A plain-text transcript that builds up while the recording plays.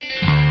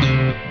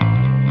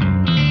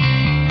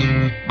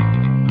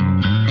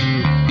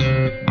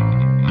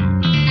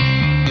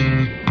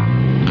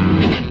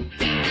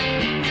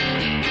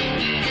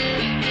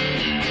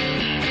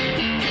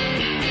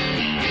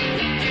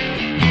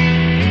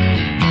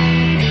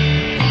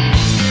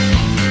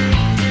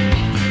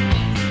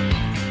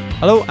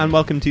Hello and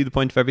welcome to The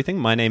Point of Everything.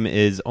 My name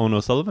is Owen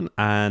O'Sullivan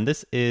and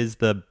this is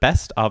the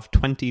Best of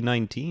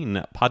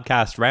 2019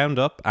 podcast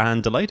roundup,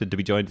 and delighted to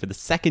be joined for the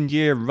second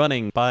year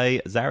running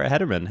by Zara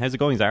Hedderman. How's it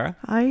going, Zara?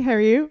 Hi, how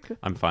are you?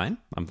 I'm fine.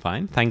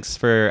 Thanks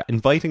for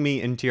inviting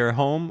me into your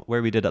home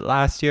where we did it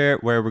last year,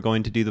 where we're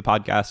going to do the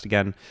podcast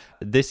again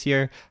this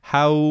year.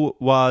 How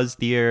was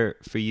the year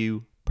for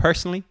you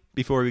personally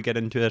before we get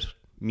into it?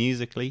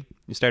 Musically,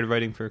 you started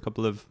writing for a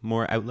couple of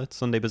more outlets,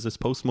 Sunday Business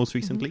Post most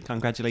recently.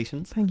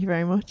 Congratulations. Thank you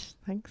very much.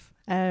 Thanks.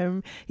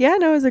 It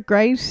was a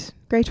great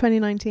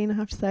 2019, I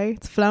have to say.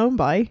 It's flown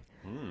by.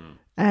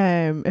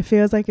 It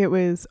feels like it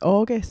was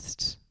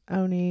August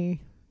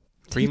only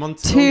 3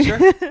 months ago, sure.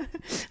 I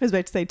was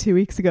about to say 2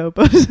 weeks ago,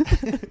 but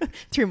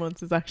 3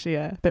 months is actually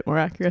a bit more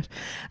accurate.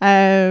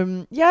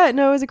 It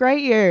was a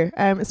great year,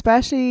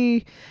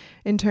 especially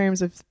in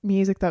terms of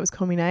music that was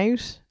coming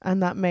out,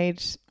 and that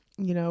made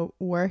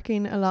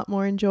working a lot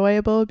more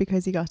enjoyable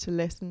because you got to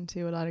listen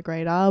to a lot of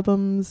great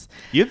albums.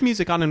 You have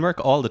music on in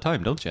work all the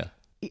time, don't you?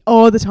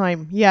 All the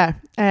time, yeah.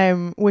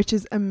 Which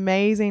is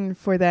amazing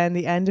for then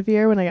the end of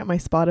year when I get my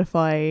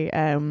Spotify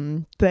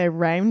the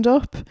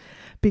roundup,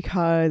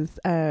 because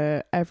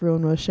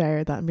everyone will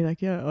share that and be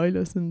like, yeah, I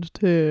listened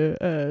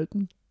to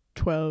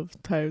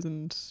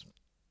 12,000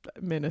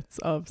 minutes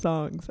of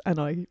songs,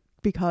 and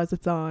because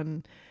it's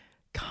on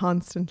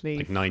constantly,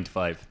 like 9 to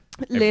 5.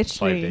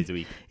 Literally 5 days a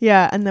week.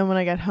 Yeah, and then when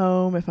I get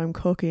home, if I'm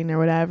cooking or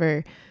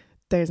whatever,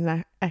 there's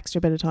an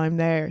extra bit of time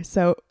there.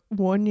 So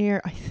one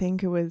year, I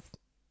think it was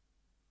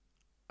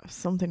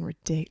something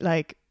ridiculous,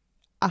 like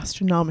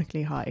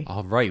astronomically high.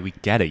 All right, we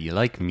get it. You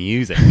like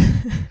music.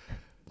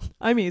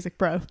 I'm music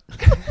pro.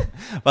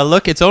 Well,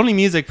 look, it's only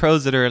music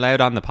pros that are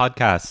allowed on the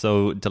podcast,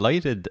 so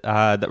delighted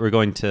that we're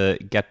going to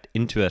get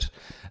into it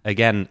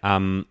again.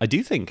 I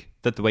do think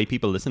that the way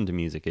people listen to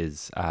music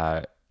is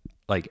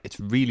it's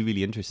really,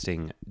 really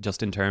interesting,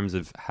 just in terms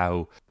of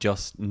how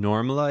just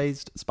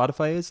normalized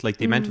Spotify is. Like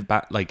the amount of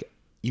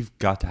you've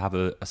got to have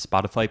a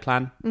Spotify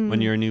plan when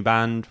you're a new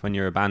band, when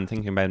you're a band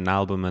thinking about an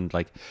album, and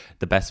like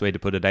the best way to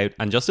put it out.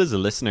 And just as a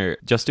listener,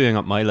 just doing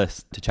up my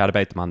list to chat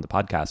about them on the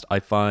podcast, I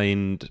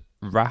find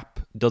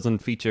rap doesn't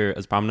feature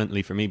as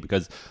prominently for me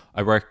because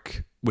I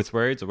work with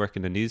words. I work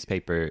in a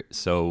newspaper,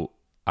 so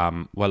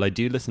while I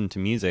do listen to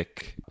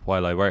music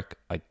while I work,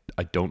 I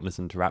don't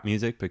listen to rap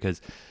music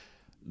because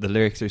the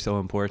lyrics are so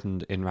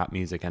important in rap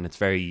music, and it's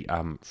very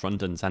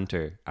front and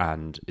center,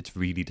 and it's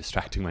really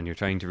distracting when you're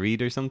trying to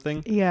read or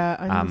something. Yeah,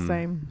 I'm the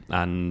same.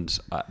 And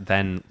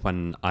then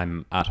when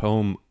I'm at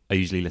home, I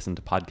usually listen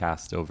to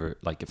podcasts over,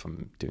 like if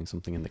I'm doing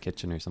something in the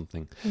kitchen or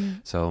something.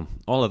 So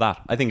all of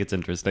that, I think it's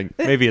interesting.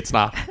 Maybe it's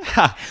not.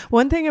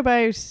 One thing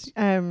about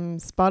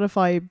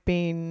Spotify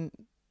being,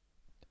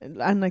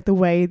 and like the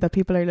way that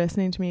people are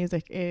listening to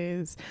music,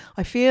 is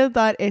I feel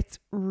that it's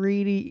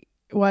really,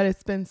 while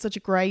it's been such a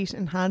great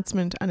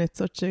enhancement and it's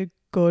such a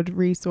good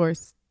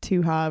resource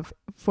to have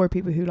for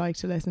people who like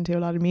to listen to a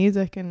lot of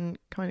music and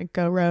kind of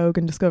go rogue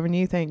and discover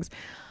new things,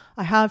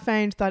 I have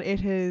found that it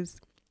has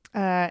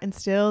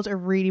instilled a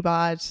really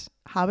bad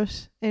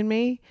habit in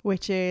me,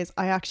 which is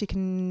I actually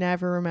can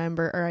never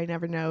remember, or I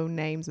never know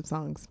names of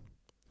songs.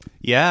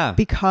 Yeah.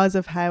 Because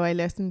of how I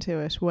listen to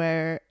it,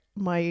 where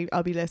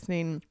I'll be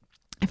listening,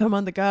 if I'm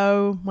on the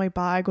go, my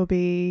phone will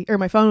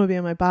be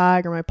in my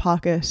bag or my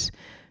pocket.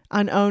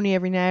 And only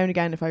every now and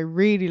again, if I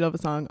really love a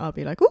song, I'll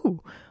be like,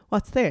 ooh,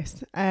 what's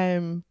this?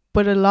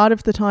 But a lot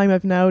of the time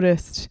I've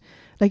noticed,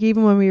 like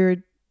even when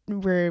we're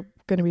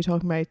going to be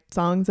talking about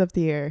songs of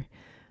the year,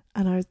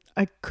 and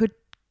I could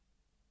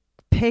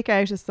pick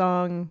out a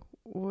song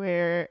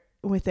where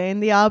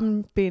within the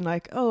album being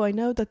like, oh, I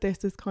know that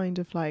this is kind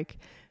of like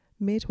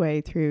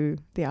midway through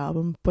the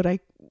album, but I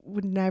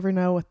would never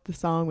know what the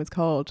song was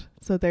called.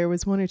 So there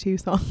was 1 or 2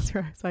 songs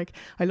where I was like,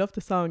 I love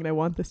the song and I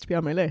want this to be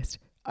on my list.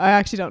 I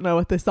actually don't know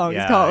what this song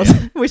is called,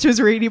 which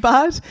was really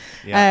bad.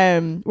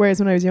 Whereas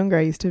when I was younger,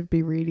 I used to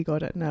be really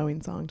good at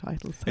knowing song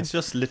titles. So. It's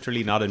just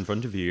literally not in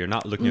front of you. You're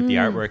not looking at the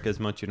artwork as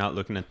much. You're not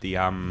looking at the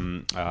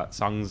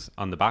songs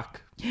on the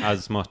back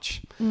as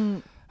much.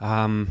 But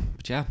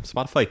yeah,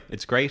 Spotify,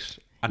 it's great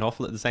and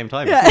awful at the same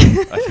time. Yeah.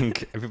 I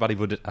think everybody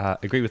would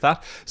agree with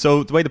that.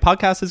 So the way the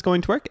podcast is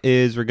going to work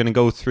is we're going to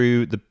go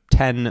through the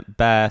 10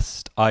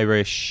 best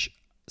Irish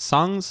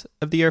songs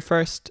of the year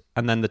first,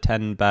 and then the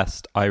 10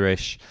 best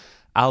Irish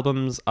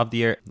albums of the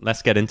year.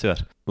 Let's get into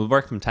it. We'll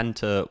work from 10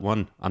 to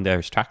 1 on the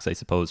Irish tracks, I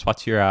suppose.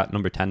 What's your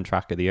number 10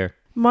 track of the year?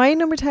 My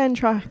number 10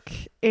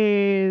 track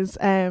is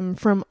from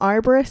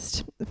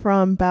Arborist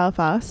from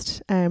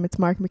Belfast. It's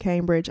Mark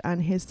McCambridge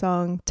and his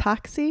song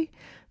Taxi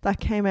that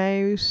came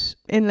out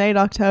in late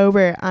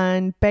October,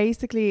 and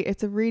basically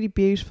it's a really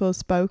beautiful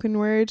spoken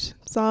word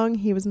song.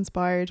 He was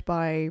inspired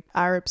by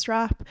Arab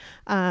Strap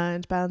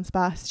and Belle and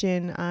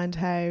Sebastian, and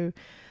how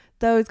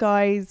those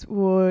guys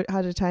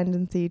had a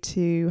tendency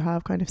to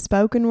have kind of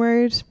spoken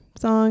word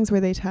songs where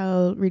they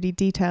tell really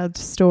detailed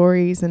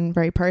stories and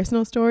very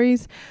personal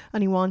stories,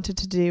 and he wanted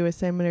to do a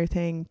similar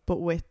thing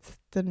but with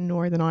the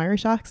Northern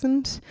Irish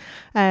accent.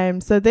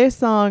 So this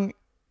song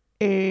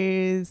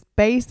is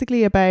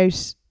basically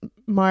about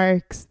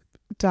Mark's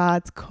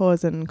dad's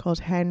cousin called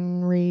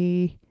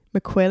Henry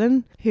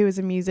McQuillan, who was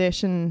a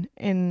musician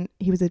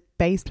he was a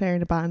bass player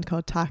in a band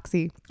called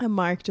Taxi. And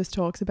Mark just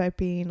talks about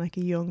being like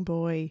a young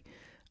boy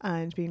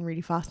and being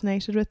really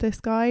fascinated with this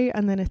guy.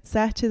 And then it's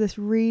set to this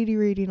really,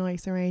 really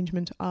nice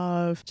arrangement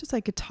of just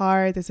like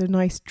guitar. There's a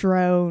nice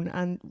drone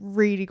and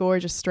really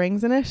gorgeous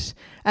strings in it.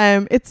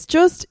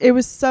 It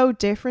was so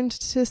different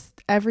to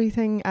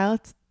everything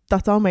else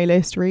that's on my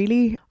list,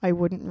 really. I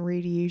wouldn't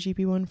really usually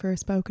be one for a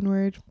spoken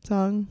word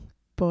song,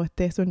 but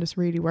this one just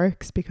really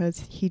works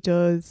because he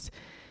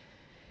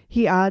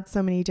adds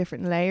so many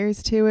different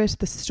layers to it.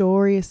 The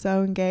story is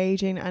so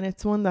engaging, and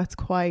it's one that's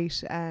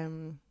quite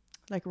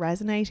like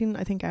resonating.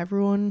 I think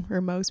everyone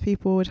or most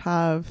people would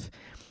have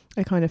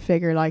a kind of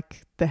figure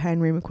like the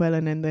Henry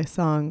McQuillan in this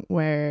song,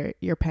 where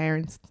your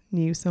parents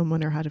knew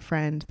someone or had a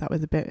friend that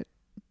was a bit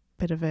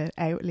of an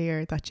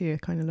outlier that you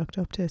kind of looked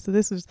up to. So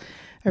this was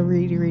a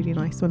really, really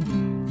nice one.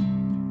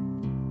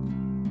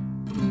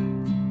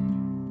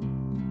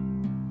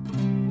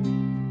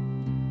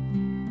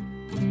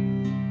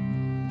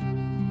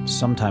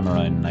 Sometime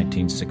around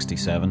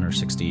 1967 or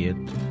 68,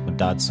 my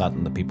dad sat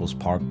in the People's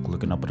Park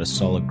looking up at a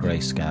solid grey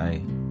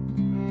sky.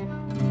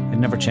 It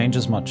never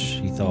changes much,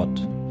 he thought,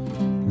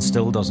 and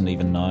still doesn't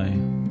even now.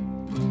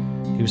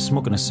 He was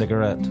smoking a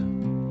cigarette.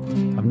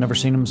 I've never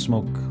seen him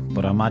smoke,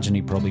 but I imagine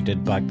he probably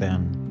did back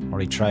then, or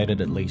he tried it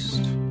at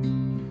least.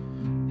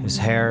 His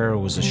hair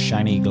was a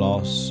shiny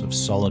gloss of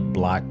solid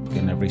black,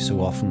 and every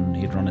so often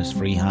he'd run his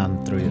free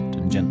hand through it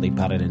and gently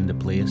pat it into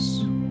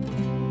place.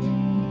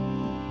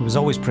 It was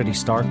always pretty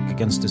stark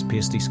against his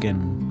pasty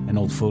skin in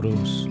old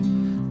photos,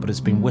 but it's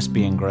been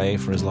wispy and grey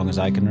for as long as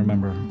I can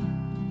remember.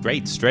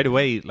 Great, straight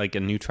away, like a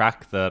new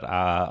track that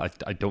I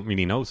don't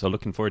really know, so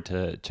looking forward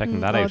to checking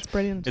that out. It's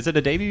brilliant. Is it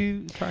a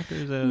debut track? Or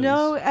is it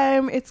No,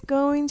 it's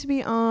going to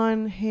be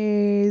on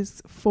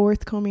his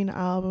forthcoming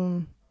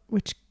album,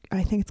 which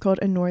I think it's called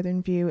A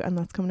Northern View, and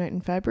that's coming out in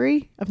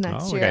February of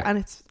next year, and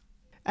it's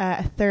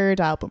a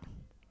third album.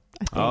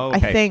 I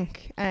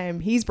think.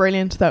 He's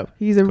brilliant though.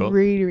 He's a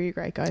really, really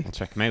great guy. I'll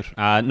check him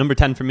out. Number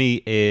 10 for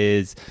me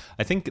is,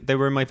 I think they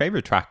were my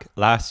favourite track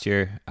last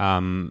year.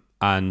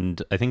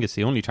 And I think it's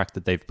the only track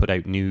that they've put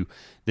out new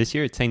this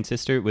year. It's Saint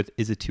Sister with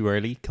Is It Too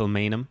Early,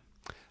 Kilmainham,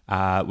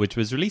 which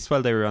was released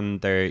while they were on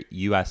their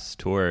US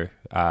tour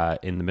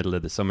in the middle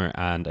of the summer.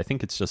 And I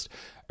think it's just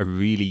a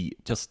really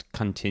just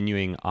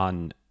continuing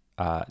on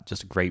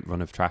just a great run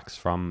of tracks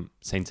from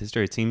Saint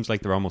Sister. It seems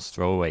like they're almost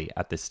throwaway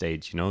at this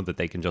stage, you know, that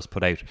they can just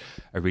put out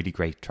a really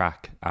great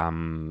track.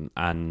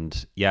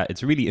 And yeah,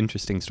 it's a really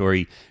interesting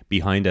story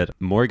behind it.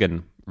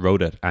 Morgan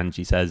wrote it, and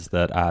she says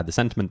that the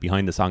sentiment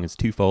behind the song is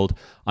twofold.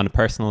 On a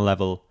personal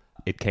level,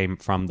 it came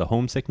from the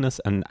homesickness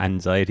and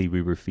anxiety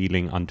we were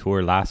feeling on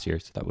tour last year,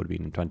 so that would have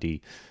been in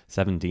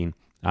 2017,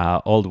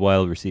 all the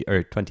while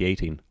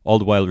 2018, all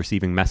the while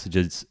receiving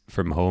messages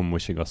from home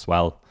wishing us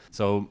well.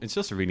 So it's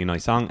just a really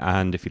nice song,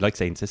 and if you like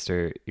Saint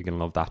Sister, you're gonna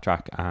love that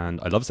track. And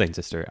I love Saint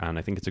Sister, and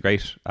I think it's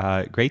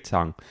a great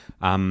song.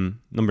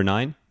 Number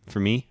 9 for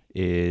me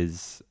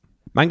is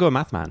Mango and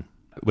Mathman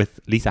with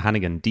Lisa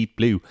Hannigan, Deep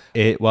Blue.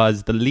 It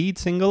was the lead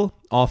single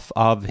off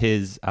of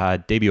their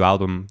debut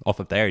album,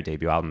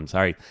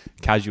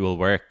 Casual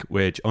Work,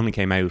 which only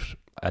came out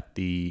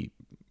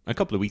a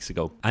couple of weeks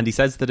ago. And he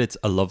says that it's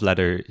a love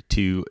letter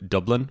to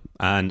Dublin,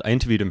 and I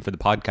interviewed him for the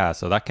podcast,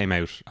 so that came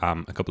out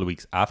a couple of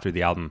weeks after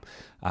the album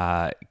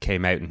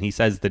came out, and he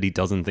says that he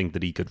doesn't think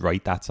that he could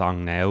write that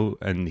song now,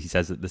 and he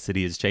says that the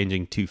city is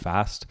changing too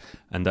fast,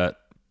 and that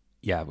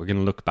we're going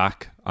to look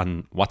back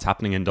on what's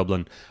happening in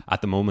Dublin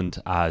at the moment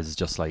as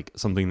just like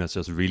something that's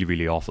just really,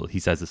 really awful. He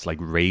says it's like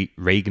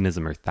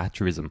Reaganism or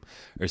Thatcherism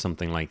or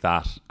something like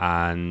that.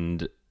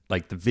 And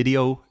like the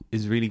video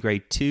is really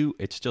great too.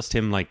 It's just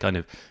him like kind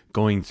of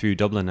going through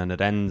Dublin, and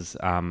it ends,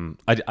 I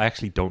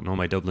actually don't know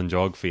my Dublin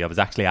geography. I was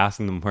actually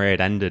asking them where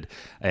it ended.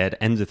 It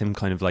ends with him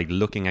kind of like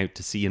looking out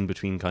to sea in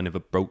between kind of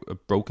a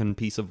broken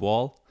piece of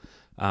wall.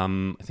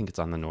 I think it's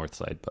on the north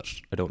side, but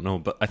I don't know.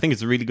 But I think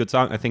it's a really good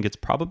song. I think it's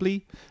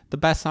probably the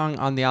best song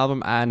on the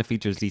album, and it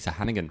features Lisa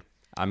Hannigan.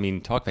 I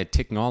mean, talk about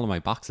ticking all of my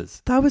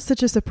boxes. That was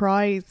such a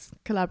surprise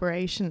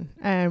collaboration.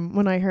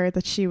 When I heard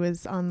that she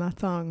was on that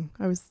song,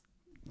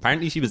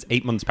 Apparently she was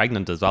 8 months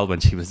pregnant as well when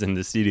she was in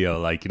the studio,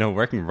 like, you know,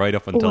 working right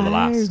up until the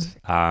last.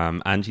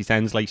 And she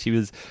sounds like she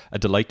was a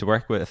delight to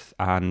work with.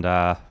 And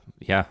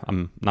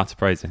I'm not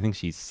surprised. I think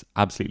she's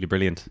absolutely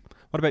brilliant.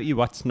 What about you?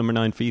 What's number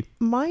 9 for you?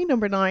 My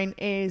number 9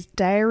 is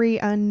Dairy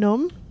and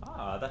Numb.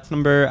 That's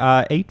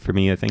number 8 for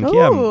me, I think.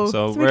 Ooh,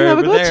 so we're there.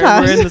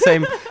 We're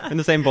in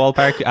the same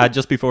ballpark.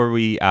 Just before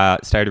we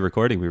started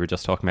recording, we were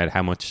just talking about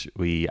how much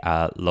we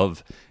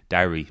love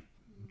Dairy,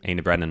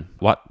 Aina Brennan.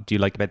 What do you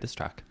like about this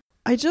track?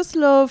 I just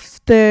love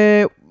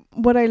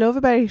what I love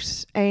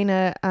about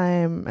Aina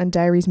and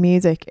Dairy's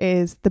music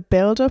is the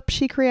build up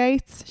she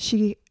creates.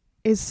 She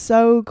is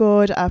so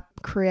good at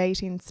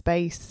creating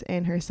space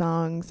in her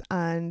songs,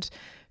 and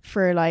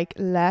for like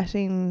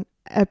letting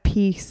a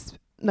piece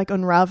like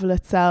unravel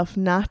itself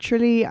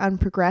naturally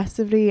and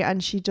progressively,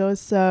 and she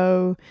does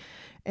so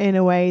in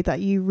a way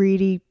that you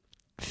really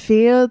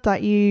feel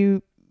that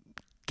you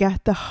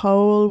get the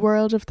whole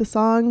world of the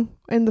song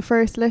in the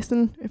first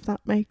listen, if that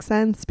makes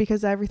sense,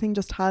 because everything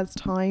just has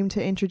time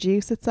to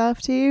introduce itself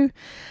to you.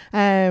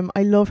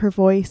 I love her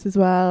voice as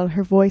well.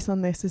 Her voice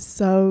on this is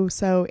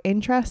so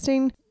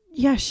interesting.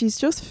 Yeah, she's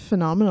just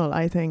phenomenal,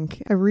 I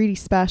think. A really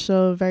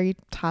special, very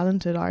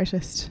talented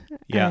artist.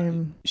 Yeah,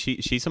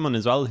 she's someone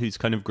as well who's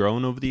kind of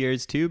grown over the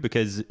years too,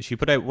 because she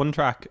put out one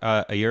track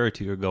a year or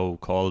two ago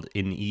called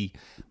In E,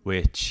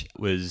 which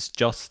was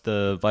just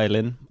the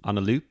violin on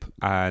a loop,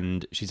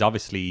 and she's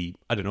obviously,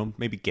 I don't know,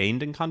 maybe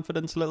gained in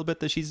confidence a little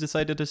bit that she's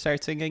decided to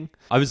start singing.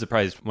 I was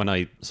surprised when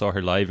I saw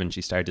her live and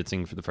she started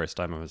singing for the first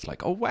time. I was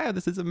like, oh wow,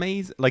 this is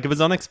amazing. Like, it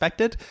was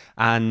unexpected,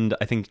 and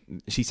I think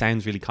she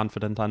sounds really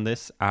confident on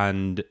this,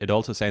 and it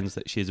also sounds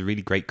that she has a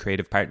really great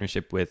creative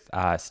partnership with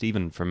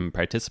Stephen from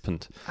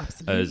Participant.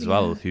 Absolutely, as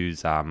well,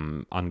 who's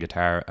on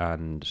guitar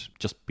and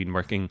just been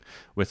working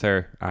with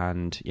her,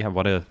 and yeah,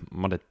 what a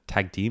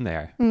tag team they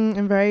are.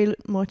 I'm very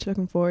much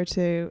looking forward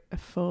to a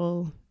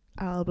full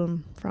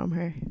album from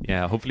her.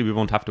 Yeah, hopefully we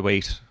won't have to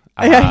wait.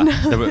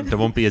 There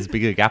won't be as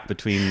big a gap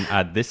between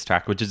this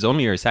track, which is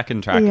only her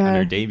second track, and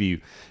her debut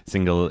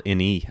single In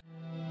E.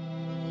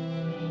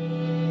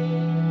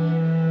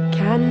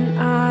 Can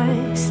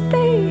I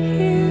stay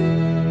here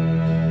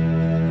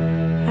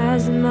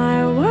as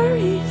my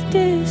worries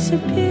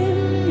disappear,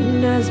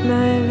 and as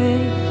my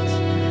veins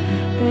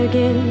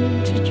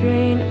begin to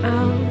drain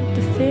out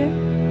the fear?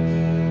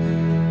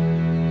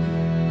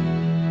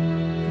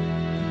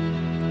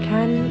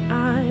 Can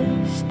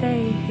I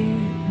stay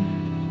here?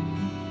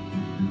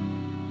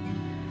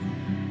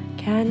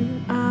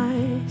 Can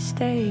I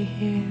stay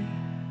here?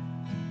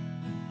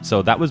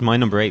 So that was my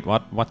number 8.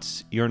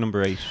 What's your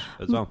number 8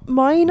 as well?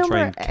 My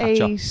number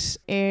 8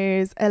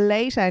 is a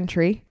late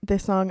entry.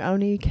 This song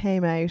only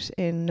came out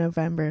in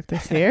November of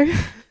this year.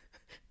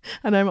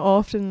 And I'm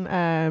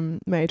often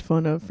made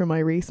fun of for my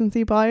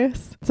recency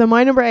bias. So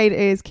my number 8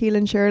 is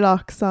Keelan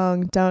Sherlock's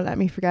song Don't Let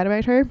Me Forget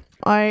About Her.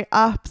 I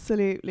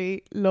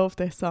absolutely love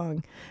this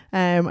song.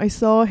 I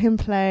saw him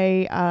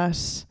play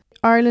at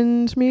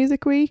Ireland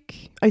Music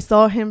Week. I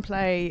saw him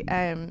play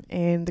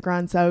in the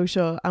Grand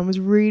Social and was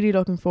really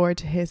looking forward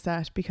to his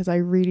set, because I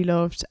really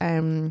loved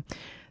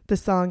the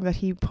song that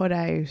he put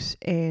out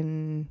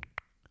in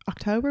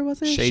October,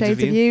 was it?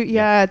 Shades of You.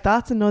 Yeah,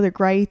 that's another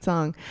great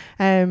song.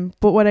 But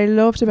what I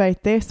loved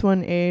about this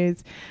one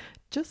is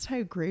just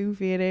how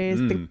groovy it is.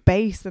 The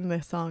bass in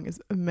this song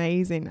is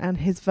amazing, and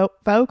his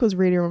vocals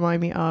really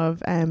remind me of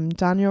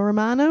Daniel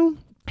Romano,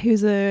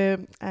 who's a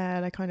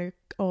like kind of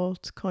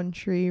alt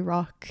country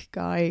rock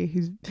guy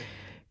who's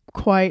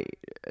quite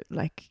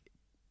like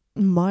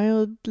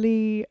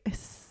mildly,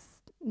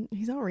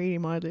 he's not really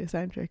mildly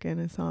eccentric in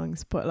his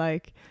songs, but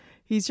like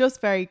he's just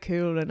very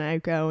cool and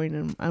outgoing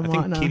and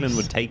whatnot. I think Keelan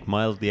would take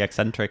mildly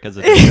eccentric as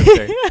a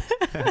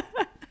descriptor.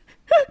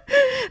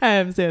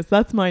 So yes,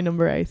 that's my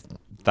number 8.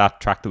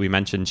 That track that we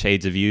mentioned,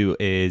 Shades of You,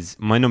 is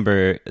my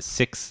number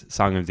 6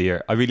 song of the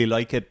year. I really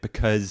like it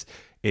because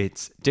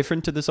it's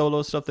different to the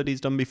solo stuff that he's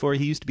done before.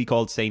 He used to be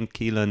called Saint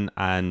Keelan,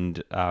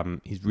 and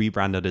he's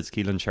rebranded as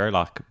Keelan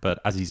Sherlock. But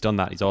as he's done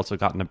that, he's also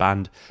gotten a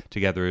band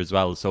together as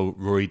well. So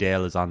Rory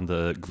Dale is on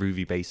the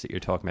groovy bass that you're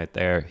talking about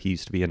there. He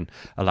used to be in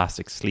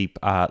Elastic Sleep.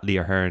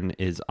 Leah Hearn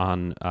is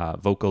on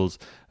vocals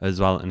as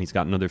well, and he's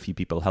got another few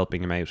people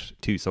helping him out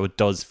too. So it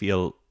does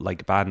feel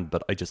like a band,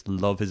 but I just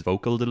love his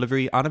vocal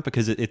delivery on it,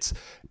 because it's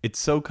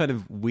so kind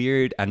of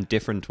weird and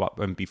different to what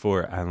went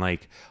before. And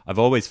like, I've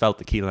always felt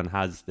that Keelan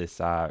has this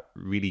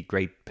really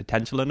great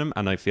potential in him,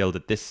 and I feel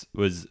that this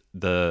was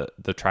the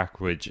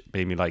track which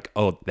made me like,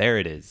 oh, there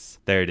it is,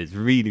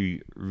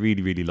 really,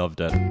 really, really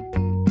loved it.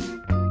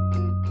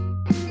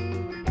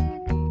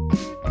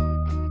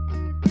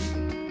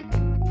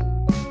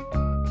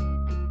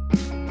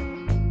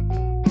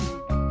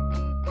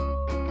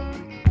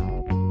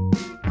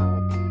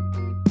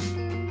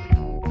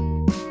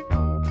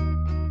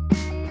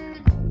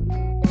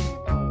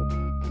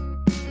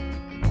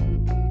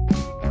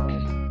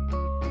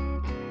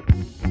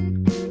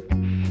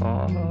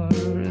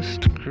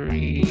 Forest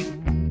green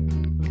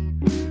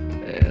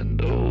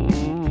and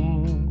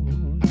ocean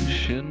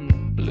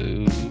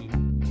blue.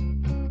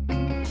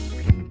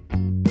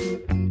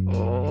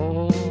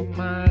 All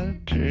my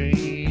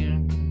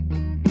dreams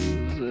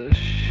are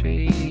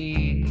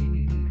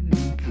shades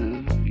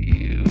of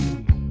you.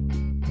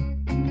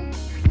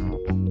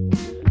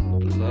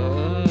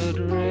 Blood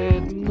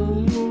red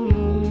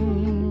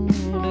moon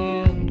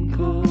and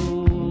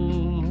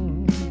golden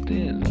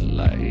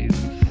lights.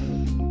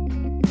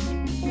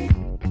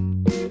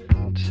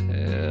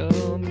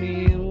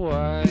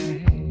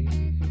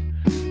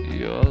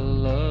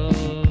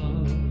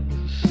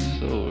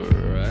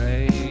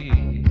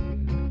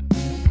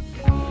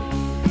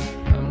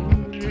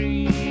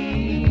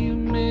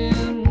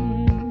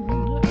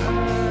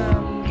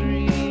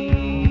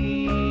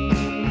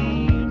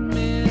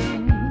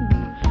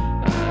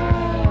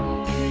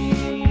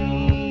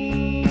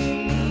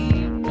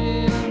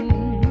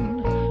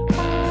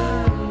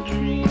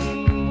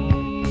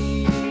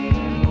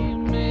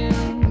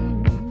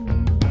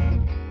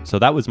 So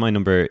that was my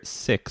number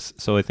 6.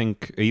 So I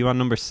think, are you on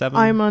number 7?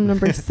 I'm on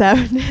number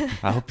 7.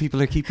 I hope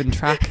people are keeping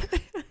track.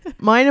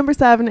 My number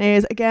 7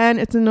 is, again,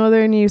 it's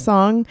another new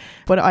song,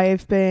 but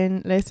I've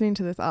been listening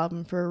to this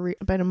album for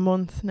about a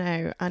month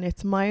now, and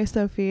it's Maya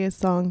Sophia's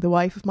song, The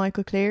Wife of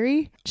Michael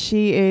Cleary.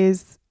 She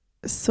is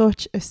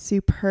such a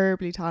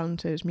superbly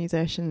talented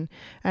musician.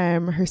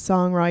 Her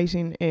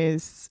songwriting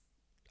is,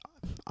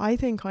 I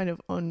think, kind of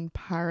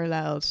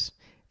unparalleled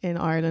in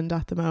Ireland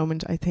at the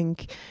moment. I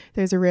think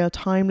there's a real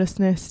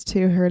timelessness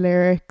to her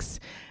lyrics.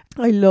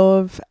 I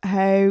love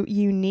how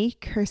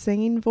unique her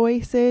singing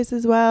voice is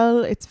as well.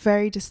 It's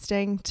very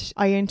distinct.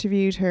 I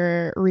interviewed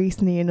her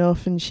recently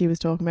enough, and she was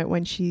talking about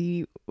when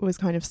she was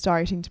kind of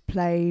starting to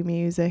play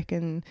music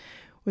and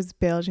was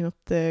building up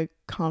the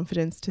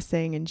confidence to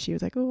sing, and she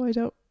was like, oh, I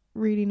don't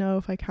really know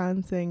if I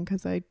can sing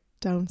because I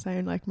don't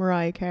sound like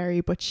Mariah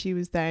Carey. But she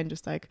was then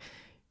just like,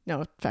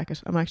 no, fuck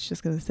it, I'm actually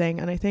just going to sing.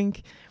 And I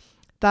think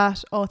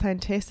that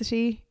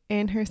authenticity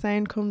in her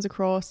sound comes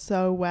across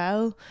so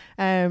well.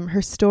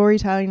 Her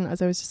storytelling, as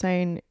I was just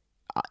saying,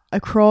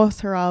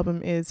 across her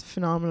album is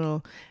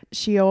phenomenal.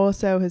 She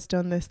also has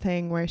done this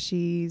thing where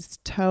she's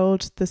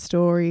told the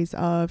stories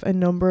of a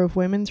number of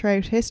women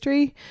throughout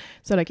history.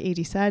 So like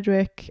Edie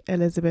Sedgwick,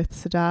 Elizabeth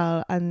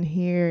Siddal, and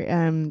here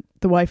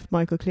The Wife of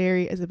Michael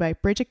Cleary is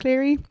about Bridget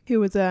Cleary, who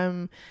was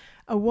a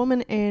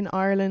woman in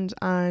Ireland,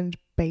 and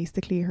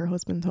basically her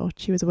husband thought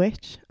she was a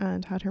witch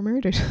and had her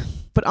murdered.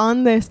 But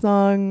on this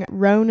song,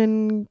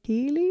 Ronan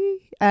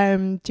Keeley,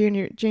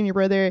 junior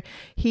brother,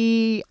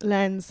 he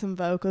lends some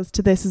vocals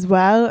to this as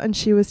well. And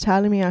she was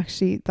telling me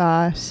actually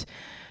that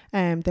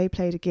they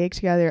played a gig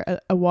together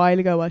a while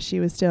ago while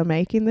she was still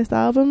making this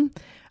album,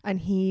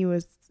 and he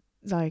was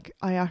like,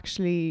 I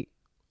actually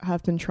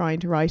have been trying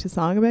to write a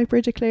song about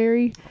Bridget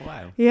Cleary. Oh,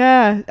 wow.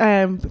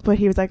 Yeah, but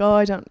he was like, oh,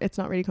 it's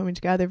not really coming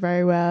together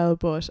very well,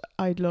 but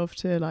I'd love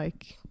to,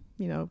 like,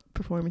 you know,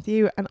 perform with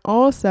you. And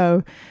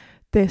also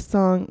this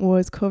song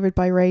was covered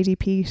by Radie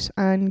Pete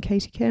and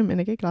Katie Kim in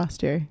a gig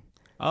last year.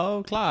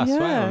 Oh, class. Yeah.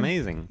 Wow,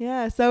 amazing.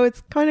 Yeah, so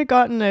it's kind of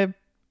gotten a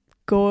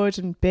good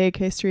and big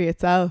history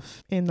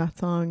itself in that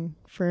song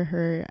for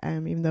her,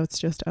 even though it's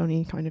just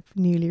only kind of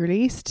newly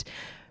released.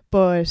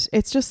 But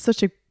it's just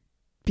such a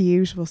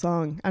beautiful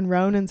song, and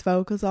Ronan's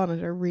vocals on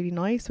it are really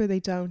nice, where they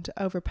don't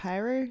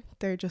overpower.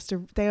 They're just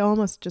they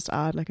almost just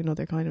add like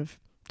another kind of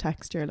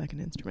texture, like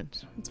an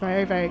instrument. It's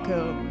very, very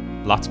cool.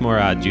 Lots more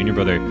Junior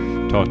Brother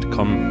talk to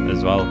come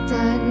as well.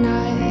 That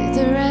night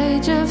the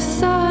rage of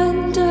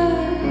thunder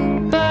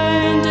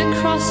burned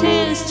across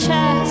his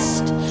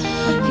chest.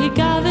 He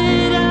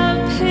gathered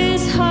up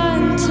his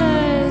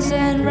hunters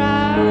and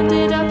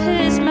rounded up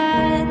his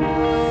men,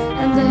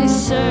 and they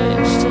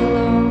searched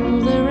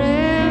along the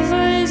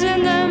rivers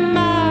and the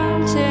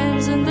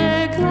mountains and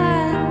the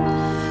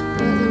glen.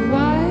 But the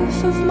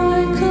wife of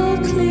Michael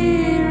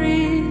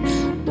Cleary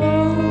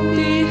won't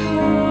be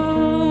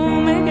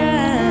home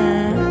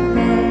again.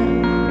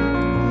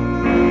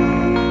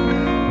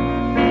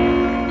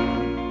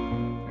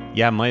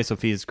 Yeah, Maya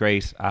Sophia is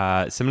great.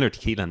 Similar to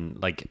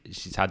Keelan, like,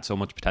 she's had so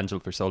much potential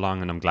for so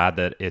long, and I'm glad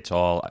that it's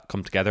all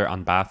come together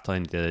on Bath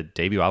Time, the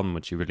debut album,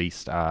 which she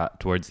released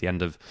towards the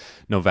end of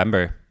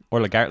November.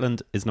 Orla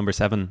Gartland is number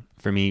 7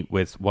 for me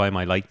with Why Am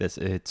I Like This.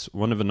 It's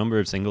one of a number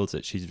of singles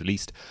that she's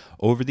released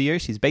over the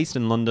years. She's based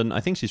in London.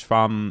 I think she's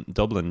from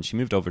Dublin. She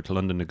moved over to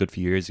London a good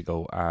few years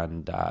ago,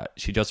 and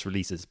she just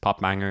releases pop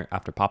banger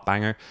after pop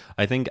banger,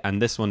 I think.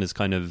 And this one is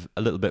kind of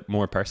a little bit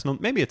more personal.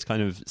 Maybe it's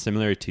kind of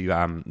similar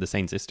to the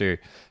Saint Sister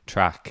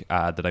track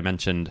that I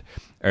mentioned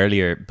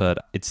earlier,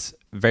 but it's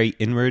a very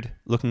inward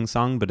looking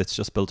song, but it's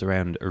just built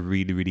around a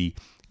really, really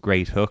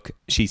great hook.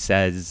 She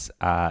says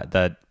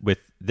that with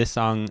this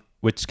song,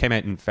 which came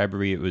out in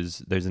February,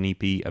 there's an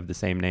EP of the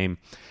same name.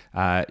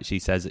 She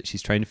says that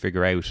she's trying to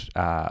figure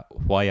out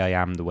why I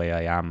am the way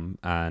I am,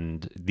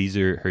 and these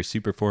are her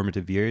super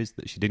formative years.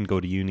 That she didn't go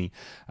to uni,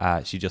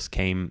 she just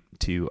came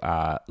to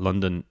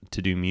London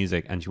to do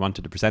music, and she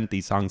wanted to present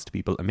these songs to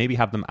people and maybe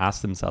have them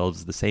ask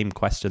themselves the same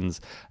questions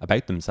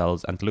about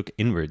themselves and to look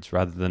inwards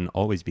rather than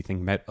always be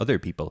thinking about other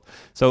people.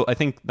 So I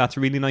think that's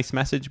a really nice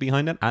message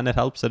behind it, and it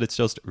helps that it's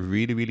just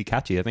really, really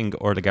catchy. I think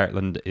Orla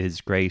Gartland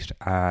is great,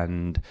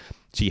 and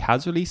she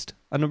has released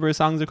a number of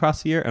songs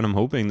across the year, and I'm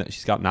hoping that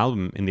she's got an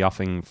album in the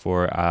offing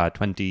for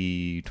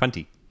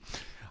 2020.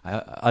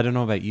 I don't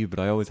know about you, but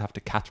I always have to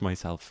catch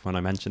myself when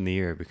I mention the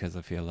year, because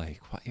I feel like,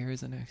 what year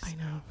is it next? I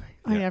know.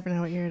 I never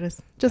know what year it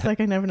is. Just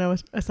like I never know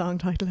what a song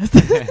title is.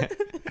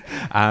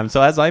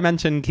 So as I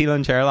mentioned,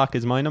 Keelan Sherlock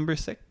is my number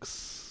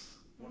 6.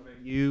 What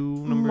about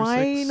you, number 6?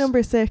 My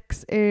number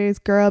 6 is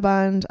Girl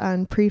Band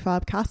and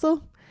Prefab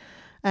Castle,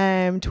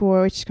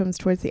 which comes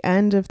towards the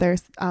end of their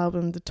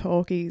album, The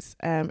Talkies.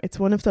 It's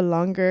one of the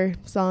longer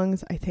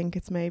songs. I think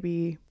it's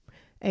maybe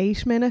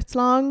 8 minutes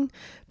long,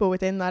 but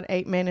within that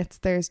 8 minutes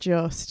there's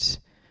just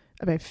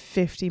about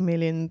 50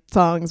 million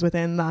songs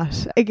within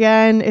that.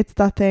 Again, it's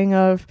that thing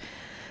of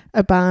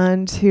a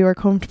band who are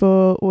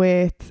comfortable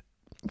with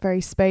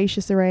very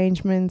spacious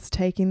arrangements,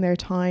 taking their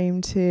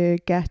time to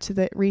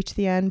reach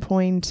the end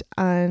point,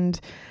 and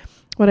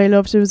what I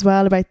loved as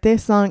well about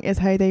this song is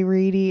how they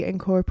really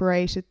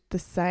incorporated the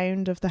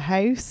sound of the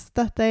house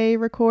that they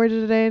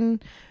recorded it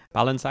in.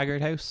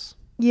 Ballinsaggard House.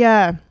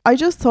 Yeah, I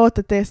just thought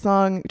that this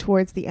song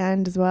towards the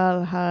end as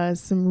well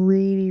has some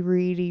really,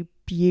 really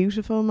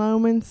beautiful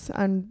moments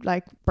and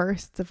like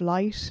bursts of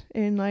light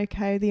in like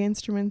how the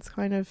instruments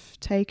kind of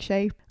take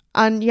shape.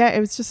 And yeah, it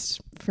was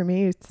just, for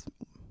me, it's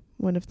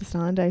one of the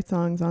standout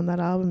songs on that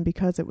album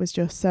because it was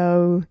just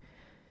so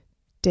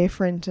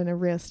different and a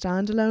real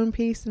standalone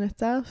piece in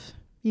itself.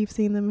 You've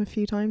seen them a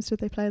few times. Did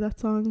they play that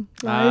song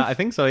live? I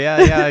think so.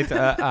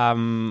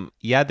 Yeah.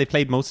 Yeah, they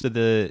played most of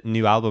the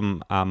new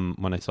album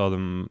when I saw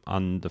them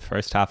on the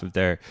first half of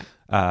their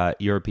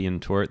European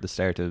tour at the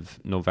start of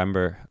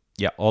November.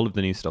 Yeah, all of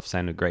the new stuff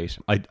sounded great.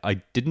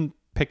 I didn't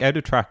pick out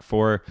a track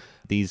for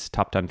these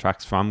top 10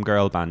 tracks from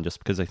Girl Band just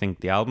because I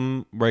think the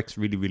album works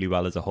really, really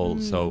well as a whole.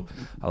 So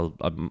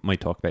I might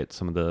talk about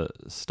some of the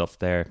stuff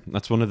there.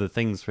 That's one of the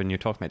things when you're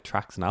talking about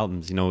tracks and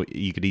albums, you know,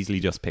 you could easily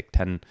just pick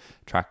 10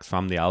 tracks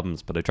from the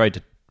albums, but I tried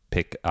to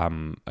pick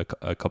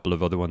a couple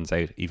of other ones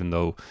out, even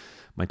though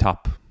my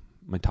top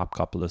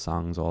couple of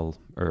songs all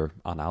are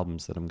on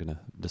albums that I'm going to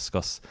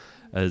discuss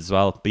as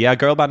well. But yeah,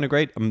 Girl Band are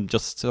great. I'm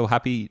just so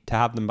happy to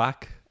have them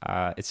back.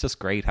 It's just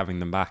great having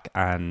them back,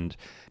 and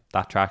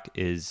that track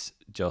is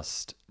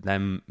just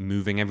them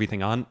moving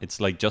everything on.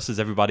 It's like just as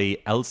everybody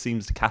else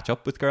seems to catch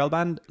up with Girl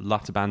Band,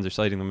 lots of bands are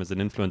citing them as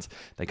an influence.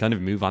 They kind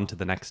of move on to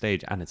the next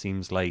stage, and it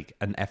seems like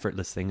an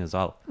effortless thing as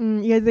well.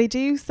 Yeah, they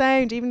do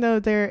sound, even though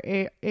there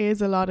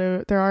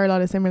are a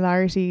lot of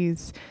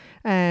similarities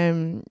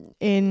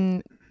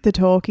in the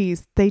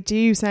talkies, they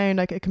do sound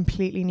like a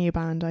completely new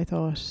band, I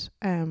thought,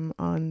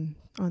 on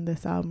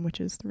this album, which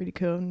is really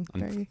cool and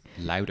very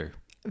louder.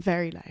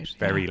 Very loud.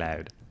 Very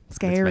loud.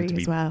 Scary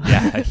as well.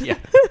 Yeah.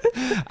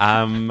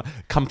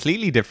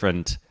 Completely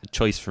different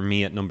choice for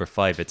me at number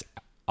 5. It's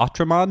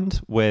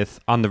Outramond with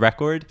On the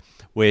Record,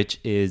 which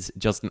is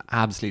just an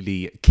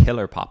absolutely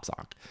killer pop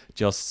song.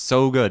 Just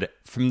so good.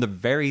 From the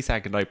very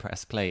second I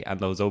press play and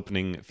those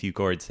opening few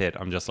chords hit,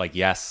 I'm just like,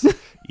 yes,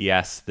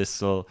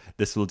 this will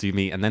do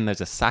me. And then there's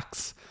a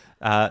sax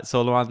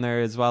solo on there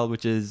as well,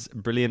 which is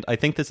brilliant. I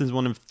think this is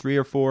one of 3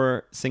 or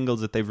 4 singles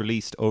that they've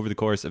released over the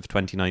course of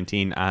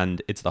 2019,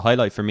 and it's the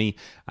highlight for me,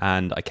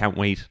 and I can't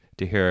wait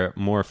to hear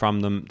more from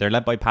them. They're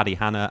led by Paddy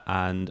Hanna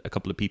and a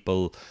couple of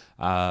people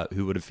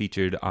who would have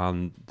featured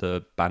on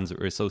the bands that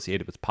were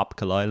associated with Pop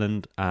Kill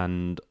Island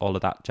and all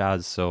of that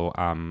jazz, so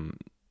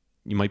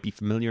you might be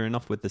familiar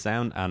enough with the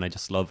sound, and I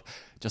just love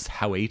just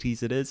how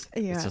 80s it is.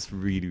 Yeah. It's just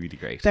really, really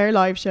great. Their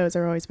live shows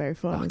are always very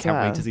fun. I as can't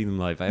well. wait to see them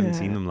live. I haven't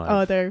seen them live.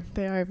 Oh,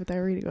 they are, but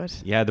they're really good.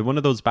 Yeah, they're one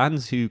of those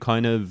bands who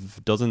kind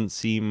of doesn't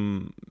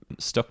seem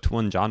stuck to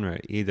one genre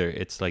either.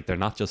 It's like they're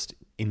not just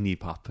indie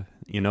pop,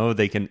 you know,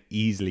 they can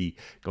easily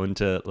go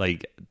into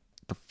like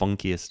the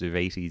funkiest of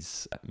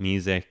 80s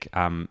music,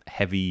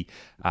 heavy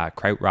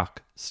krautrock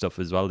stuff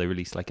as well. They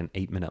released like an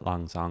 8-minute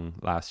long song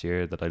last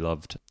year that I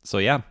loved. So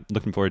yeah,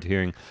 looking forward to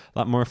hearing a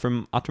lot more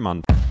from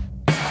Outramond.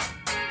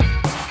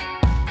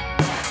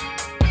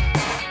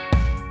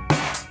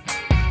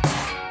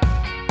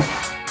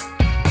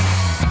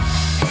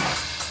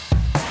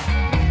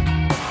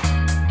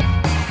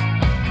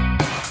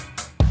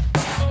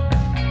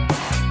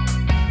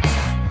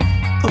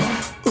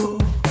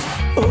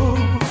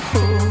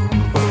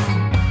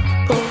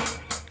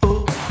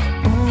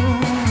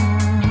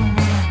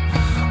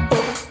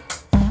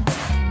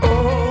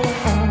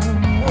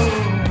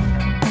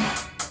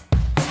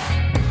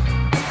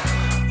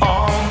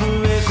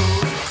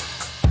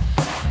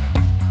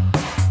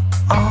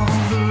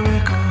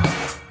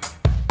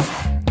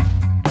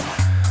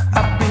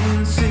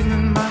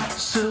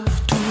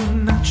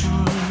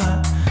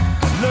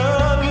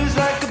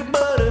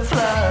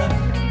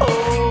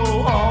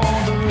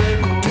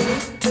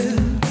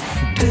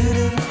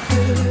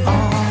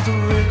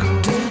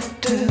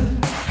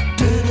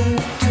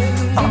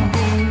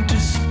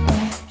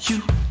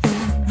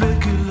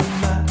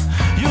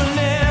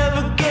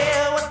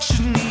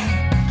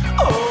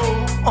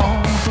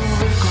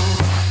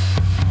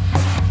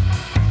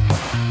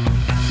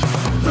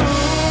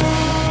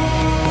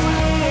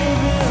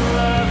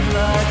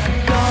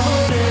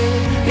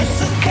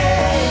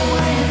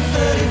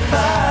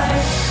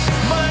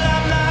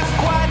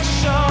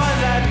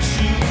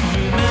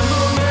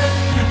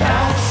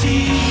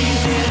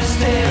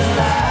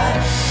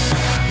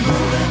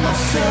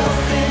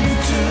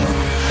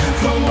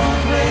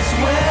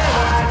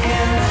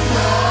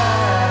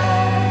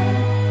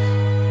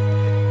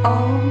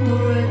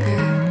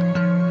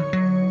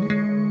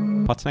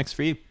 What's next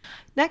for you?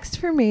 Next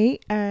for me,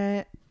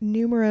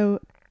 numero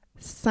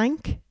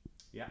 5.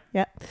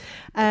 Yeah.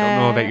 I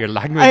don't know about your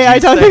language. I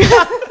don't think.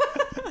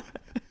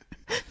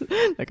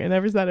 Like, I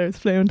never said I was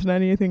fluent in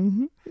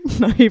anything,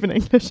 not even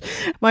English.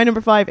 My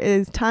number 5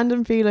 is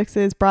Tandem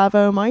Felix's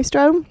Bravo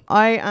Maestro.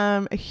 I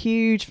am a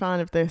huge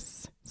fan of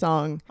this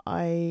song.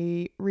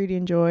 I really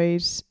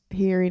enjoyed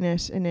hearing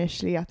it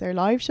initially at their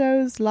live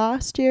shows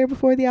last year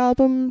before the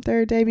album.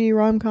 Their debut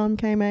rom-com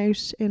came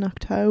out in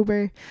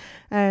October.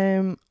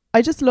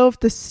 I just love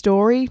the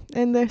story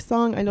in this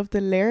song. I love the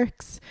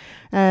lyrics.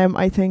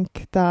 I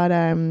think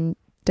that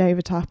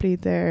David Tapley,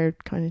 their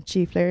kind of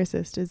chief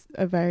lyricist, is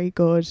a very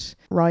good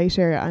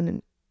writer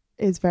and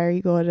is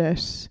very good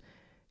at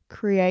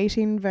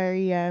creating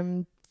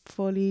very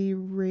fully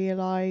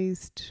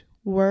realised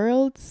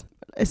worlds.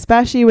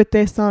 Especially with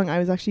this song, I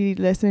was actually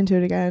listening to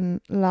it again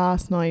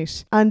last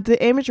night, and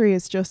the imagery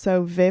is just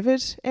so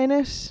vivid in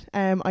it.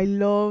 I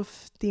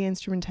love the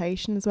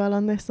instrumentation as well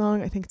on this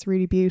song. I think it's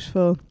really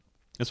beautiful.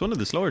 It's one of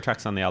the slower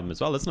tracks on the album as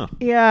well, isn't it?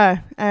 Yeah.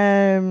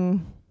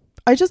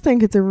 I just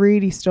think it's a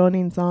really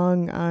stunning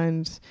song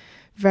and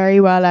very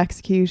well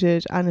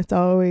executed, and it's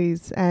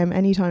always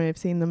anytime I've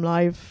seen them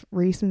live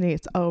recently,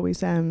 it's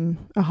always a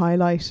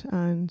highlight.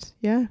 And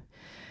yeah,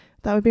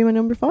 that would be my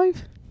number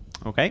 5.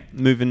 Okay,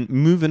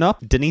 moving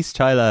up, Denise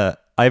Chila.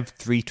 I have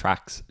 3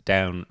 tracks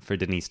down for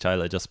Denise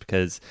Chila just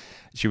because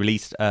she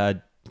released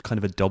a kind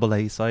of a double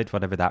A side,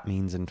 whatever that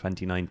means, in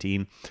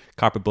 2019.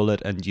 Copper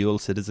Bullet and Dual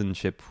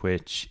Citizenship,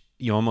 which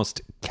you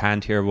almost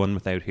can't hear one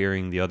without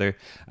hearing the other.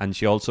 And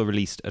she also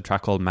released a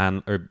track called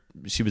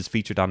she was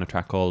featured on a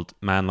track called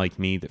Man Like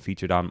Me that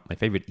featured on my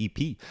favourite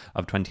EP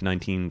of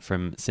 2019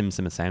 from Sim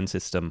Sound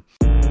System.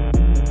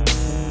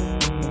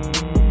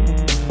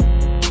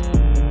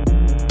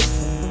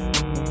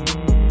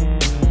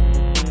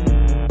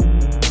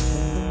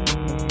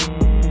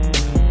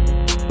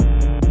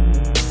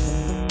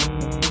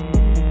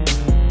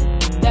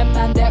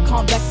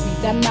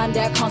 Them man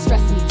there can't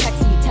stress me,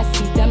 text me,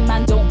 test me. Them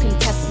man don't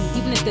contest me,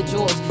 even if the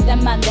George.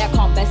 Them man there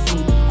can't best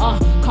me,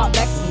 can't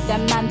vex me.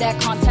 Them man there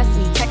can't test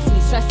me, text me,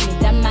 stress me.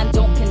 Them man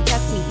don't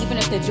contest me, even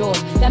if the George.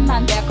 Them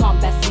man there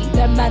can't best me.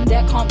 Them man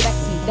there can't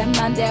vex me. Them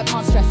man there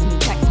can't stress me,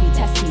 text me,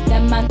 test me.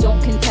 Them man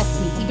don't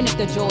contest me, even if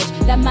the George.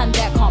 Them man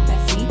there can't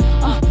best me,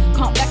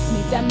 can't vex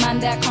me. Them man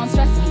there can't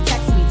stress me,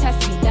 text me,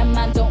 test me. Them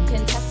man don't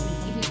contest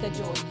me, even if the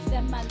George.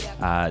 Them man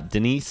there.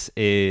 Denise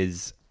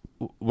is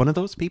one of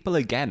those people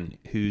again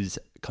who's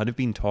kind of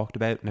been talked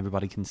about and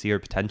everybody can see her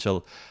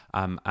potential,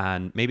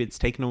 and maybe it's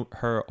taken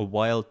her a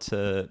while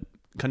to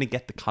kind of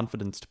get the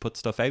confidence to put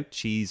stuff out.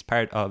 She's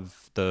part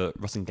of the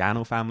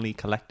Rusangano family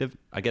collective,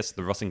 I guess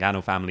the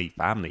Rusangano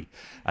family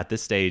at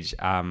this stage,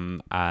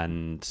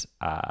 and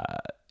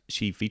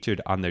she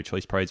featured on their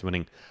Choice Prize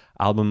winning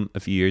album a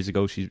few years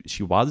ago. She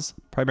is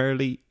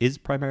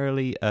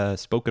primarily a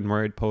spoken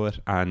word poet,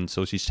 and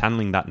so she's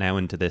channeling that now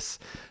into this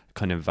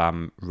kind of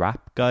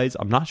rap, guys.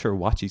 I'm not sure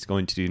what she's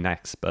going to do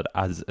next, but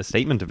as a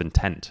statement of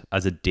intent,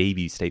 as a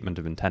debut statement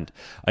of intent,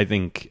 I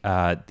think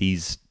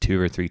these 2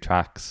 or 3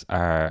 tracks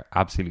are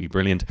absolutely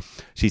brilliant.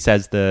 She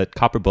says the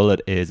Copper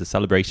Bullet is a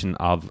celebration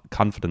of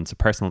confidence, a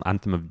personal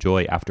anthem of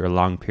joy after a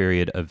long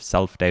period of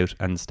self-doubt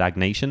and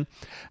stagnation.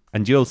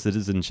 And Dual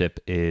Citizenship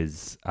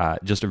is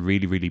just a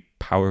really, really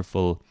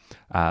powerful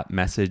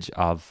message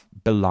of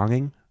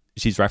belonging.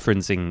 She's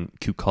referencing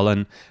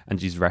Cuchulainn,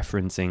 and she's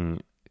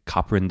referencing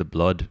Copper in the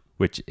Blood,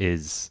 which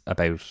is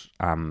about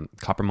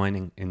copper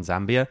mining in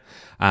Zambia.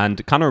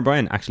 And Conor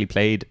O'Brien actually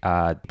played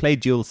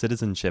Dual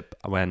Citizenship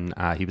when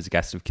he was a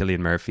guest of Cillian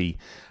Murphy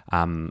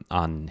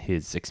on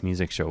his Six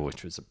Music show,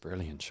 which was a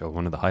brilliant show.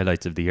 One of the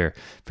highlights of the year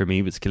for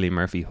me was Cillian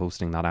Murphy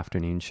hosting that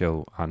afternoon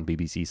show on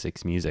BBC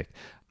Six Music.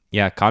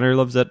 Yeah, Conor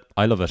loves it.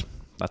 I love it.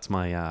 That's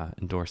my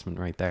endorsement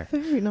right there.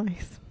 Very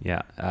nice.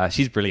 Yeah,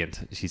 she's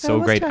brilliant. She's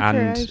so great.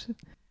 And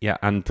yeah,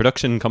 and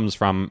production comes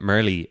from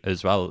Merle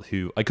as well,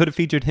 who I could have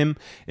featured him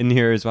in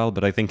here as well,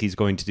 but I think he's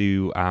going to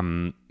do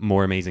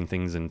more amazing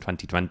things in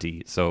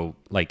 2020. So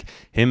like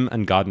him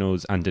and God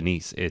Knows and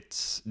Denise,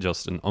 it's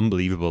just an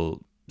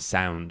unbelievable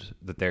sound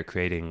that they're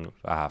creating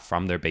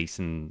from their base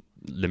in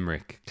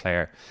Limerick,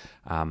 Clare.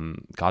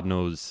 God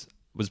Knows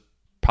was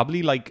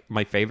probably like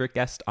my favorite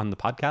guest on the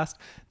podcast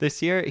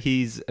this year.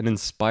 He's an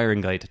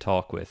inspiring guy to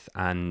talk with,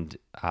 and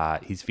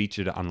he's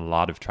featured on a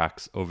lot of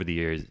tracks over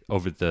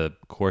the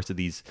course of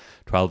these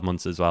 12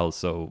 months as well.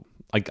 So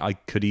I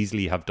could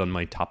easily have done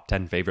my top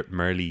 10 favorite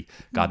Merle,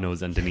 God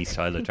Knows, and Denise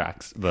Chila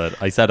tracks,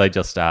 but I said I'd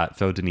just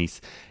throw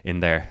Denise in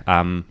there.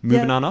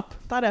 Moving on up.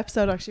 That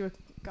episode actually with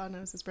God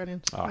Knows is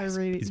brilliant. Oh,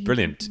 he's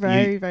brilliant.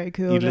 Very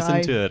cool. You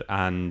listen to it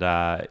and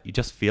you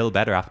just feel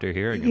better after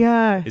hearing him.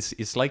 Yeah.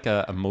 It's like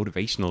a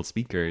motivational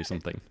speaker or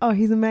something. Oh,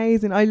 he's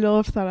amazing. I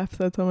loved that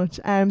episode so much.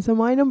 So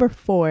my number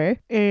 4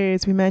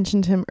 is, we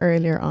mentioned him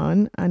earlier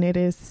on, and it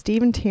is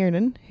Stephen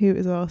Tiernan,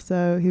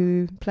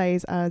 who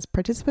plays as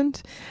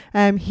participant.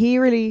 He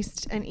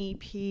released an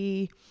EP,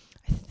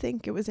 I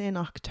think it was in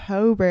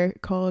October,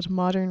 called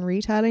Modern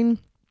Retelling.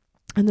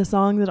 And the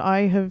song that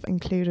I have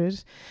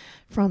included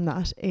from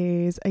that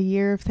is A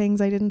Year of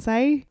Things I Didn't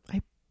Say.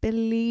 I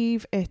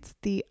believe it's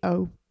the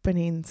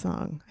opening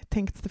song. I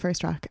think it's the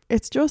first track.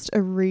 It's just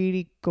a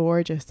really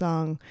gorgeous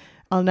song.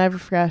 I'll never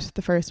forget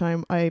the first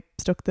time I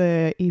stuck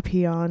the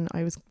EP on.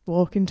 I was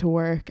walking to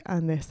work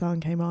and this song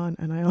came on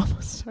and I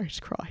almost started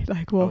to cry,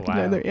 like walking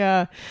down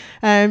there.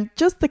 Yeah.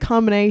 Just the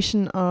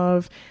combination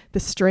of the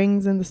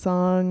strings in the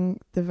song,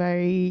 the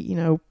very,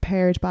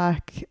 pared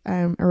back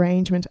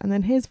arrangement, and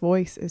then his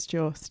voice is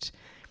just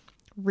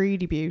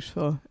really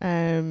beautiful.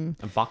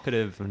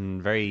 Evocative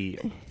and very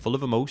full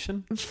of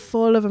emotion.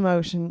 Full of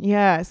emotion,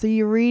 yeah. So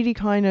you really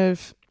kind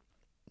of,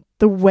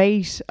 the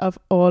weight of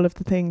all of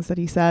the things that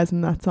he says in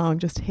that song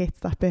just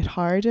hits that bit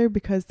harder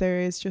because there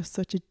is just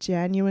such a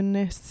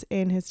genuineness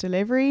in his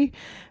delivery.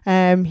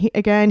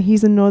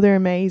 He's another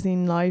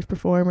amazing live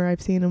performer.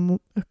 I've seen him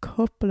a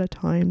couple of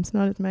times,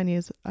 not as many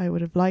as I would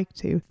have liked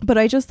to. But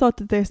I just thought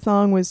that this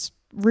song was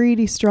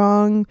really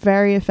strong,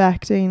 very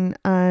affecting,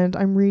 and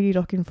I'm really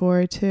looking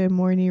forward to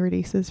more new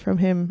releases from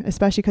him,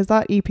 especially because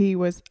that EP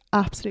was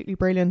absolutely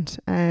brilliant.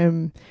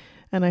 And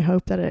I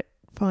hope that it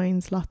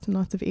finds lots and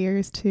lots of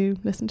ears to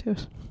listen to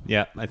it.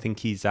 Yeah, I think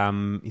he's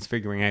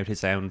figuring out his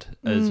sound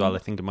as well. I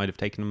think it might have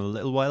taken him a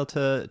little while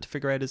to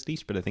figure out his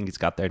niche, but I think he's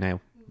got there now.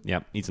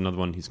 Yeah, he's another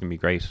one who's going to be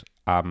great.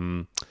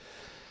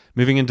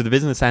 Moving into the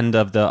business end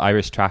of the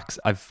Irish tracks,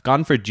 I've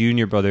gone for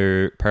Junior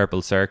Brother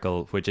Purple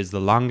Circle, which is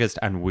the longest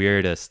and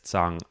weirdest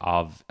song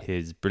of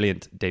his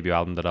brilliant debut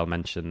album that I'll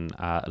mention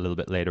a little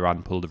bit later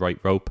on, Pull the Right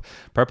Rope.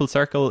 Purple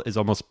Circle is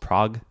almost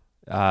prog.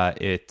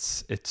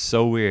 It's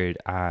so weird,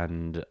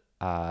 and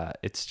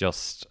it's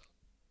just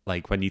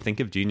like when you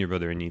think of Junior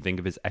Brother and you think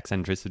of his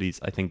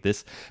eccentricities, I think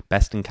this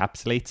best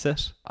encapsulates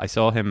it. I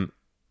saw him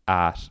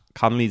at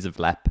Connolly's of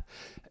Lepp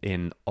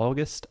in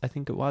August, I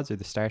think it was, or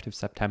the start of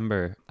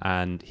September,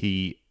 and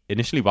he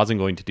initially wasn't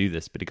going to do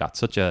this, but he got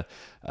such a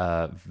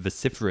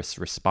vociferous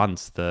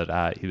response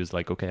that he was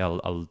like, okay,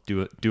 I'll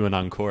do an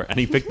encore, and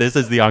he picked this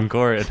as the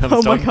encore. And I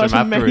was talking to him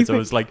afterwards, amazing. I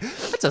was like,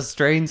 that's a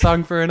strange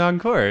song for an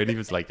encore, and he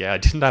was like, yeah, I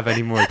didn't have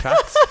any more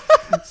tracks.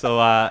 So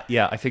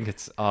yeah, I think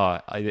it's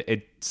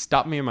it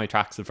stopped me in my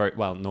tracks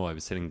well, no, I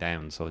was sitting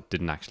down, so it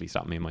didn't actually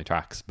stop me in my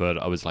tracks, but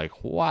I was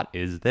like, what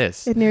is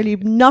this? It nearly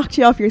knocked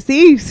you off your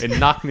seat. It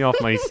knocked me off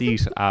my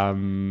seat.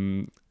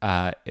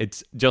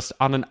 It's just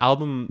on an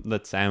album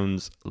that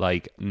sounds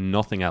like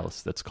nothing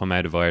else that's come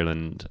out of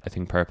Ireland. I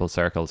think Purple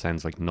Circle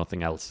sounds like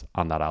nothing else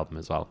on that album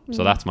as well.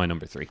 So that's my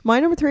number 3. My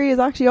number 3 is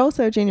actually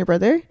also Junior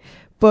Brother,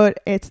 but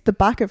it's The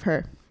Back of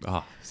Her.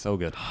 Oh, so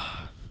good.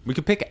 We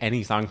could pick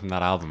any song from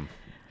that album.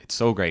 It's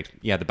so great.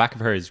 Yeah, The Back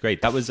of Her is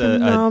great. That was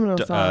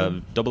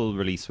a double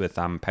release with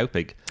Pout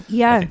Pig.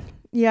 Yeah.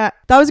 Yeah,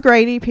 that was a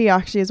great EP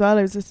actually as well.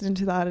 I was listening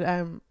to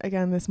that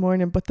again this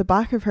morning. But The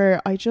Back of Her,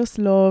 I just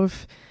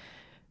love.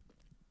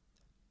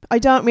 I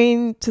don't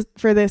mean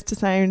for this to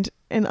sound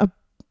in a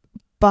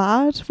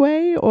bad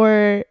way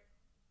or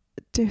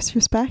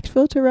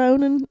disrespectful to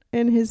Ronan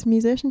in his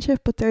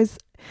musicianship, but there's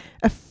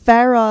a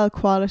feral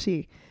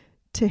quality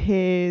to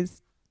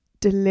his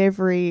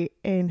delivery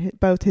in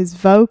both his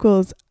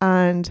vocals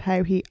and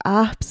how he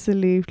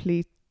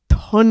absolutely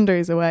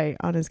thunders away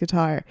on his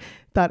guitar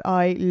that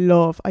I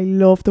love. I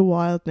love the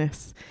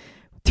wildness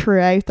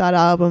throughout that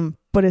album,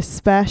 but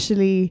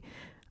especially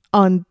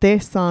on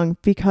this song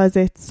because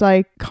it's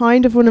like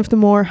kind of one of the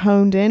more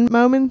honed in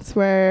moments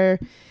where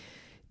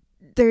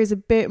there's a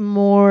bit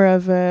more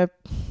of a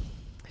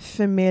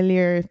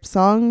familiar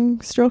song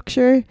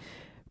structure,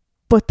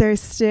 but there's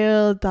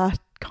still that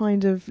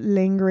kind of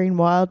lingering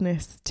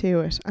wildness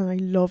to it, and I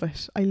love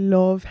it. I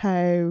love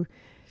how,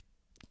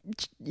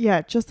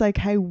 yeah, just like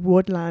how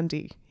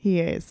woodlandy he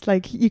is.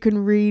 Like you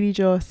can really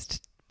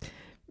just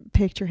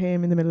picture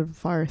him in the middle of a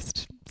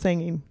forest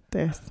singing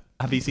this.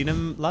 Have you seen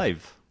him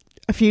live?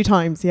 A few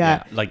times,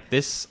 yeah. Like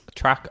this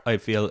track, I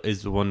feel,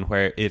 is the one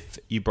where if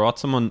you brought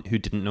someone who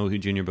didn't know who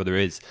Junior Brother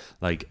is,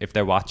 like if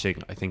they're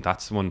watching, I think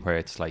that's the one where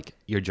it's like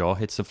your jaw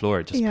hits the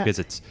floor just because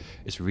it's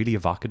really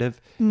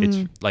evocative. It's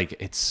like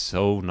it's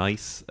so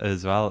nice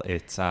as well.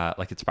 It's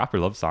like it's a proper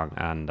love song,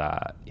 and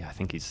yeah, I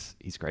think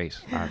he's great,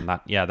 and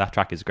that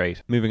track is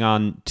great. Moving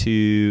on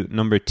to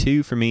number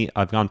 2 for me,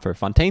 I've gone for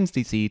Fontaine's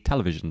DC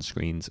Television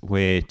Screens,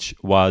 which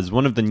was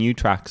one of the new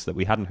tracks that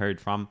we hadn't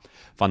heard from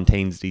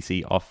Fontaine's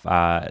DC off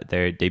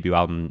their debut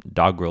album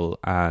Doggerel,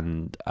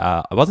 and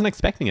I wasn't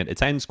expecting it. It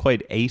sounds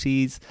quite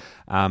 80s,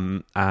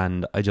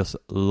 and I just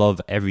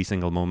love every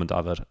single moment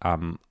of it.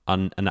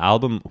 On an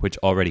album which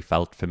already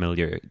felt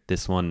familiar,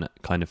 this one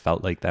kind of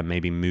felt like them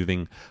maybe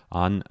moving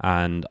on,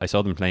 and I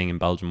saw them playing in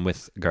Belgium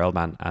with Girl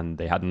Band, and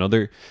they had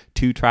another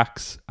 2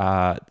 tracks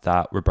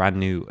that were brand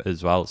new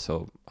as well.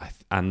 So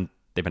and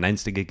they've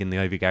announced a gig in the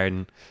Ivy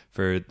Garden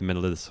for the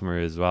middle of the summer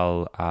as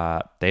well.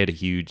 They had a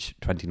huge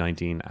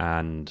 2019,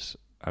 and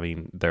I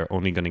mean, they're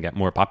only going to get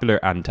more popular,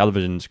 and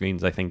Television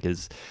Screens, I think,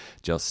 is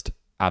just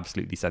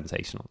absolutely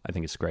sensational. I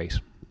think it's great.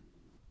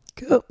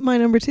 Cool. My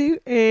number 2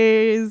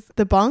 is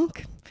The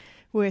Bonk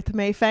with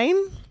May Fain.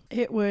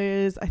 It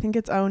was, I think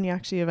it's only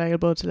actually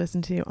available to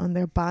listen to on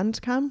their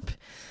Bandcamp.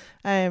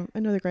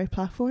 Another great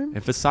platform.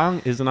 If a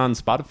song isn't on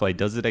Spotify,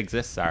 does it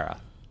exist,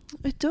 Sarah?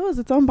 It does.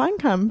 It's on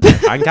Bandcamp.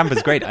 Bandcamp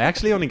is great. I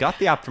actually only got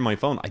the app for my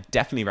phone. I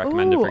definitely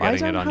recommend it for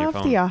getting it on your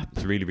phone. The app.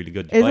 It's really, really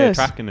good. Is Buy it? a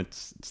track and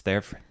it's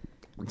there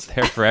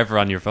forever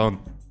on your phone.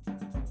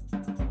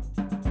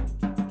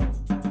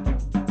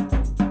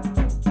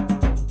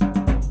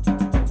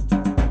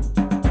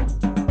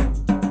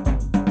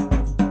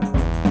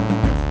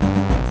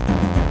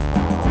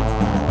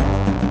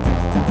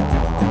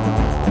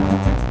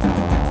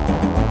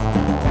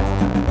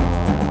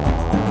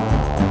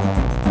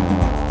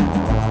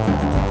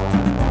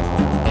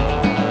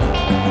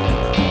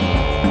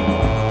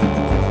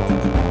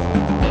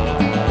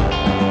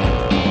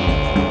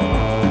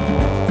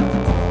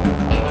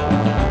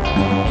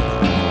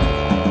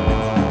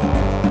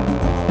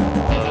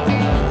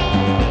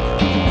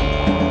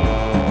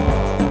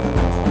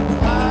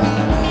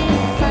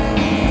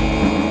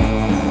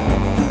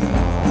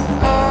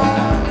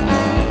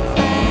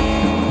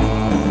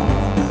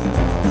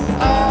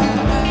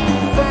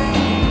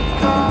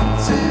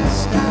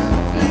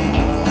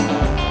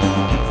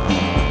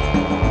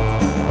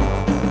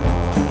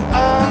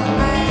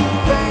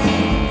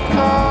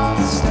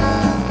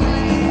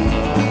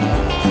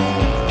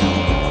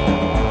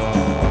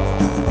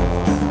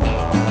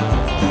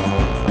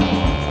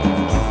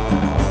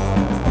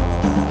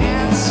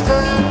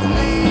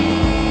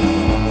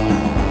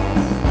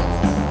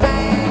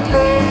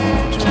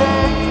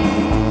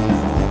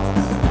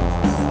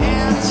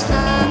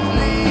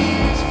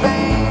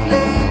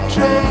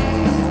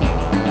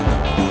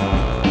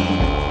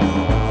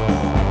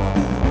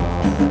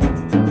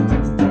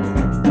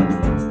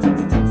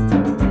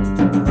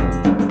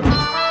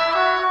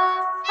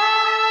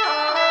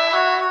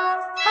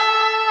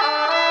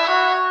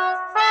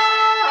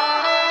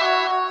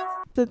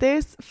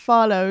 this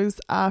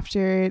follows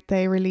after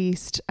they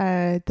released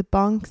The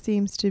Bonk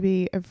Seems to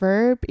Be a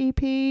Verb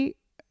EP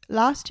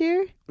last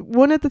year.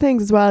 One of the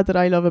things as well that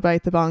I love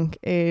about The Bonk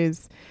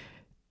is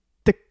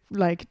the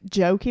like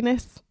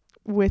jokiness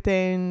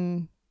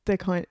within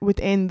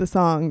the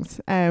songs.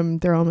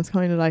 They're almost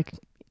kind of like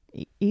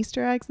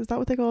Easter eggs. Is that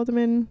what they call them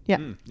in? Yeah.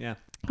 Yeah.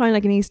 Kind of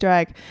like an Easter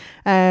egg.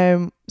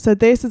 So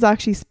this is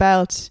actually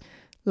spelt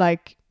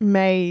like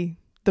May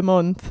the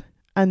month,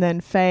 and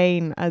then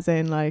feign as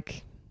in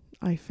like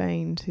I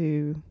feign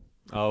to.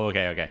 Oh,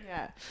 okay.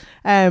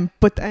 Yeah.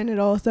 But then it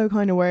also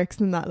kind of works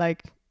in that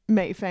like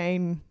May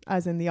feign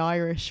as in the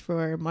Irish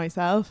for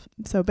myself.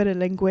 So a bit of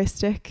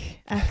linguistic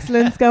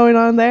excellence going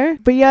on there.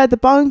 But yeah, The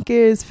Bonk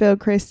is Phil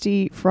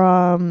Christie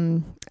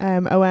from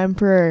O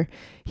Emperor.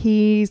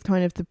 He's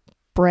kind of the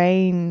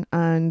brain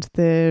and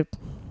the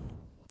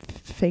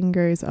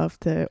fingers of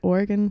the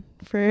organ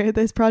for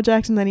this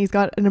project, and then he's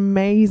got an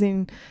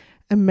amazing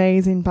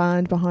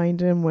band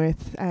behind him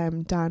with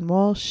Dan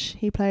Walsh.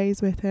 He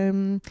plays with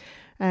him.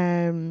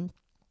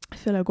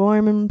 Phil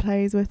O'Gorman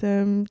plays with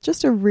him.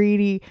 Just a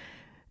really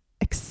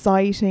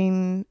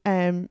exciting,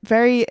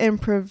 very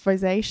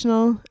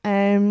improvisational,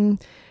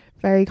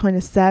 very kind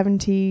of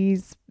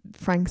 70s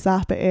Frank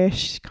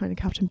Zappa-ish, kind of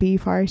Captain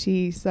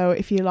Beefhearty. So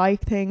if you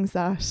like things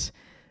that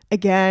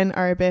again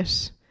are a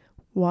bit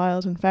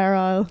wild and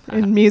feral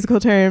in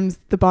musical terms,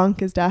 The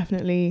Bonk is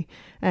definitely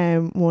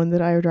one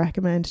that I would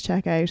recommend to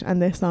check out.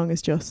 And this song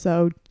is just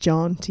so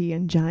jaunty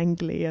and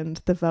jangly, and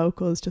the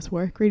vocals just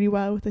work really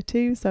well with it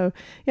too. So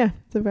yeah,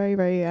 it's a very,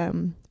 very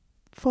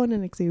fun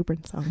and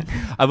exuberant song.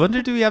 I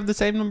wonder, do we have the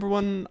same number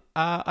one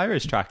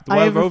Irish track? The I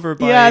Wild have Rover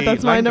by yeah,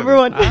 that's my Langdon. number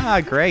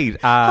one.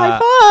 Great. High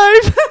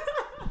five.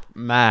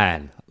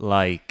 Man,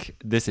 like,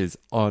 this is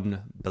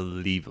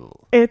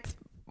unbelievable. It's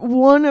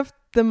one of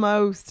the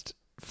most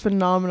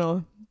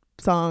phenomenal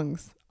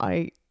songs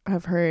I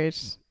have heard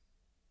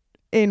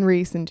in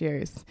recent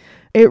years.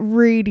 It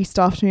really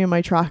stopped me in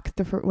my track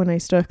when I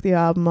stuck the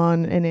album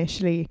on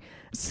initially.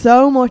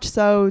 So much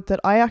so that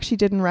I actually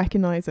didn't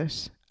recognise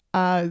it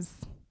as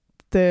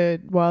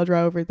the Wild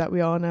Rover that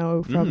we all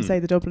know from, say,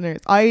 the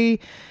Dubliners. I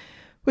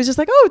was just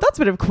like, oh, that's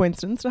a bit of a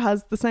coincidence. It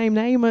has the same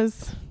name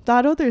as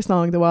that other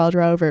song, The Wild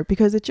Rover,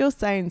 because it just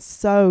sounds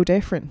so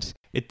different.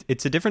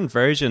 It's a different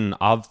version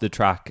of the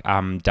track.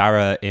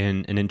 Dara,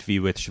 in an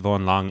interview with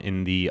Siobhan Long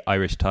in the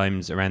Irish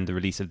Times around the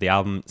release of the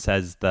album,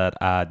 says that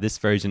this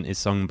version is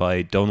sung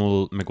by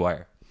Donal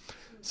Maguire.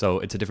 So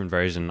it's a different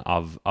version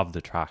of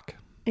the track.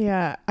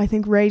 Yeah, I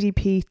think Radie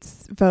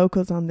Pete's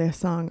vocals on this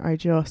song are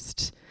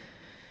just...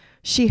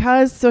 She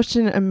has such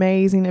an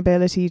amazing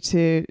ability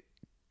to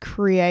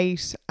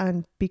create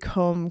and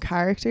become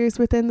characters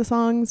within the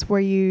songs, where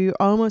you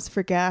almost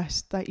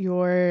forget that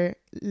you're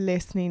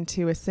listening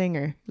to a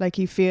singer. Like,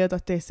 you feel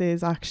that this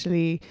is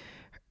actually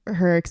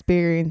her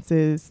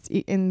experiences,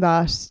 in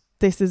that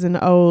this is an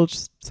old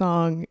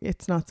song.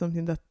 It's not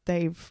something that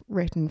they've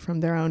written from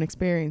their own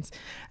experience.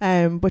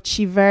 But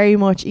she very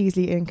much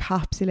easily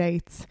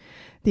encapsulates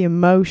the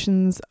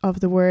emotions of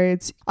the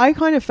words. I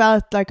kind of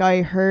felt like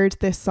I heard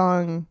this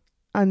song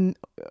and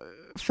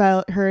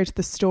heard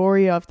the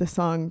story of the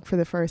song for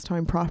the first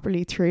time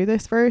properly through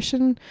this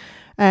version.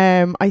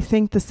 I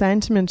think the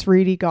sentiment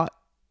really got,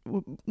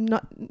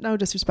 no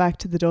disrespect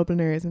to the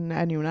Dubliners and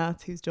anyone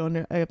else who's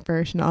done a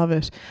version of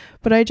it,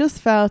 but I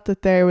just felt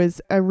that there was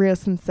a real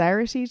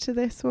sincerity to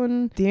this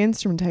one. The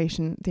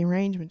instrumentation, the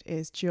arrangement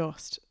is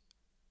just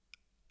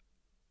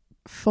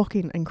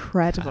fucking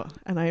incredible,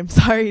 and I am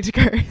sorry to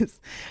curse,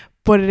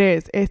 but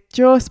it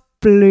just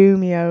blew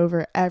me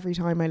over every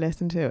time I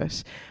listened to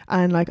it.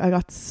 And like, I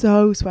got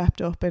so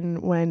swept up in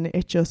when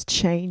it just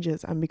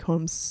changes and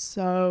becomes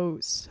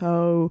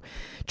so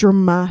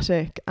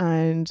dramatic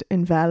and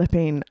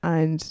enveloping,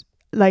 and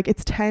like,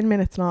 it's 10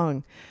 minutes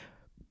long,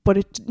 but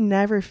it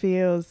never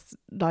feels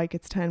like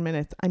it's 10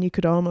 minutes, and you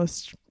could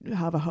almost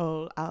have a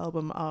whole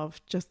album of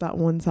just that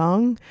one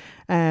song.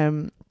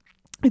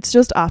 It's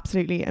just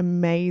absolutely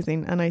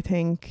amazing, and I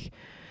think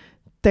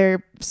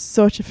they're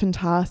such a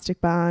fantastic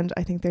band.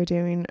 I think they're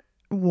doing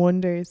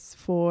wonders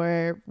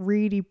for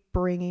really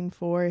bringing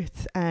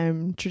forth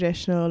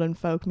traditional and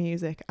folk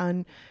music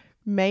and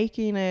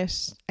making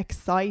it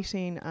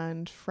exciting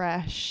and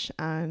fresh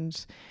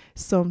and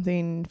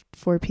something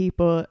for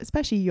people,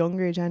 especially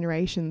younger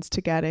generations,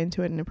 to get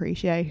into it and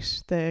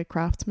appreciate the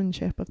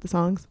craftsmanship of the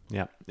songs.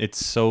 Yeah,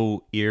 it's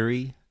so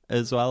eerie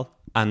as well,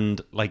 and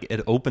like,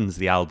 it opens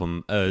the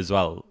album as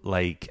well,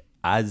 like,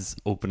 as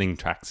opening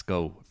tracks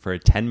go, for a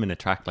 10-minute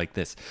track like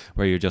this,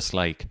 where you're just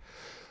like,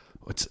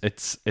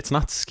 it's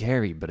not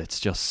scary, but it's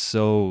just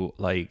so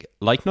like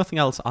nothing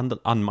else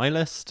on my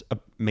list,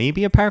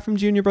 maybe apart from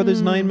Junior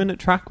Brothers' 9-minute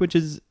track, which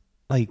is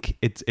like,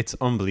 it's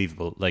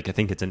unbelievable. Like, I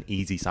think it's an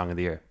easy song of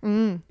the year.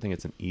 I think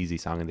it's an easy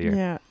song of the year.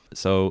 Yeah.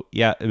 So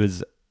yeah, it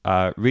was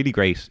a really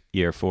great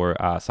year for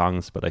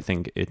songs, but I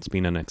think it's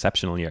been an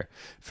exceptional year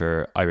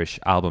for Irish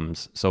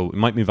albums. So we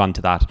might move on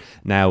to that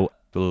now.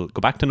 We'll go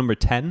back to number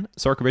 10.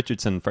 Sorcha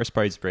Richardson, First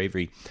Prize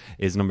Bravery,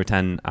 is number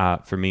 10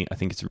 for me. I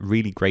think it's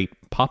really great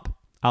pop.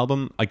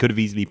 album. I could have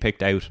easily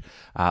picked out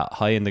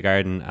High in the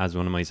Garden as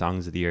one of my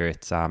songs of the year.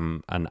 It's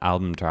an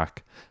album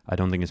track. I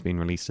don't think it's been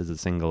released as a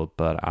single,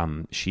 but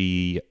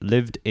she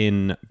lived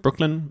in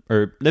Brooklyn,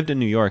 or lived in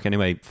New York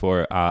anyway,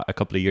 for a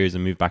couple of years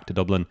and moved back to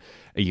Dublin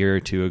a year or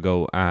two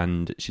ago,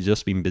 and she's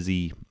just been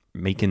busy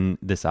making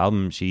this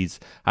album. She's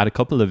had a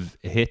couple of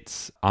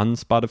hits on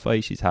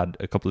Spotify. She's had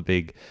a couple of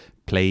big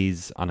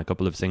plays on a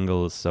couple of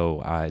singles,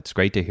 so it's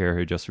great to hear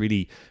her just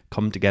really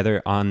come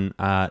together on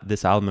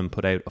this album and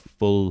put out a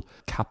full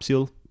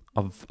capsule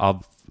of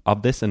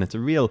this, and it's a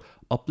real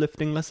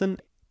uplifting listen.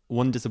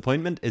 One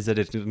disappointment is that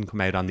it didn't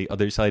come out on the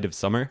other side of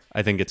summer.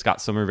 I think it's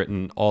got summer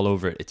written all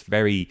over it. It's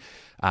very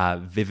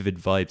vivid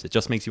vibes. It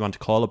just makes you want to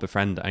call up a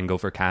friend and go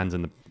for cans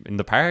in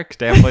the park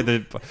down by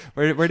the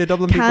where the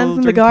Dublin Cans people in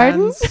the drink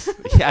garden? cans.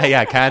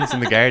 Yeah, cans in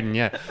the garden.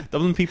 Yeah,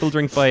 Dublin people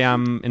drink by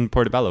in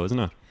Portobello, isn't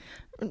it?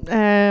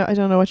 I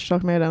don't know what you're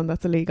talking about, and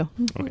that's illegal.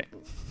 Okay.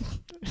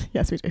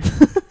 Yes, we do.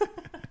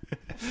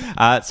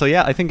 So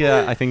yeah, I think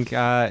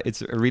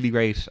it's a really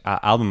great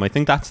album. I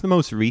think that's the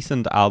most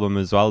recent album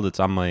as well that's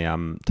on my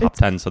top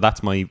 10. So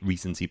that's my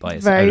recency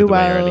bias. Out of the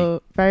way early.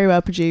 Very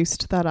well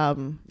produced, that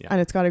album, Yeah.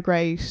 and it's got a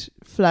great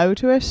flow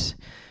to it.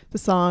 The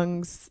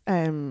songs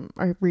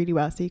are really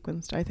well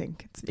sequenced. I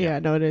think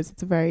it is.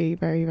 It's a very,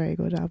 very, very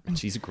good album. And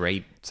she's a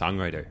great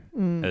songwriter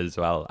as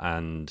well.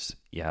 And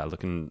yeah,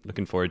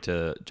 looking forward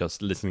to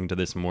just listening to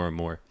this more and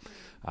more.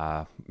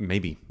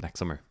 Maybe next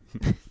summer.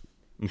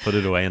 And put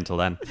it away until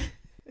then.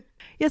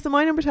 Yeah, so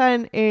my number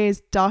 10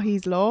 is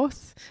Dahi's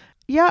Loss.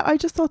 Yeah, I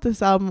just thought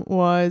this album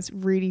was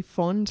really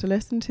fun to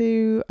listen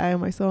to.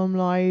 I saw him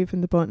live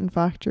in the Button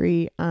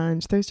Factory,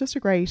 and there's just a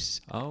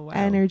great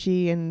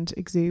energy and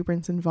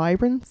exuberance and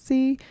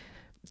vibrancy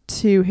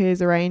to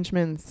his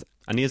arrangements.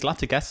 And he has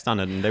lots of guests on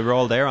it, and they were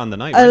all there on the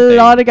night, A weren't they?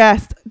 lot of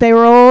guests. They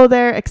were all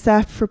there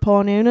except for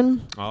Paul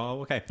Noonan.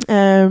 Oh, okay.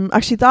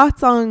 Actually, that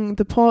song,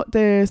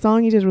 the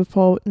song he did with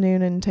Paul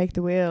Noonan, Take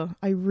the Wheel,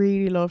 I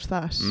really loved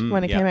that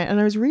when it came out, and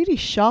I was really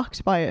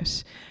shocked by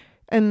it,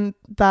 and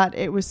that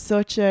it was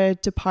such a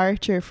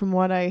departure from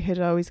what I had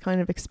always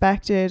kind of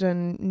expected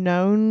and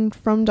known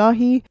from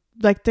Dahi.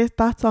 Like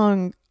that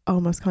song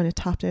almost kind of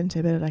tapped into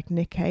a bit of like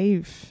Nick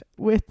Cave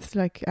with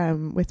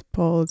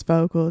Paul's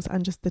vocals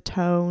and just the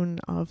tone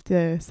of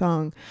the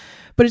song.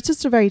 But it's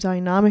just a very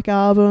dynamic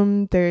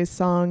album. There's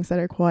songs that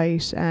are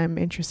quite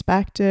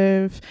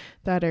introspective,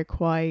 that are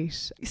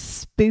quite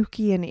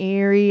spooky and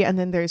eerie, and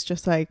then there's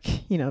just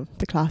like, you know,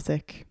 the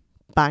classic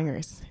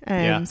bangers.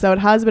 So it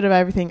has a bit of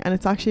everything, and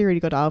it's actually a really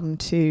good album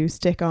to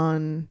stick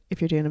on if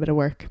you're doing a bit of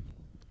work.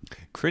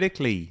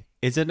 Critically,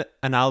 is it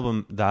an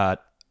album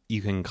that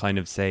you can kind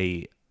of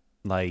say,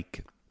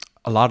 like,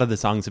 a lot of the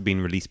songs have been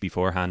released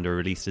beforehand or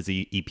released as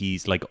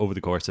EPs, like over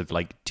the course of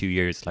like 2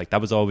 years? Like that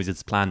was always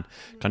his plan,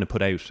 kind of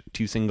put out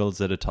 2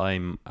 singles at a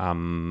time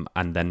and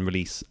then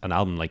release an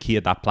album. Like he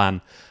had that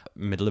plan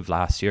middle of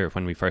last year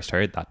when we first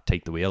heard that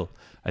Take the Wheel.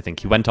 I think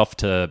he went off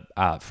to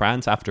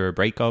France after a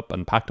breakup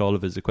and packed all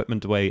of his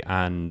equipment away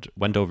and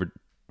went over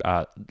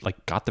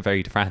got the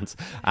ferry to France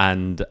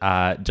and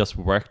just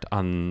worked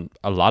on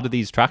a lot of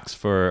these tracks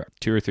for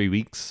 2 or 3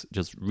 weeks,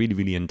 just really,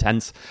 really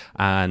intense,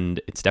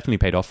 and it's definitely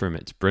paid off for him.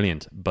 It's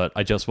brilliant. But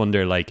I just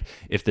wonder, like,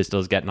 if this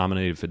does get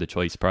nominated for the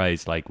Choice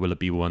Prize, like, will it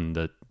be one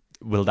that,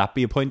 will that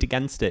be a point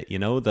against it, you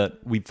know, that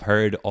we've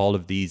heard all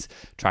of these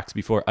tracks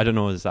before? I don't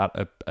know, is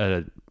that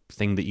a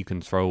thing that you can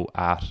throw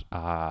at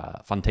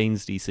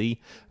Fontaine's DC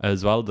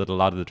as well, that a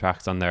lot of the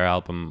tracks on their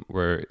album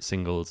were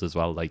singles as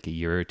well, like a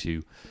year or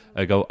two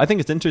ago? I think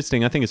it's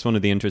interesting. I think it's one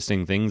of the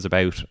interesting things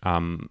about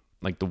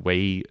like the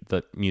way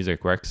that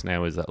music works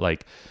now is that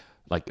like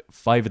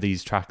 5 of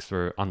these tracks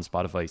were on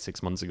Spotify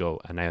 6 months ago,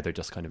 and now they're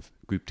just kind of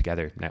grouped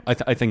together now.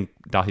 I think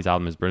Dahi's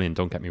album is brilliant,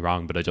 don't get me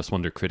wrong, but I just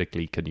wonder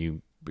critically, can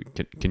you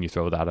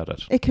throw that at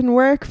it? It can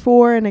work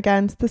for and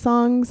against the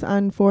songs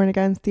and for and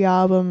against the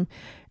album,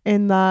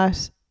 in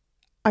that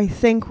I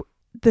think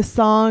the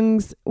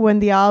songs, when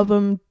the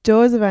album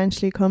does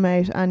eventually come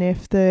out, and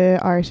if the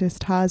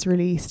artist has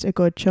released a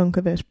good chunk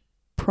of it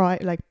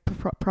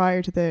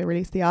prior to the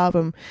release of the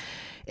album,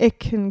 it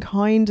can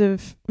kind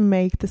of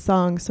make the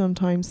song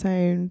sometimes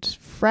sound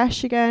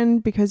fresh again,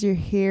 because you're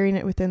hearing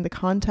it within the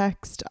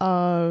context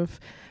of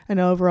an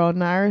overall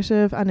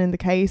narrative. And in the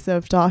case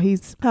of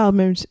Dahi's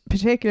album in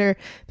particular,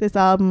 this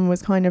album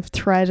was kind of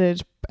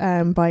threaded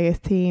by a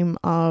theme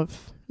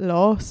of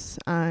loss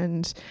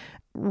and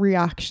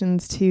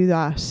reactions to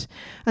that.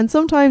 And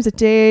sometimes it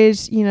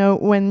did, you know,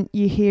 when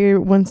you hear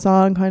one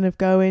song kind of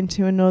go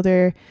into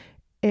another,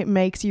 it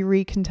makes you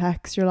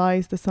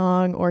recontextualize the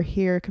song or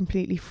hear it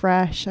completely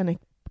fresh, and it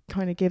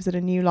kind of gives it a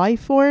new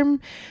life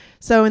form.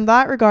 So in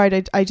that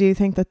regard, I do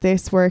think that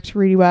this worked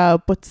really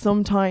well, but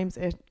sometimes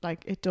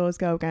it does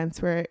go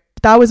against where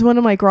that was one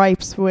of my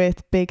gripes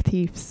with Big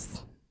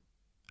Thief's,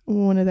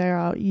 one of their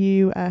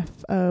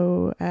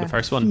UFO, the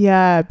first one.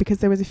 Yeah, because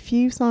there was a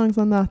few songs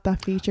on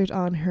that featured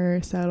on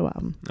her solo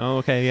album. Oh,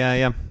 okay,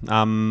 yeah.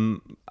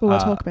 But we'll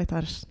talk about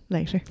that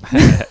later.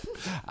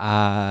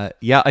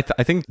 Yeah,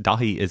 I think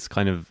Dahi is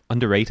kind of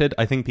underrated.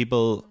 I think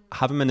people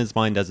have him in his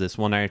mind as this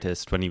one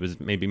artist when he was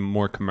maybe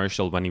more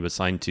commercial when he was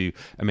signed to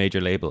a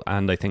major label,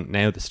 and I think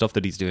now the stuff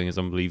that he's doing is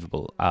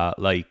unbelievable.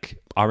 Like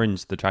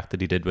Orange, the track that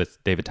he did with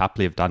David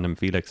Tapley of Dandem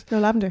Felix. No,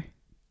 Lavender.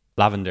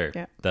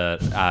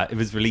 Yeah. It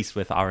was released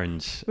with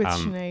Orange. With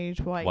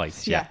Sinead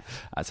White. Yeah.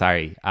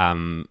 Sorry.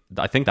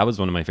 I think that was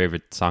one of my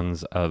favorite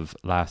songs of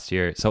last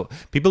year. So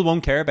people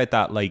won't care about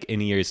that like in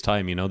a year's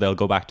time, you know, they'll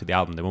go back to the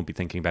album. They won't be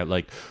thinking about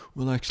like,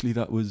 well, actually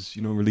that was,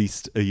 you know,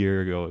 released a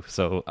year ago.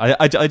 So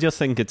I just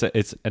think it's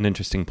an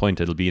interesting point.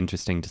 It'll be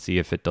interesting to see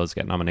if it does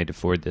get nominated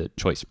for the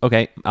choice.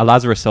 Okay. A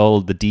Lazarus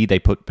Soul, the D they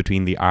put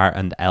between the R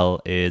and L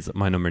is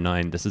my number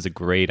 9. This is a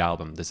great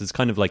album. This is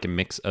kind of like a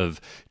mix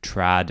of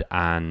trad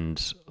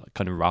and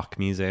kind of rock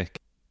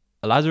music.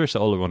 Lazarus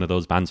Soul are one of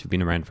those bands who've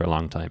been around for a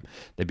long time.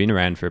 They've been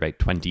around for about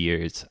 20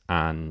 years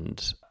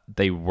and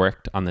they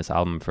worked on this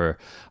album for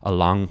a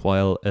long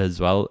while as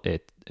well.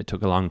 It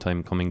took a long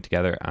time coming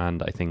together,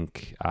 and I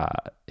think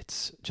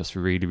it's just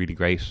really, really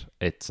great.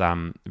 It's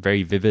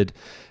very vivid,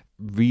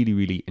 really,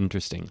 really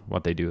interesting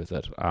what they do with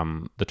it.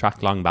 The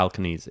track Long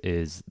Balconies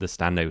is the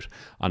standout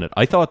on it.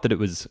 I thought that it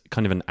was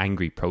kind of an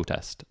angry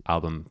protest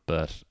album,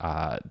 but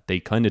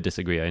they kind of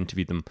disagree. I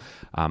interviewed them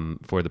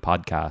for the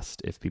podcast.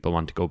 If people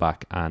want to go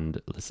back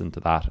and listen to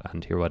that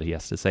and hear what he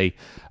has to say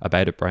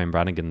about it, Brian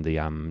Brannigan,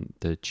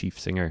 the chief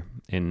singer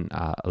in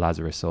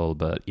Lazarus Soul.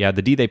 But yeah,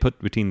 the D they put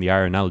between the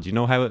R and L. Do you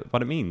know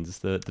what it means?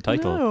 The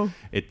title. No.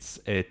 It's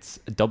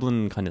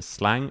Dublin kind of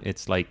slang.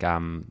 It's like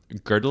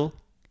girdle.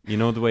 You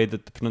know the way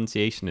that the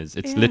pronunciation is.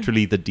 It's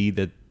literally the D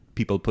that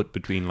people put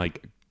between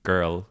like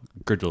girl,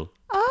 girdle.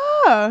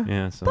 Ah,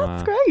 Yeah, so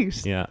that's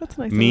great. Yeah, That's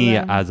nice. me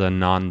as a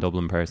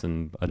non-Dublin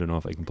person, I don't know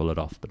if I can pull it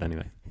off, but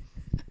anyway,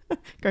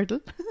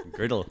 girdle.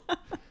 girdle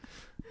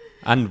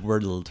and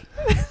wordled.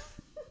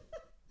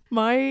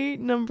 My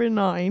number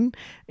 9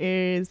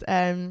 is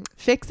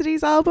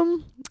Fixity's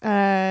album,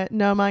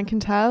 No Man Can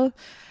Tell.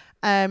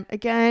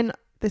 Again,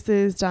 this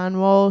is Dan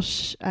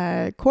Walsh,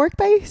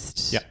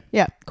 Cork-based.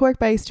 Yeah,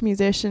 Cork-based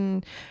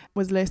musician,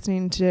 was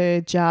listening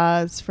to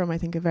jazz from I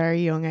think a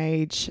very young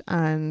age,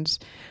 and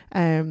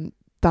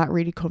that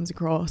really comes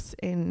across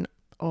in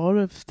all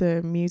of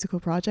the musical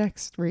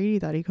projects really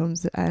that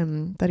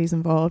he's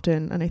involved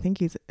in, and I think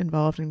he's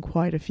involved in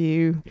quite a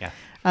few. Yeah,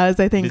 as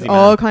I think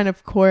all kind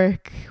of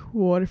Cork,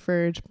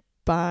 Waterford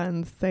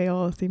bands, they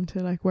all seem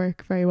to like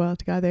work very well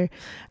together.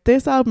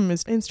 This album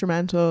is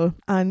instrumental,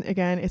 and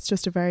again it's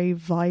just a very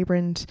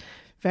vibrant,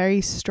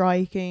 very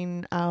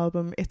striking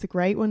album. It's a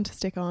great one to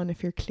stick on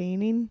if you're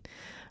cleaning.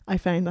 I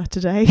found that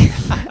today.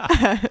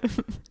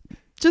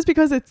 Just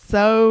because it's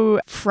so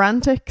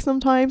frantic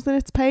sometimes in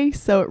its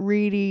pace, so it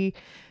really,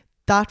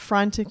 that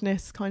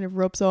franticness kind of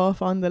rubs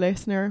off on the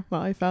listener,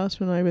 what I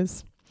felt when I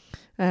was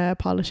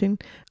polishing.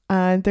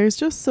 And there's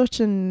just such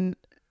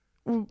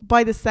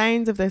by the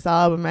sounds of this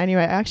album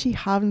anyway, I actually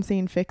haven't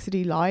seen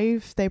Fixity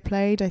live. They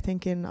played I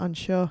think in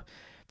Anseo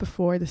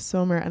before the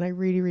summer, and I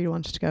really, really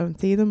wanted to go and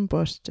see them,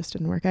 but just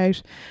didn't work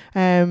out.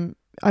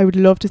 I would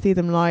love to see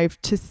them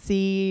live, to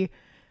see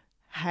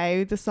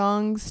how the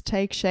songs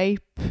take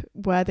shape,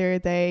 whether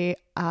they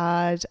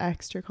add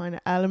extra kind of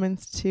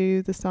elements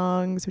to the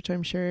songs, which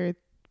I'm sure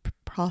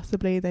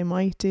possibly they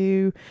might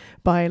do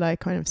by like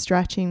kind of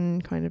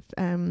stretching kind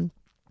of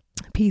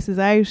pieces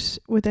out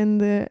within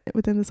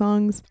the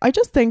songs. I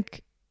just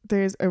think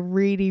there's a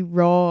really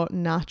raw,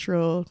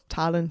 natural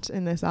talent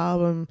in this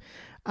album,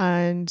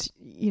 and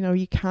you know,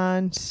 you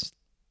can't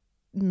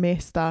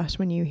miss that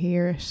when you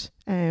hear it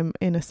in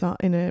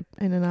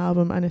an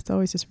album, and it's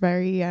always just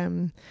very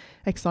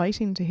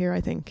exciting to hear, I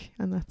think,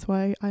 and that's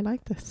why I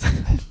like this.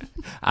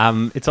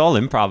 It's all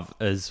improv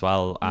as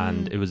well,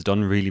 and it was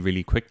done really,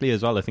 really quickly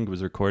as well. I think it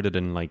was recorded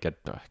in like a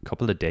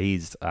couple of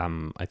days,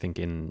 I think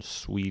in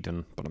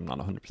Sweden, but I'm not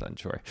 100%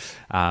 sure.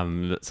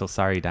 So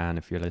sorry Dan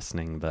if you're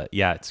listening, but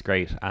yeah, it's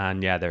great.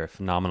 And yeah, they're a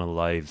phenomenal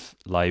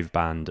live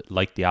band.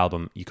 Like the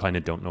album, you kind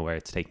of don't know where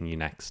it's taking you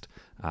next.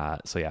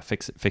 So yeah,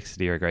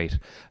 Fixity are great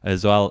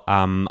as well.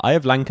 I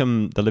have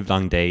Lankum The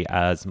Livelong Day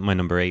as my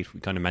number 8. We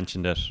kind of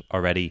mentioned it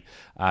already.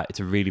 It's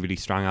a really, really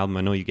strong album.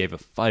 I know you gave it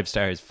 5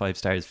 stars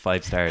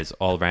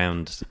all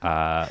round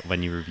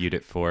when you reviewed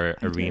it for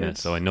Arena.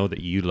 So I know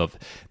that you love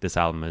this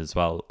album as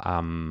well.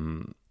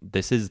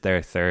 This is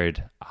their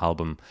 3rd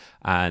album,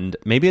 and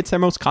maybe it's their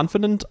most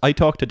confident. I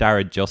talked to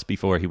Dara just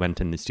before he went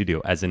in the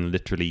studio, as in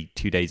literally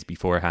 2 days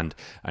beforehand,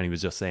 and he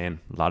was just saying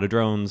a lot of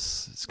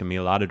drones. It's gonna be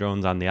a lot of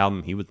drones on the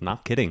album. He was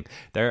not kidding.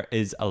 There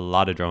is a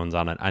lot of drones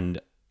on it,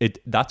 and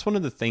that's one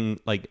of the things.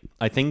 Like,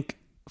 I think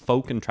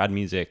folk and trad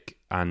music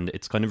and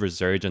its kind of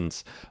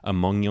resurgence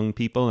among young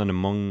people and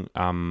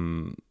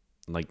among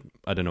like,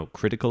 I don't know,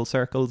 critical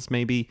circles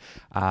maybe,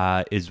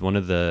 is one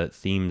of the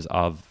themes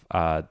of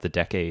the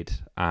decade.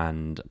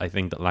 And I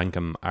think that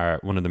Lankum are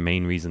one of the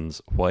main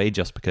reasons why,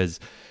 just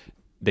because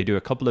they do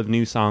a couple of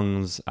new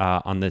songs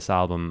on this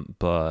album,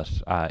 but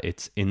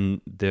it's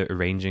in the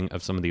arranging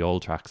of some of the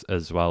old tracks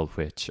as well,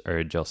 which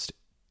are just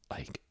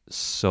like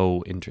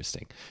so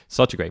interesting.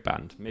 Such a great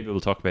band. Maybe we'll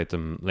talk about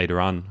them later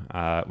on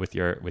with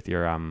your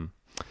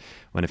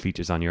when it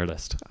features on your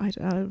list.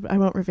 I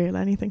won't reveal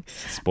anything.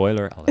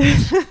 Spoiler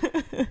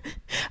alert.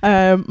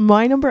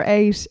 My number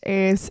 8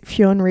 is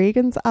Fionn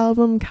Regan's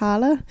album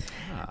Calla.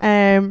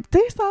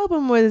 This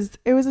album was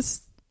a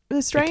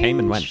strange. It came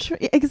and went.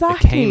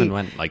 Exactly. It came and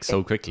went like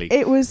so quickly.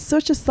 It was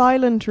such a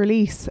silent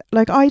release.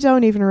 Like, I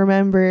don't even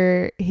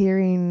remember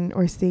hearing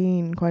or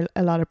seeing quite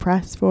a lot of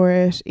press for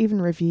it,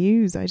 even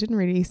reviews. I didn't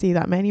really see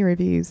that many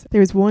reviews. There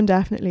was one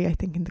definitely, I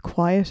think, in the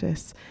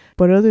Quietus,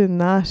 but other than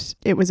that,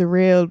 it was a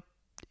real,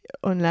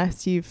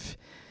 unless you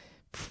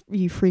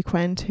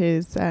frequent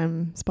his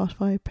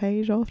Spotify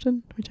page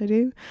often, which I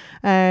do,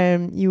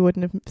 you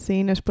wouldn't have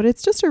seen it. But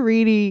it's just a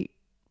really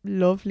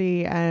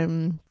lovely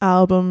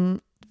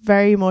album,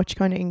 very much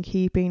kind of in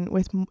keeping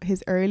with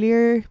his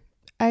earlier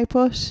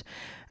output.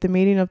 The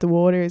Meaning of the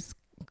Waters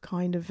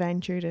kind of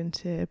ventured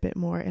into a bit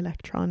more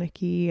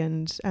electronic-y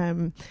and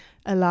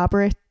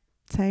elaborate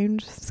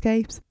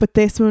soundscapes, but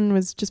this one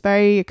was just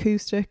very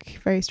acoustic,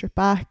 very stripped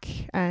back,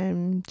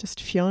 just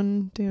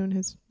Fionn doing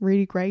his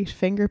really great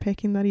finger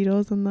picking that he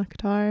does on the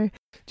guitar.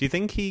 Do you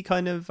think he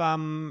kind of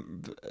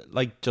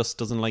like just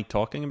doesn't like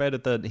talking about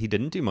it, that he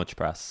didn't do much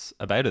press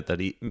about it, that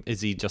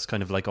he just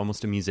kind of like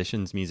almost a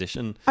musician's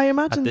musician? I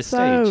imagine at this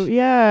so stage?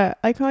 Yeah,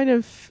 I kind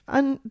of,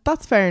 and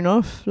that's fair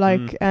enough.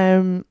 Like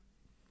I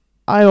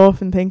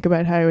often think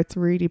about how it's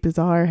really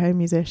bizarre how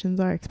musicians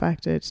are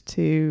expected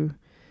to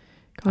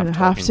kind of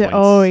have to talking points.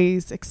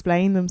 Always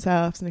explain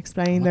themselves and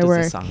explain What their does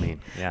work. this song mean?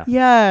 Yeah.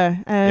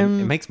 Yeah,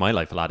 It makes my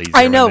life a lot easier.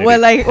 I know.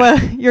 when they do.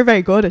 Well, you're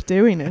very good at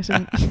doing it.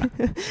 And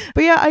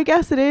but yeah, I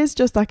guess it is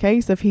just that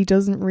case of he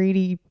doesn't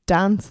really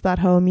dance that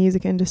whole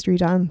music industry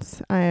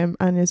dance, and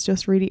is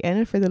just really in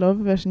it for the love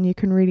of it, and you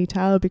can really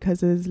tell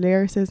because his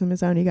lyricism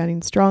is only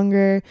getting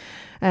stronger.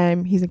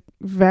 He's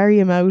very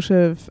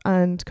emotive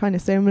and kind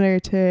of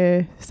similar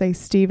to, say,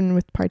 Stephen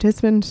with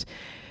Participant.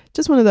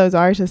 Just one of those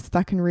artists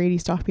that can really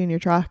stop you in your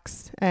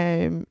tracks.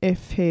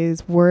 If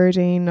his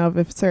wording of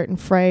a certain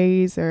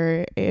phrase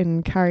or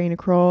in carrying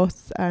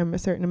across a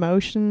certain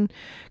emotion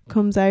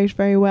comes out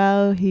very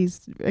well,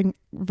 he's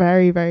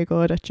very, very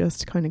good at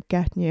just kind of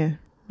getting you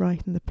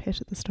right in the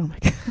pit of the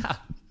stomach.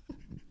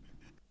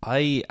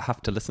 I have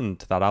to listen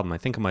to that album. I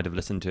think I might have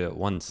listened to it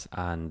once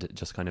and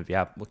just kind of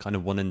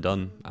one and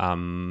done.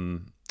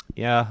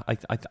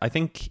 I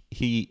think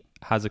he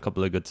has a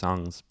couple of good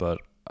songs, but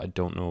I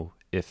don't know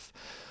if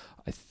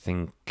I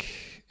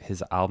think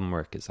his album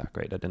work is that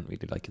great. I didn't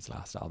really like his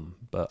last album,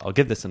 but I'll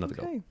give this another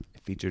go.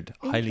 It featured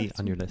highly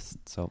on your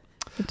list, so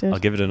I'll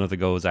give it another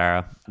go,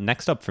 Zara.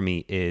 Next up for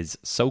me is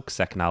Soak's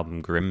second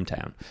album,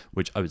 Grimtown,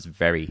 which I was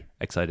very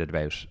excited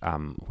about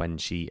when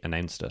she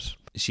announced it.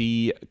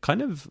 She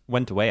kind of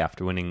went away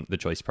after winning the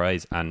Choice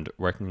Prize and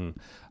working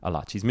a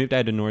lot. She's moved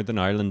out of Northern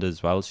Ireland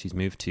as well. She's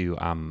moved to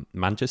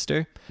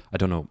Manchester. I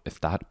don't know if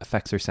that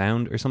affects her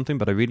sound or something,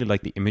 but I really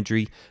like the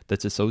imagery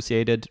that's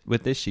associated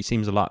with this. She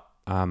seems a lot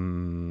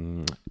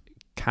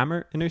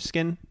calmer in her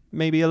skin,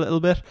 maybe a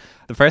little bit.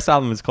 The first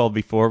album is called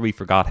Before We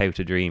Forgot How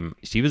to Dream.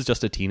 She was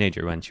just a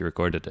teenager when she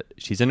recorded it.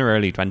 She's in her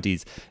early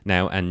 20s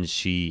now, and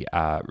she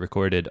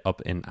recorded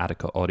up in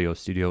Attica Audio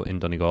Studio in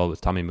Donegal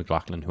with Tommy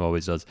McLaughlin, who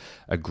always does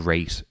a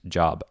great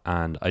job.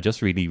 And I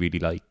just really, really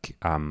like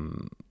I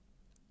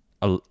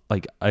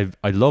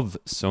love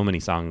so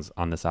many songs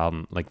on this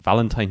album. Like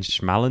Valentine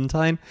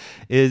Schmalentine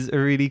is a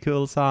really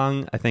cool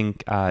song. I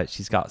think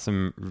she's got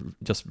some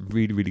just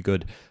really, really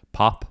good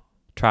pop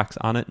tracks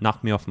on it.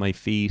 Knock Me Off My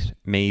Feet,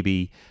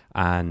 maybe,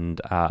 and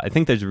I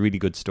think there's a really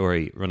good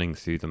story running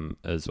through them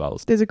as well.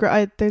 There's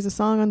a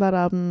song on that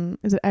album.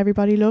 Is it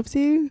Everybody Loves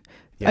You?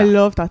 Yeah. I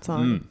love that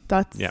song.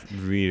 That's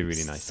really,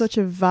 really nice. Such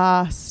a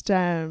vast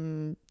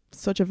sound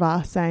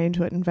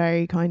to it, and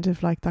very kind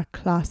of like that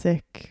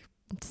classic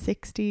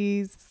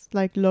 60s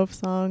like love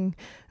song.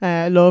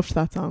 Loved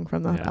that song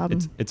from that album.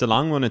 It's a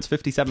long one. It's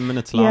 57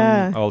 minutes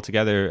long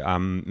altogether.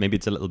 Maybe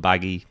it's a little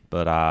baggy,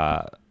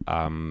 but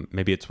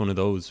maybe it's one of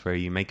those where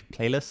you make a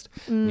playlist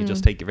and you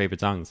just take your favorite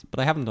songs.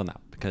 But I haven't done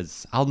that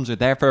because albums are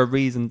there for a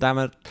reason, damn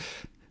it.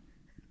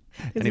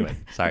 Anyway,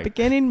 sorry.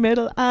 Beginning,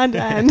 middle and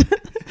end.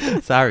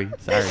 sorry.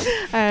 Don't know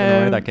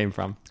where that came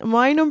from.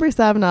 My number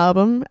 7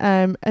 album,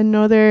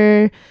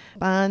 another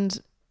band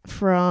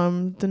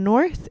from the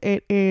north.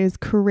 It is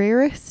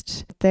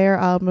Careerist. Their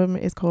album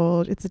is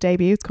called, it's a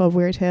debut, it's called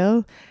Weird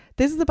Hill.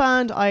 This is a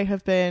band I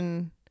have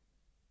been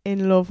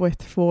in love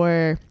with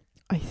for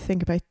I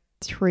think about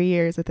 3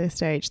 years at this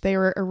stage. They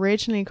were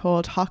originally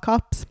called Hot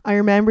Cops. I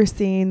remember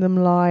seeing them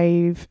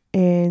live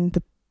in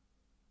the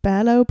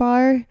Bellow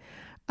Bar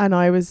and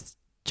I was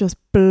just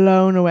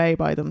blown away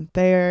by them.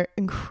 They're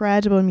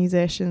incredible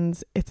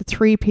musicians. It's a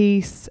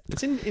 3-piece.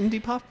 It's in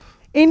indie pop.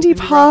 Indie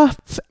pop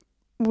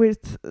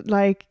with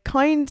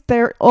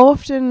they're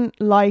often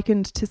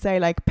likened to say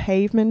like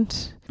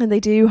Pavement, and they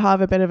do have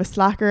a bit of a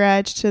slacker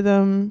edge to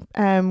them.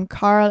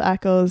 Carl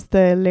Eccles,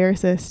 the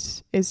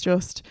lyricist, is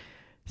just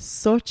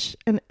such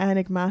an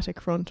enigmatic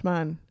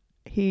frontman.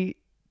 He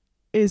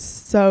is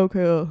so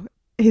cool.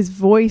 his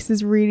voice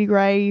is really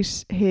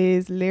great.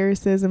 His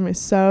lyricism is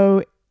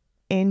so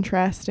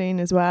interesting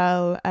as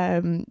well.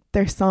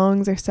 Their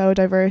songs are so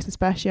diverse,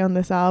 especially on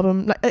this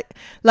album.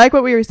 Like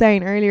what we were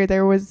saying earlier,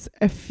 there was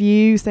a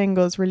few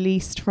singles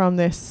released from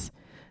this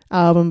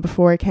album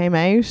before it came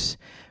out,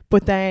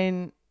 but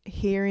then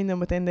hearing them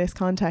within this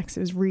context, it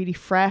was really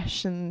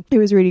fresh and it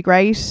was really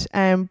great.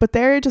 But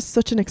they're just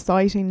such an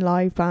exciting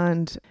live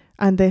band,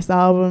 and this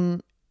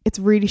album, it's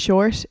really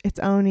short. It's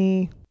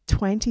only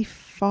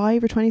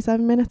 25 or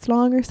 27 minutes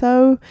long or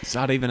so. It's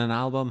not even an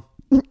album.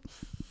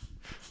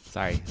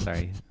 Sorry.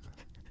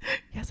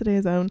 Yes, it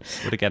is, Owen.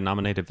 Would it get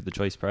nominated for the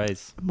Choice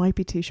Prize? It might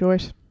be too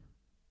short.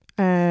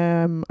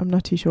 I'm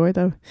not too sure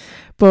though.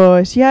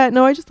 But yeah,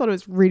 no, I just thought it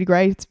was really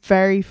great. It's a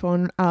very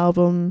fun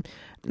album.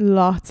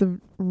 Lots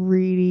of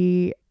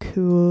really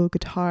cool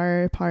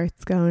guitar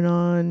parts going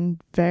on.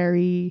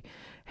 Very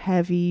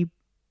heavy,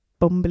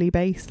 bumbly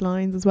bass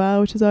lines as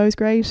well, which is always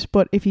great.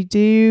 But if you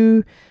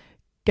do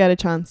get a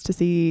chance to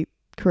see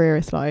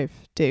Careerist live,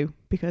 do,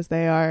 because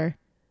they are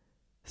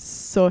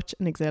such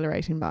an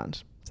exhilarating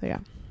band. So yeah.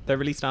 They're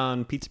released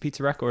on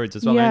Pizza Records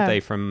as well, aren't they?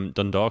 From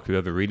Dundalk, who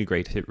have a really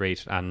great hit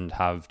rate and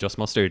have Just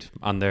Mustard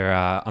on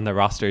their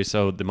roster.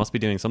 So they must be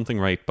doing something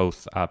right,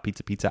 both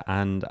Pizza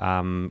and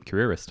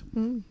Careerist.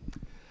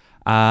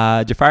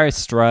 Jafar's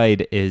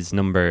Stride is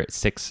number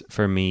 6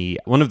 for me.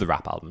 One of the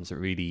rap albums that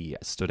really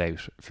stood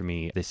out for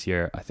me this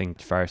year. I think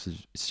Jafar's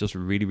is just a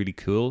really, really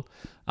cool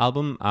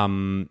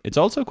album. It's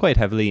also quite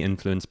heavily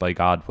influenced by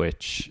God,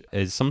 which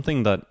is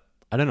something that,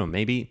 I don't know,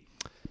 maybe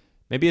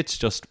it's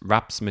just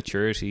rap's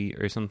maturity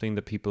or something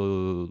that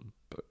people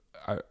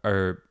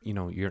are you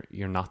know,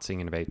 you're not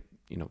singing about,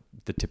 you know,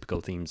 the typical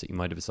themes that you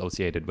might have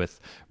associated with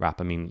rap.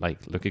 I mean,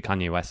 like, look at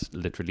Kanye West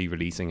literally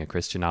releasing a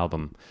Christian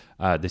album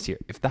this year.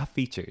 If that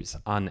features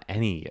on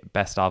any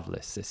best of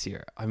lists this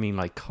year, I mean,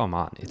 like, come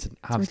on, it's an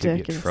absolutely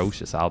ridiculous.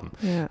 atrocious album.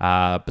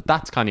 Yeah. But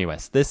that's Kanye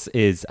West. This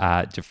is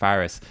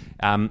Jafaris.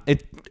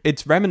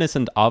 It's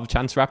reminiscent of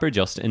Chance Rapper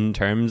just in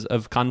terms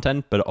of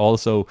content, but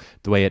also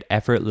the way it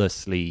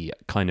effortlessly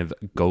kind of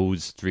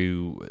goes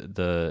through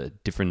the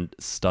different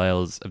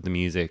styles of the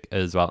music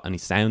as well. And he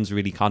sounds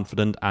really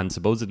confident, and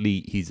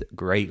supposedly he's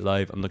great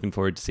live. I'm looking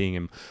forward to seeing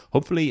him.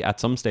 Hopefully at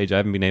some stage. I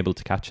haven't been able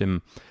to catch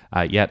him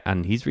yet,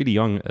 and he's really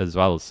young as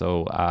well.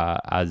 So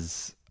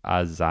as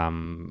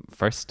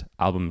first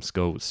albums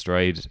go,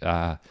 Stride,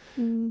 I'm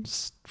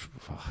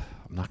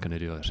not going to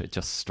do it. It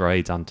just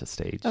strides onto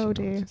stage. Oh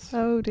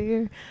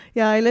dear.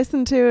 Yeah, I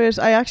listened to it.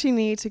 I actually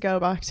need to go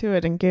back to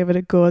it and give it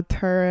a good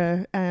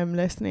thorough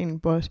listening,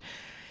 but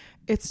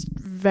it's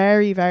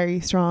very,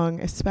 very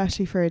strong,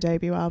 especially for a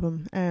debut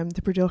album.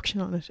 The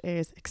production on it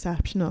is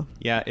exceptional.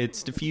 Yeah,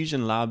 it's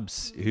Diffusion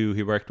Labs who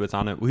he worked with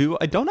on it, who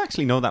I don't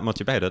actually know that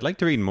much about. I'd like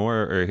to read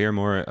more or hear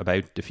more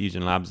about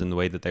Diffusion Labs and the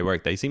way that they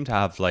work. They seem to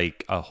have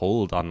like a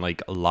hold on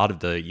like a lot of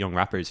the young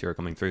rappers who are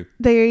coming through.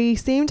 They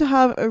seem to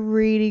have a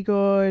really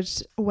good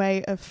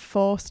way of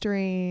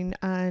fostering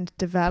and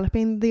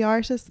developing the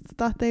artists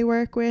that they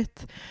work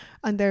with,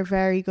 and they're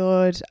very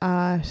good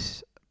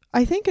at,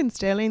 I think,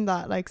 instilling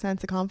that like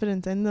sense of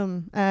confidence in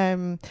them.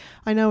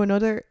 I know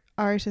another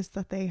artist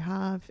that they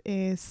have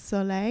is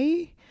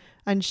Soleil,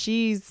 and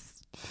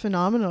she's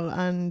phenomenal,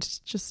 and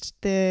just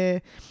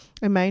the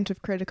amount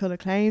of critical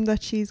acclaim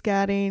that she's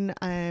getting,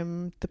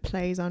 the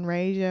plays on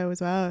radio as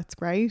well, it's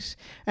great.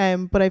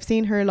 But I've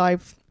seen her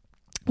live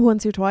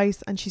once or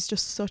twice, and she's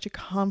just such a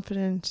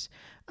confident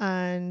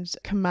and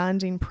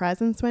commanding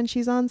presence when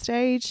she's on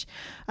stage,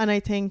 and I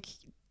think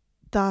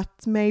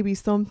that's maybe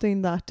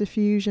something that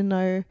Diffusion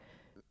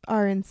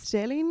are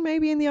instilling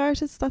maybe in the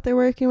artists that they're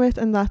working with,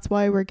 and that's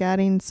why we're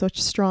getting such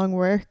strong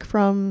work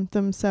from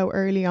them so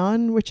early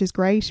on, which is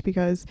great,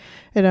 because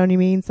it only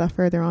means that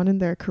further on in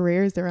their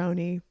careers they're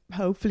only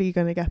hopefully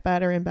going to get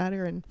better and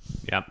better. And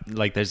yeah,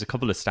 like there's a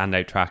couple of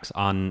standout tracks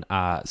on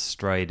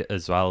Stride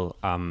as well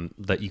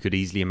that you could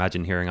easily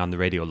imagine hearing on the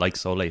radio, like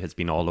Soleil has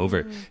been all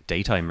over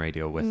daytime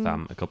radio with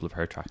a couple of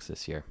her tracks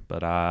this year.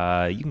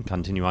 But you can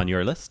continue on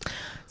your list.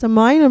 So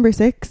my number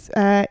 6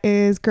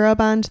 is girl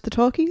band The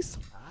Talkies.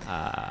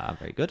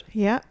 Very good.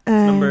 Yeah.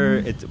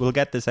 We'll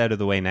get this out of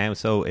the way now.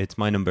 So it's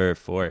my number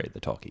 4, The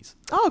Talkies.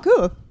 Oh,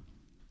 cool.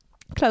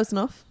 Close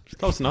enough.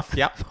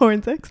 Yeah. 4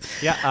 and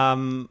 6.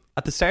 Yeah.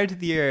 At the start of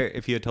the year,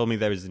 if you had told me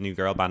there was a new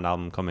girl band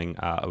album coming,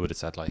 I would have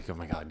said like, oh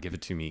my God, give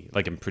it to me.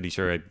 Like, I'm pretty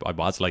sure I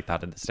was like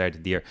that at the start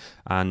of the year.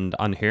 And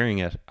on hearing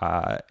it,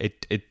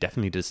 it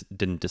definitely just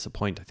didn't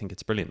disappoint. I think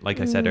it's brilliant. Like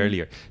I said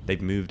earlier,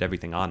 they've moved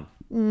everything on.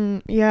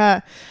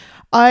 Yeah.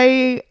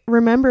 I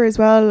remember as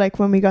well, like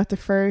when we got the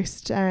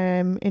first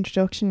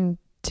introduction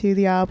to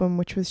the album,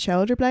 which was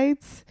Shoulder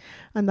Blades,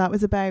 and that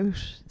was about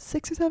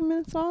 6 or 7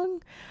 minutes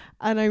long.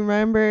 And I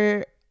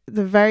remember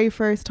the very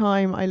first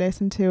time I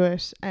listened to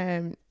it,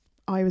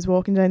 I was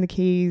walking down the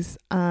quays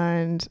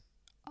and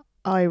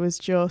I was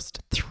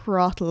just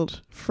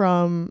throttled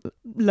from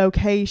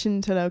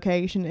location to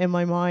location in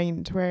my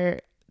mind,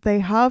 where they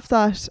have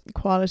that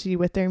quality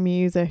with their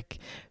music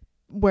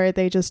where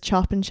they just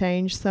chop and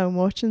change so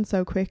much and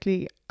so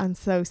quickly and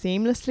so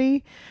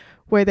seamlessly,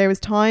 where there was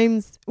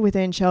times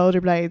within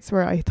Shoulder Blades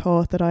where I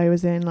thought that I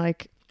was in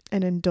like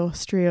an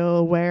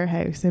industrial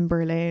warehouse in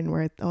Berlin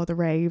where all the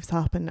raves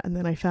happen, and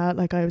then I felt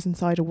like I was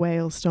inside a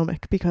whale's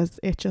stomach because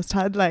it just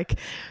had like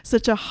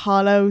such a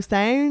hollow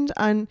sound,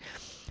 and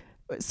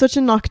such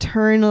a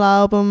nocturnal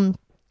album.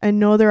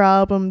 Another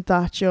album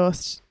that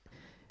just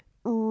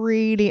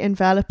really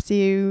envelops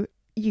you.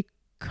 You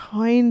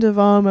kind of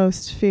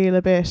almost feel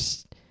a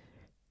bit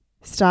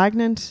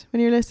stagnant when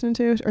you're listening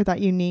to it, or that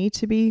you need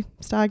to be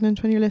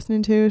stagnant when you're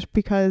listening to it,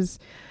 because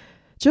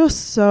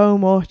just so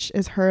much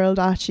is hurled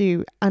at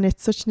you, and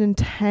it's such an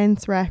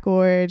intense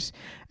record.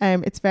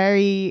 It's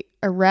very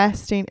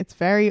arresting, it's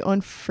very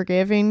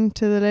unforgiving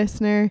to the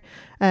listener.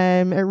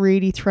 It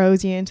really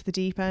throws you into the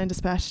deep end,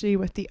 especially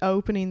with the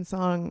opening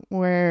song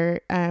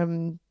where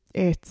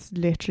it's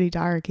literally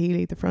Dara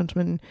Keeley, the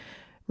frontman,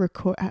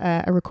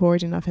 a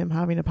recording of him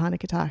having a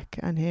panic attack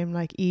and him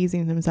like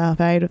easing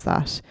himself out of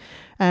that.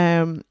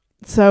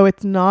 So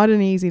it's not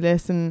an easy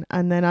listen.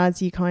 And then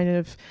as you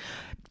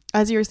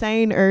were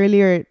saying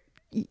earlier,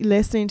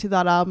 listening to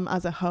that album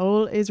as a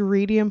whole is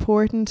really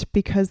important,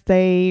 because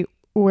they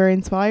were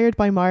inspired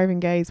by Marvin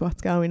Gaye's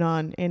What's Going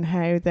On in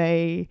how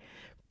they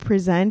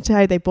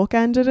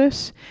bookended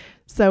it.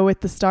 So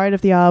at the start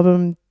of the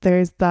album,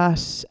 there's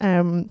that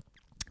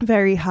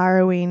very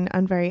harrowing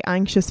and very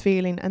anxious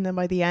feeling, and then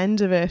by the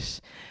end of it,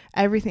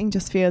 everything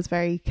just feels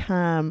very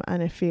calm,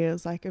 and it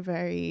feels like a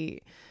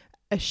very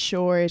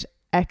assured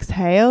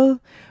exhale.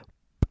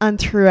 And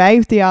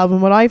throughout the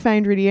album, what I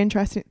found really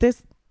interesting,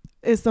 this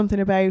is something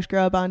about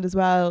girl band as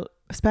well,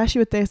 especially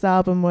with this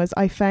album, was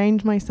I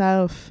found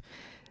myself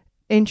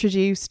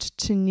introduced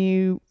to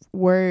new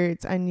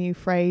words and new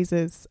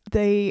phrases.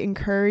 They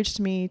encouraged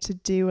me to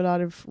do a lot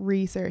of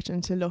research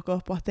and to look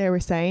up what they were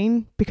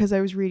saying, because I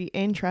was really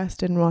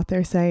interested in what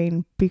they're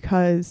saying,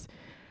 because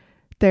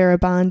they're a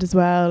band as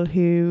well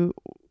who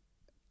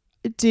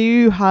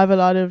do have a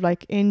lot of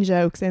like in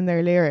jokes in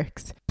their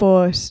lyrics,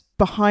 but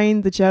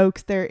behind the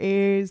jokes there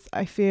is,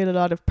 I feel, a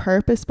lot of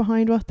purpose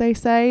behind what they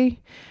say.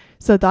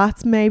 So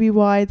that's maybe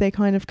why they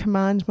kind of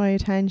command my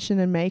attention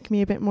and make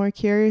me a bit more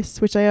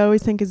curious, which I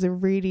always think is a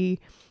really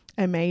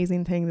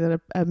amazing thing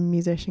that a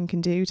musician can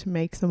do, to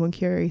make someone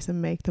curious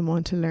and make them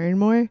want to learn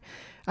more.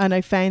 And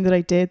I found that I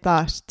did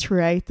that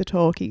throughout the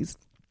talkies,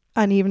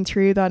 and even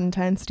through that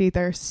intensity,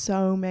 there are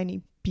so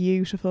many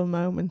beautiful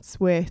moments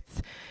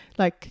with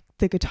like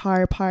the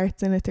guitar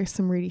parts in it. There's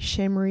some really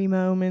shimmery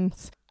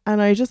moments,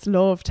 and I just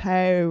loved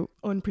how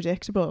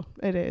unpredictable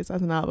it is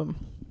as an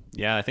album.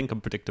 Yeah, I think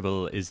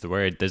unpredictable is the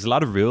word. There's a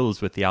lot of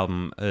rules with the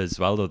album as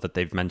well, though, that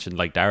they've mentioned.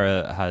 Like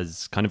Dara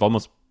has kind of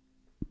almost,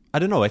 I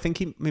don't know, I think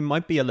he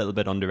might be a little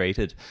bit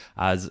underrated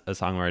as a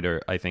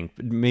songwriter. I think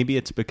maybe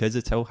it's because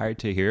it's so hard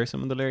to hear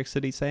some of the lyrics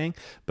that he's saying,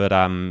 but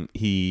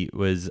he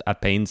was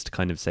at pains to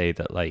kind of say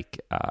that, like,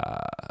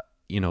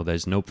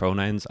 there's no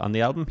pronouns on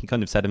the album. He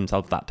kind of set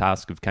himself that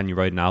task of, can you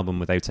write an album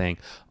without saying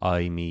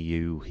I, me,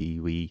 you, he,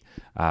 we,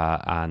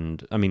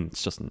 and I mean,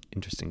 it's just an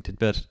interesting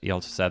tidbit. He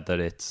also said that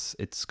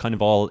it's kind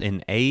of all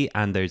in A,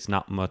 and there's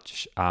not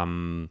much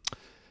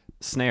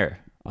snare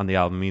on the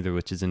album either,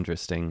 which is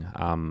interesting.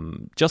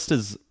 Just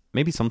as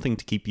maybe something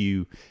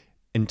to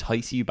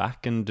entice you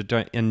back,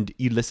 and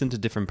you listen to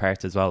different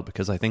parts as well,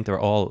 because I think they're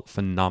all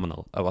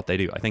phenomenal at what they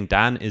do. I think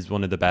Dan is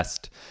one of the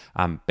best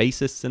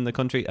bassists in the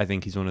country. I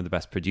think he's one of the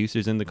best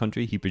producers in the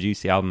country. He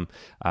produced the album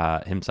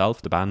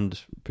himself. The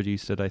band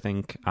produced it, I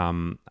think.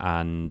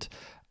 And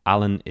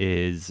Alan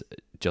is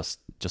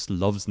just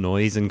loves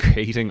noise and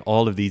creating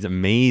all of these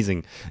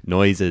amazing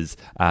noises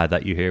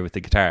that you hear with the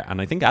guitar. And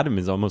I think Adam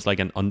is almost like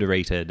an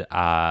underrated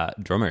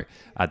drummer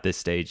at this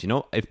stage.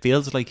 It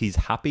feels like he's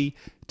happy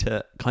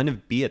to kind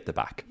of be at the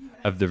back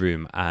of the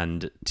room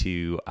and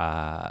to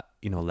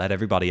let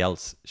everybody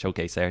else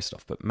showcase their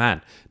stuff. But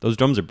man, those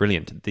drums are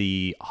brilliant.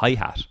 The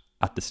hi-hat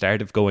at the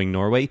start of Going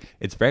Norway,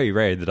 it's very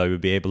rare that I would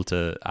be able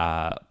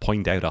to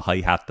point out a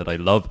hi-hat that I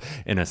love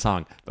in a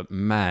song. But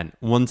man,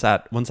 once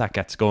that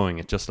gets going,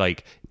 it just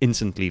like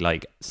instantly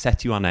like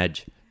sets you on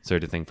edge,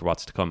 sort of thing, for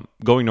what's to come.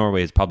 Going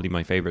Norway is probably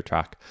my favorite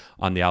track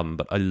on the album,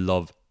 but I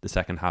love the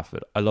second half of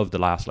it. I love the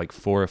last like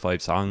 4 or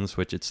 5 songs,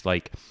 which it's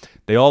like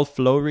they all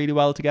flow really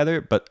well together,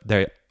 but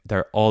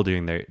they're all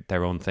doing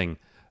their own thing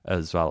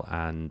as well,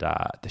 and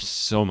there's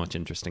so much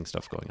interesting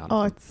stuff going on.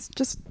 Oh, it's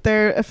just,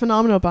 they're a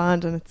phenomenal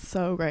band, and it's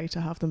so great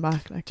to have them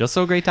back. Just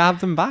so great to have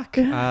them back.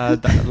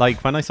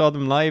 Like when I saw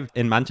them live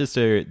in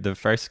Manchester, the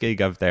first gig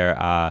of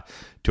their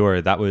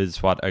tour, that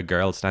was what a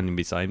girl standing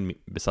beside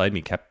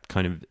me kept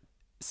kind of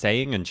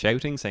saying and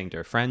shouting, saying to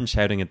her friend,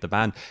 shouting at the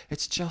band,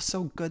 it's just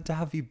so good to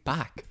have you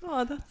back.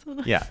 Oh, that's so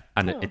nice. Yeah,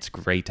 and it's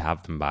great to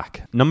have them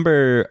back.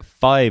 Number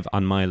 5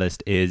 on my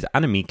list is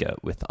Anamika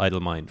with Idle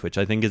Mind, which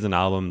I think is an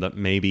album that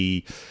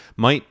maybe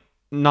might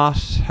not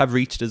have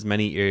reached as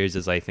many ears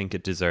as I think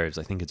it deserves.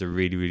 I think it's a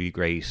really, really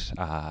great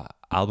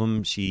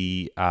album.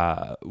 She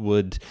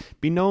would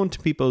be known to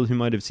people who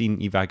might have seen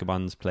Ye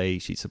Vagabonds play.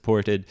 She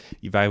supported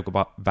Ye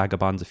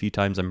Vagabonds a few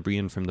times, and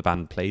Brian from the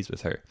band plays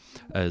with her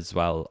as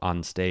well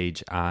on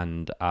stage,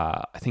 and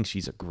I think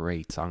she's a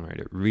great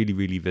songwriter, really,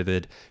 really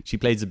vivid. She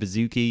plays the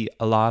bouzouki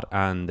a lot,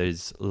 and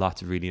there's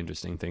lots of really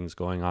interesting things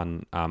going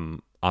on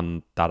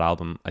that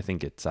album. I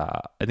think it's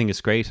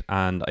great,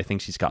 and I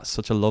think she's got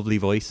such a lovely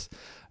voice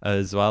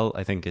as well.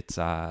 I think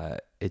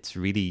it's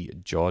really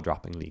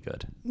jaw-droppingly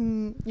good.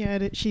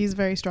 She's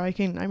very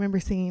striking. I remember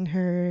seeing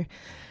her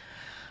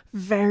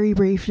very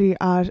briefly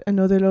at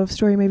Another Love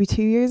Story maybe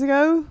 2 years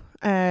ago,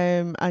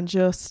 and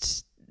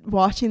just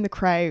watching the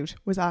crowd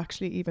was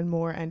actually even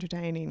more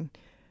entertaining.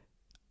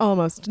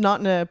 Almost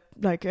not in a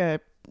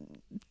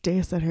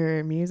diss at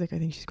her music. I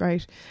think she's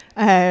great,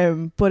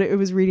 but it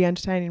was really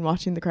entertaining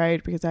watching the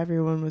crowd because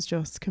everyone was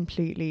just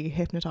completely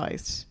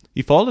hypnotized.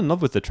 You fall in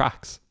love with the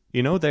tracks.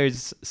 You know,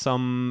 there's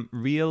some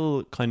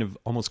real kind of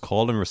almost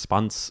call and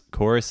response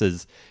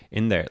choruses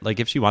in there. Like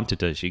if she wanted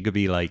to, she could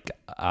be like,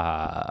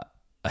 I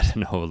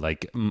don't know,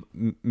 like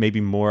maybe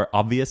more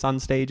obvious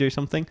on stage or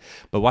something.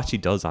 But what she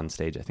does on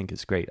stage, I think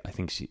is great. I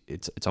think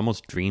it's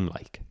almost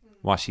dreamlike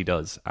what she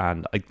does.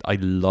 And I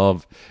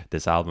love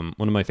this album.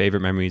 One of my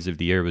favorite memories of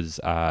the year was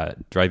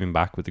driving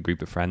back with a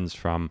group of friends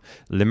from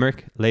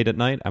Limerick late at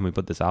night, and we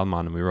put this album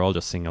on and we were all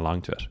just singing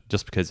along to it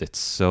just because it's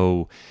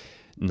so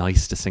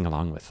nice to sing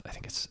along with. I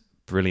think it's a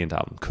brilliant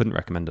album. Couldn't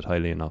recommend it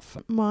highly enough.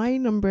 My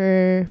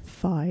number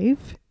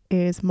 5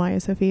 is Maya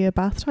Sophia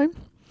Bath Time.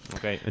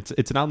 Okay,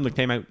 it's an album that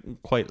came out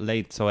quite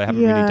late, so I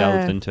haven't really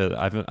delved into it.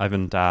 I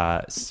haven't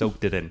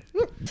soaked it in.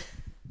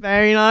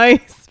 Very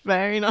nice,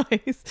 very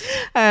nice.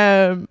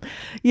 Again,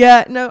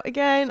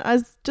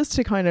 as just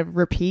to kind of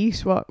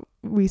repeat what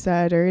we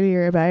said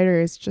earlier about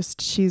her, is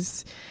just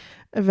she's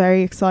a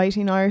very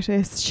exciting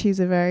artist. She's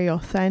a very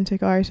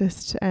authentic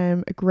artist,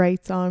 a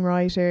great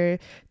songwriter.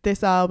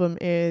 This album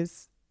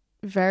is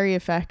very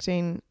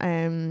affecting,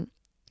 and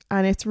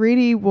it's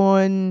really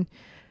one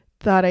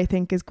that I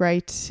think is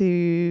great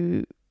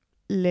to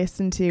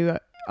listen to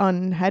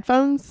on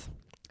headphones.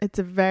 It's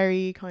a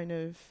very kind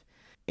of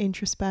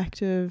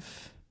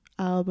introspective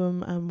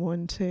album, and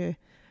one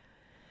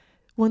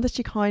that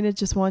you kind of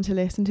just want to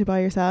listen to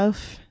by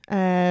yourself. You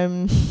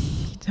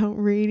don't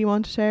really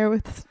want to share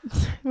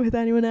with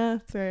anyone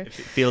else, or it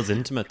feels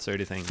intimate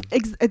sort of thing.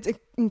 It's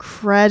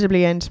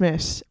incredibly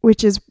intimate,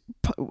 which is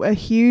a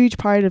huge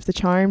part of the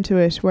charm to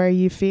it, where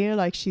you feel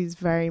like she's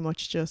very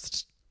much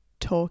just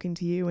talking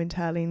to you and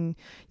telling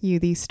you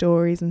these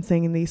stories and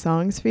singing these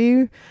songs for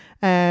you.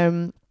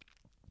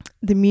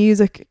 The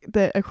music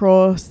that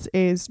across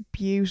is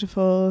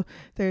beautiful.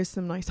 There's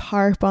some nice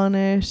harp on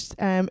it.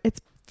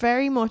 It's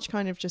very much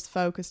kind of just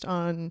focused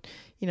on,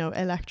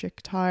 electric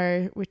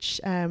guitar, which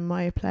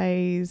Maya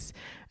plays.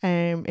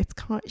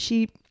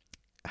 She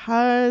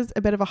has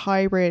a bit of a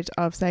hybrid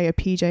of, say, a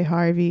PJ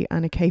Harvey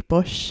and a Kate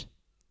Bush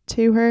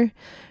to her.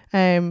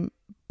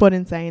 But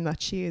in saying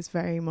that, she is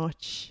very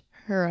much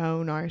her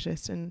own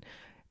artist and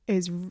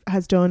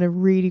has done a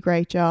really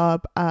great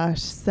job at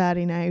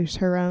setting out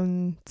her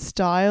own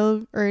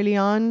style early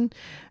on.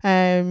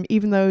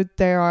 Even though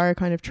there are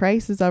kind of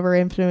traces of her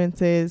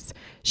influences,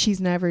 she's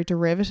never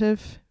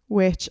derivative,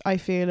 which I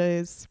feel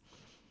is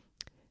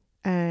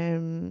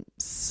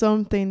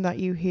something that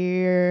you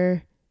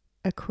hear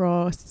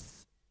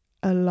across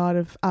a lot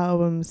of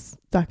albums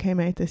that came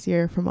out this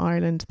year from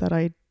Ireland that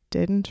I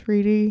didn't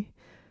really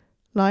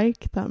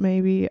like, that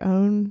maybe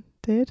Owen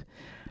did.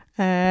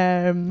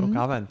 No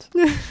comment.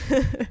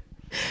 But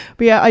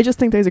yeah, I just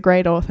think there's a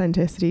great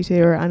authenticity to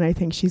her, and I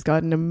think she's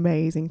got an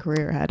amazing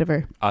career ahead of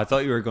her. I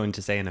thought you were going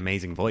to say an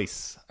amazing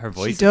voice. Her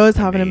voice, she does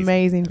have an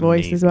amazing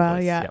voice as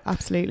well. Yeah, yep.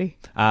 Absolutely.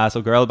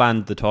 So girl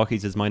band The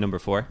Talkies is my number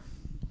 4.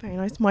 Very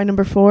nice. My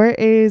number 4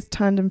 is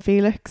Tandem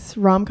Felix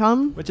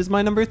Rom-Com, which is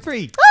my number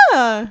 3.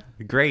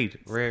 Great.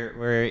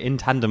 We're in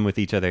tandem with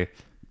each other.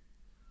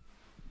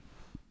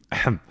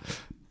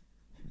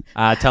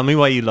 Tell me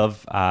why you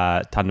love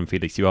Tandem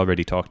Felix. You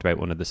already talked about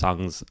one of the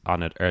songs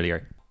on it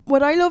earlier.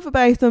 What I love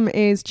about them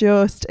is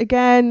just,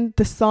 again,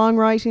 the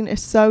songwriting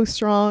is so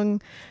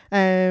strong.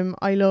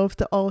 I love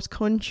the alt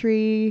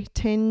country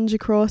tinge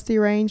across the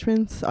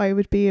arrangements. I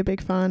would be a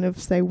big fan of,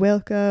 say,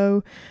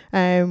 Wilco,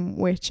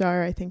 which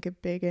are, I think, a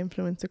big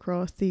influence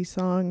across these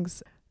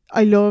songs.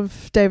 I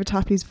love David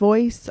Tapley's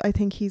voice. I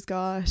think he's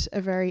got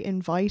a very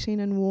inviting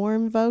and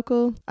warm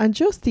vocal, and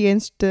just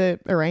the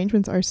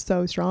arrangements are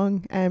so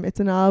strong. It's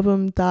an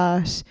album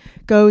that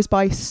goes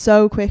by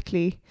so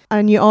quickly,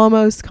 and you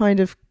almost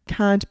kind of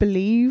can't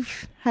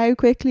believe how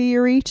quickly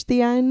you reach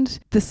the end.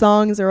 The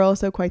songs are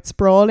also quite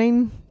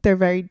sprawling. They're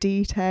very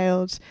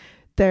detailed.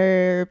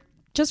 They're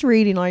just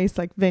really nice,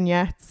 like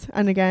vignettes.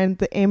 And again,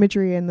 the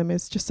imagery in them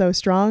is just so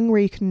strong,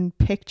 where you can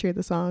picture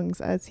the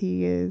songs as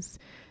he is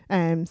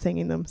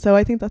singing them. So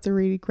I think that's a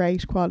really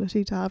great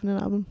quality to have in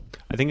an album.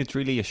 I think it's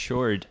really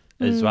assured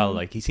as well.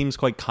 Like, he seems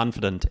quite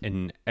confident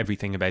in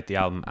everything about the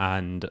album,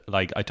 and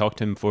like I talked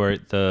to him for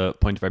the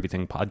Point of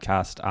Everything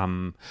podcast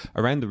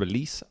around the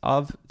release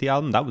of the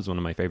album. That was one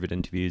of my favorite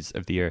interviews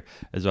of the year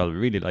as well. I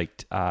really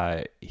liked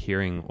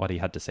hearing what he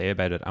had to say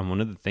about it, and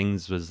one of the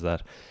things was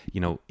that,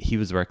 you know, he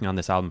was working on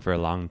this album for a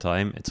long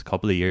time. It's a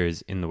couple of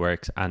years in the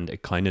works, and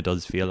it kind of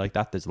does feel like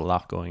that. There's a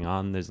lot going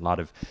on, there's a lot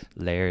of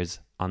layers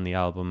on the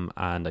album,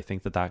 and I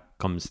think that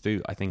comes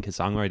through. I think his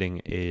songwriting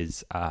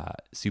is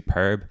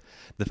superb.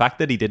 The fact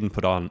that he didn't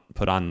put on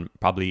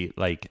probably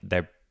like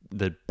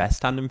the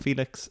best Tandem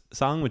Felix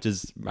song, which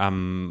is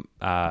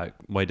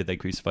Why Did They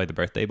Crucify the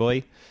Birthday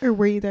Boy? Or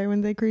Were You There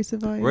When They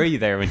Crucified? Were You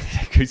There When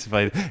They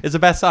Crucified? It's the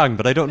best song,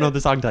 but I don't know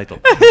the song title,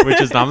 which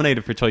was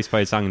nominated for Choice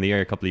Prize Song of the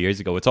Year a couple of years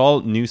ago. It's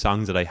all new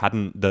songs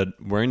that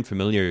weren't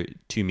familiar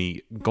to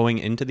me going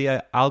into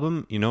the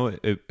album. You know,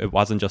 it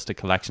wasn't just a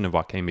collection of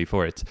what came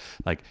before. It's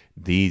like,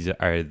 these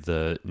are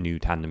the new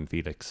Tandem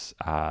Felix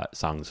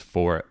songs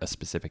for a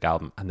specific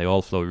album, and they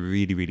all flow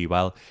really, really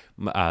well.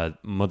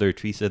 Mother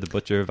Teresa, the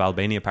Butcher of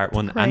Albania, Part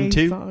 1 and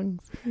 2.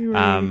 Songs.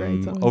 Really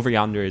great songs. Over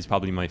Yonder is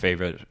probably my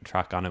favourite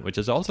track on it, which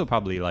is also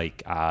probably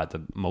like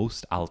the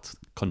most alt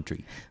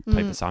country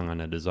type of song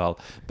on it as well.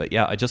 But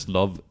yeah, I just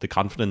love the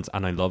confidence,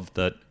 and I love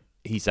that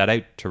he set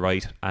out to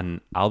write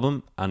an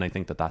album, and I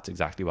think that that's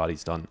exactly what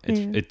he's done.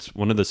 It's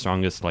one of the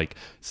strongest, like,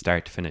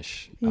 start to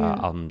finish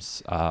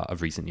albums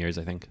of recent years,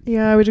 I think.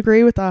 Yeah, I would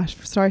agree with that.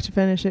 From start to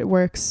finish, it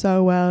works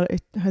so well.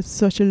 It has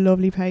such a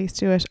lovely pace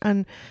to it,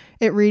 and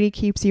it really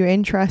keeps you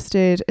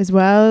interested as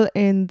well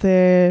in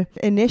the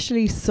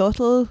initially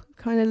subtle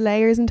kind of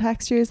layers and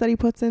textures that he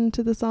puts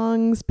into the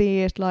songs,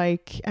 be it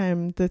like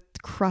the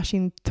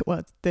crashing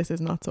well, this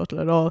is not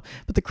subtle at all,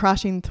 but the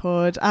crashing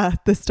thud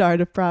at the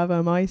start of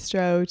Bravo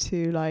Maestro,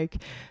 to like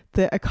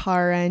a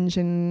car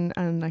engine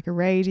and like a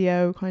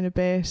radio kind of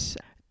bit,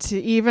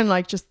 to even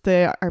like just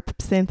the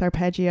synth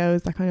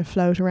arpeggios that kind of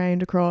float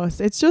around across.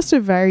 It's just a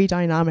very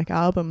dynamic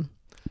album.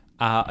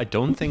 I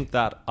don't think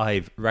that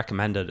I've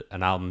recommended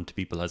an album to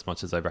people as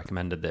much as I've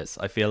recommended this.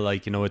 I feel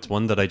like, you know, it's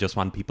one that I just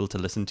want people to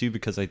listen to,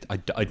 because I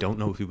don't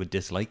know who would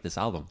dislike this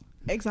album.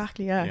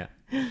 Exactly, yeah.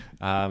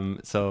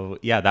 So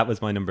yeah, that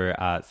was my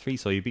number 3.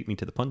 So you beat me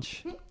to the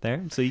punch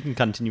there. So you can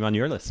continue on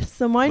your list.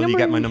 So will you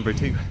get my number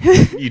 2?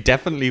 You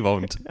definitely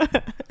won't.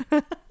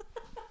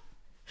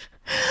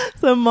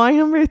 So my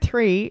number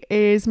 3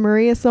 is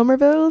Maria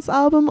Somerville's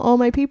album, All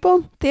My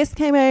People. This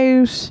came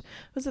out,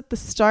 was it the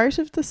start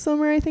of the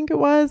summer? I think it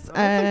was.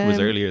 I think it was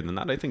earlier than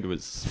that. I think it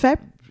was I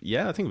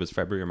think it was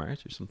February or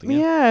March or something.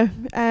 Yeah.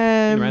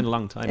 Been around a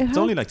long time. It's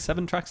only like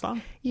 7 tracks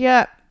long.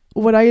 Yeah.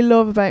 What I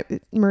love about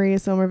Maria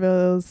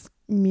Somerville's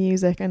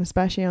music, and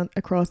especially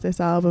across this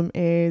album,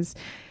 is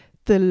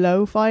the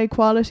lo-fi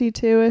quality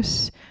to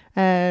it.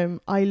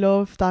 I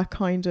love that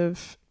kind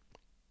of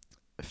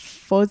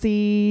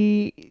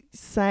fuzzy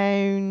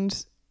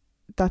sound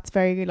that's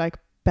very like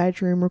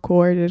bedroom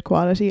recorded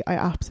quality. I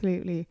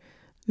absolutely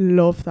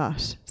love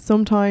that.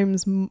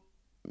 Sometimes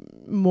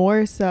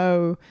more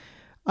so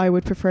I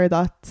would prefer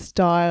that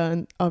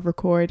style of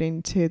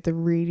recording to the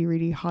really,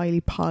 really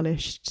highly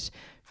polished,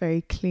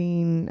 very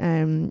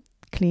cleanly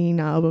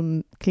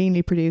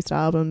produced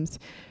albums,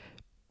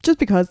 just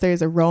because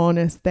there's a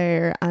rawness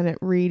there, and it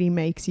really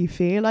makes you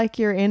feel like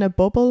you're in a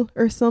bubble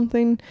or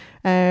something.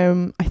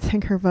 I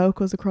think her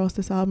vocals across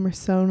this album are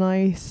so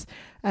nice.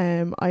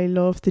 I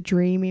love the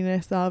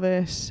dreaminess of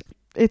it.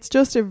 It's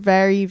just a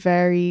very,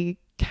 very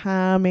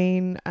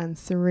calming and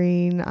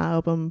serene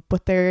album,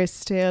 but there is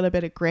still a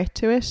bit of grit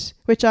to it,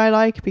 which I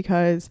like,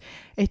 because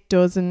it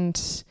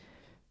doesn't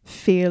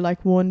feel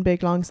like one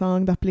big long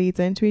song that bleeds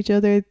into each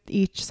other.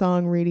 Each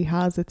song really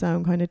has its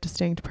own kind of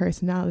distinct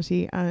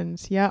personality,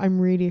 and yeah, I'm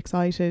really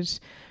excited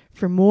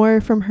for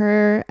more from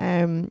her.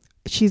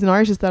 She's an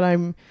artist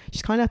that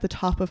she's kind of at the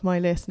top of my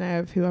list now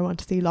of who I want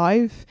to see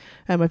live.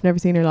 I've never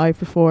seen her live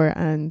before,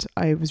 and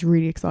I was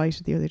really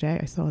excited the other day.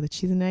 I saw that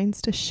she's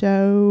announced a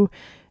show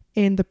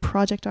in the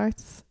Project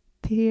Arts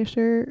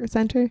Theatre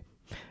Centre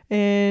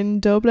in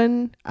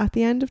Dublin at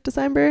the end of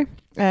December.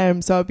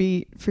 So I'll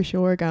be for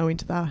sure going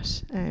to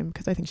that,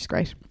 because I think she's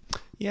great.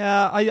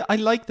 Yeah, I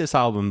like this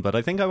album, but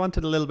I think I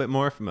wanted a little bit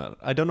more from it.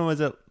 I don't know, is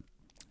it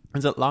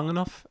long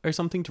enough or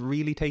something to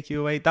really take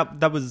you away?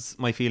 That was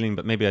my feeling,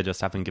 but maybe I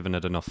just haven't given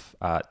it enough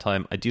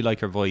time. I do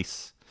like her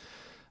voice,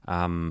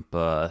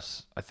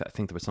 but I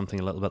think there was something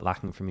a little bit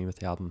lacking for me with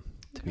the album,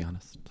 to be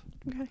honest.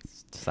 Okay.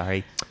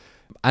 Sorry.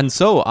 And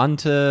so on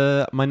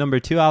to my number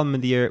 2 album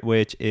of the year,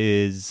 which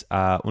is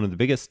one of the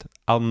biggest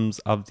albums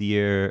of the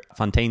year,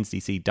 Fontaine's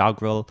DC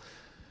Doggerel. Do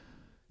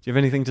you have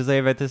anything to say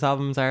about this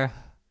album, Zara?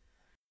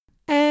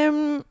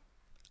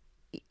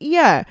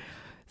 Yeah.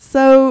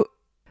 So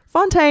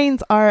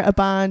Fontaines are a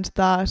band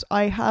that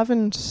I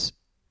haven't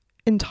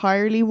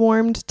entirely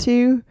warmed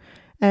to.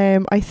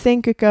 I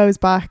think it goes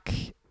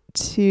back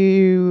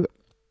to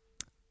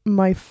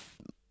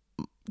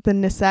the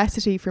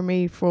necessity for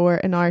me for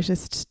an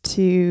artist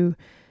to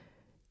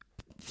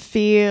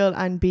feel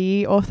and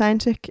be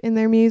authentic in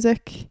their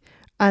music,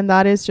 and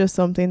that is just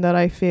something that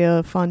I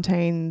feel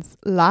Fontaines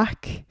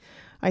lack.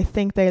 I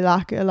think they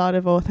lack a lot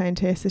of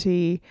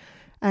authenticity.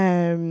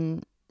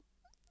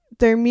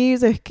 Their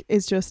music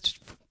is just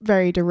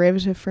very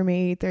derivative for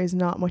me. There's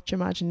not much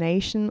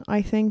imagination,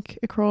 I think,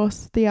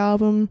 across the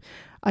album.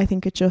 I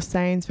think it just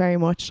sounds very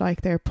much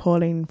like they're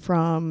pulling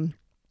from,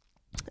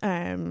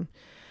 like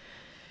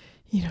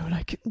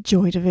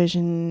Joy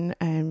Division,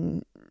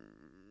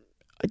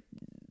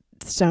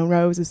 Stone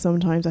Roses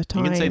sometimes at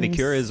times. You can say The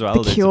Cure as well.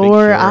 The There's Cure, a big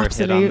Cure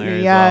absolutely, hit on there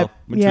as yeah, well,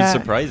 which was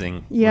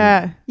surprising.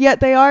 Yeah,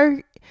 they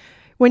are.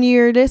 When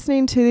you're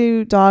listening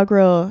to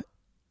Doggerel,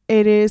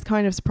 it is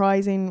kind of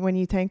surprising when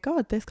you think,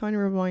 God, this kind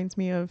of reminds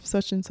me of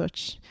such and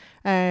such.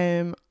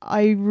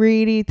 I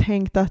really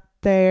think that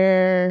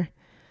their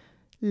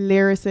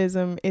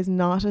lyricism is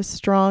not as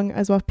strong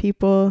as what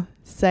people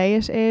say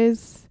it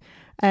is.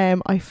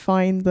 I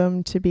find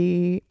them to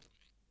be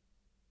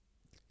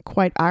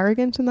quite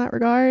arrogant in that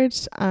regard,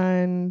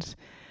 and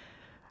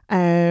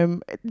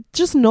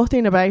just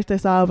nothing about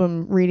this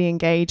album really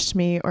engaged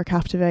me or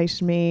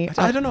captivated me.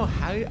 I don't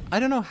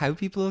know how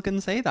people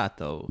can say that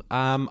though.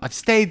 I've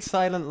stayed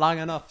silent long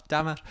enough,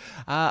 damn it.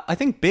 I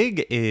think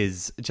Big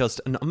is just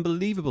an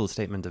unbelievable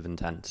statement of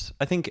intent.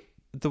 I think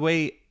the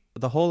way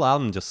the whole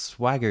album just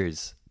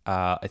swaggers,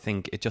 I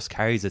think it just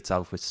carries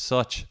itself with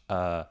such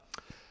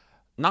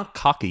not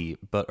cocky,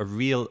 but a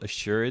real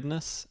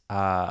assuredness.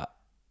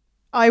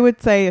 I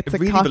would say it's it a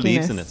really cockiness.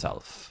 believes in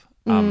itself.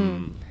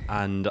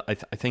 And I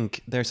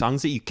think they're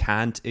songs that you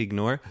can't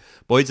ignore.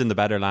 Boys in the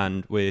Better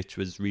Land, which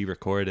was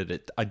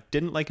re-recorded, I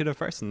didn't like it at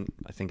first, and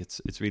I think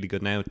it's really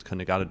good now. It's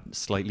kind of got a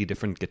slightly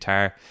different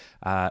guitar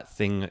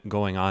thing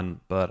going on,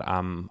 but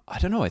I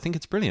don't know, I think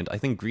it's brilliant. I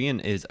think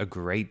Grian is a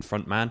great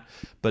frontman,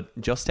 but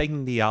just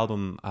taking the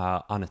album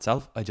on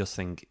itself, I just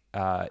think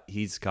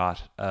he's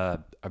got a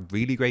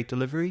really great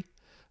delivery,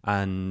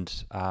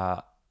 and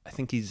I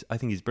think he's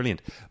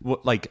brilliant.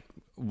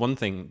 One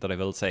thing that I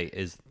will say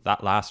is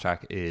that last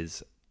track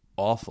is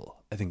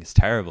awful. I think it's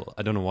terrible.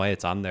 I don't know why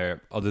it's on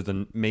there, other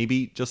than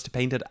maybe just to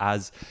paint it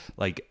as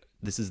like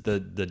this is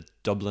the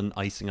Dublin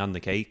icing on the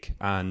cake.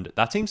 And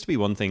that seems to be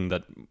one thing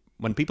that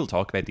when people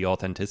talk about the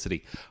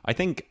authenticity, I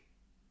think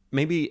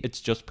maybe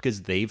it's just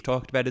because they've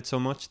talked about it so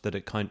much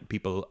that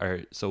people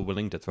are so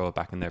willing to throw it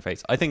back in their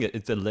face. I think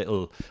it's a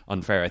little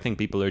unfair. I think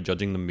people are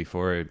judging them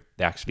before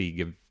they actually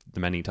give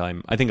them any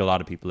time. I think a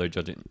lot of people are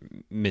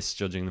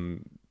misjudging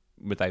them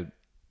without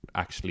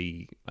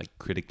actually like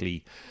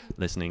critically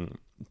listening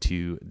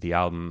to the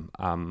album.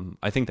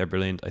 I think they're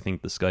brilliant. I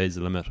think the sky is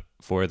the limit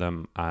for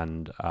them,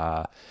 and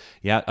I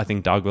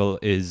think Doggerel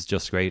is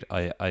just great.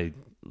 I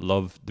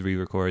love the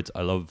re-records.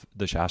 I love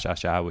the Sha Sha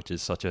Sha, which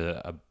is such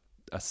a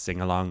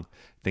sing-along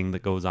thing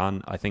that goes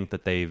on. I think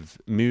that they've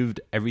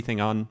moved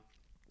everything on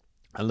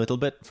a little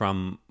bit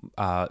from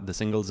the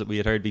singles that we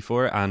had heard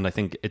before, and I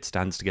think it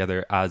stands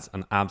together as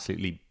an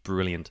absolutely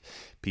brilliant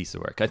piece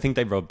of work. I think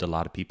they rubbed a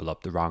lot of people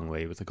up the wrong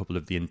way with a couple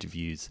of the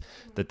interviews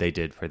that they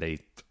did, where they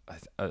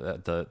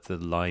the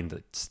line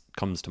that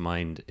comes to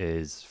mind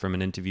is from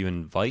an interview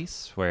in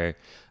Vice, where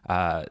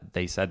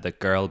they said that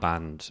girl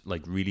band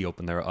like really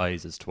opened their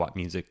eyes as to what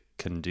music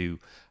can do,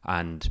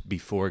 and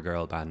before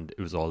girl band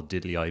it was all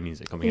diddly eye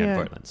music coming out of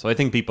Ireland. So I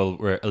think people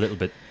were a little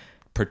bit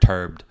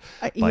perturbed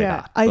by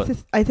that.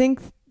 I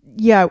think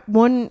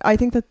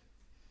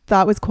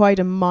that was quite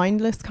a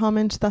mindless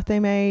comment that they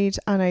made,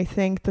 and I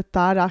think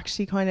that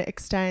actually kind of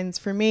extends,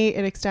 for me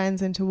it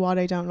extends into what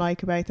I don't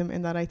like about them,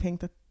 in that I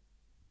think that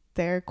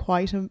they're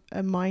quite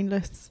a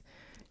mindless,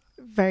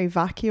 very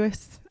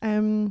vacuous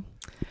kind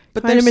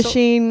of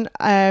machine.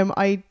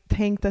 I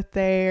think that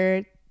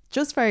they're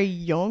just very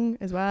young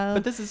as well.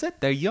 But this is it,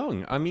 they're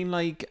young. I mean,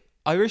 like,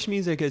 Irish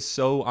music is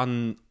so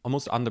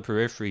almost on the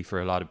periphery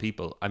for a lot of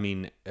people. I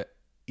mean,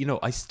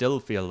 I still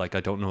feel like I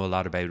don't know a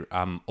lot about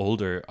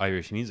older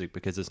Irish music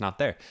because it's not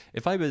there.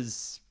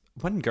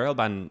 When girl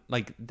band,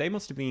 like, they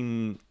must have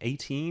been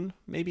 18,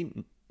 maybe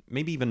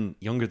even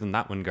younger than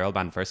that when girl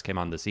band first came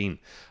on the scene.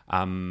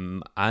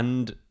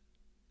 And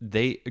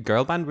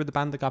girl band were the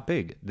band that got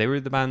big. They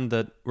were the band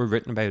that were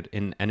written about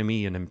in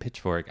Enemy and in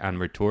Pitchfork and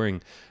were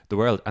touring the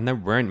world, and there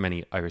weren't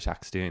many Irish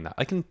acts doing that.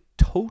 I can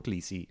totally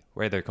see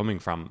where they're coming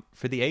from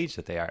for the age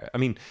that they are. I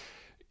mean,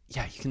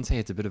 yeah, you can say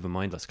it's a bit of a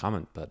mindless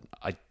comment, but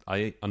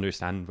I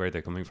understand where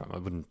they're coming from. I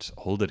wouldn't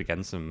hold it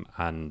against them,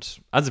 and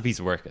as a piece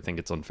of work I think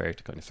it's unfair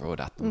to kind of throw it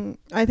at them.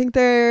 I think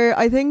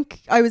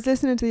I was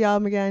listening to the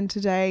album again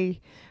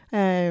today,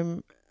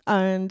 and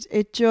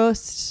it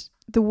just,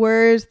 the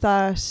word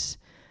that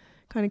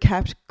kind of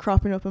kept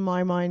cropping up in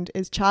my mind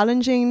is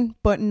challenging,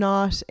 but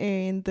not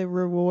in the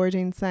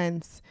rewarding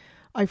sense.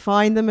 I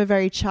find them a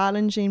very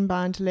challenging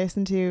band to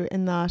listen to,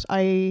 in that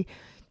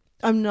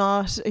I'm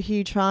not a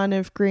huge fan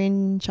of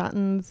Green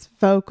Chatton's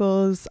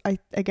vocals. I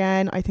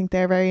think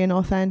they're very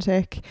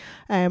inauthentic.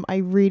 I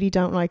really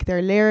don't like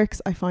their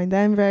lyrics. I find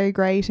them very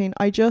grating.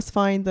 I just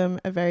find them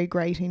a very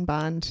grating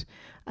band.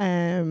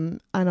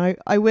 And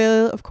I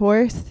will, of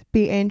course,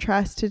 be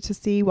interested to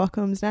see what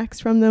comes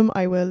next from them.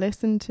 I will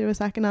listen to a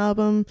second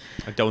album.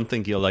 I don't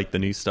think you'll like the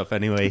new stuff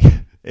anyway.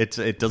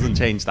 It doesn't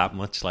change that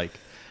much. Like,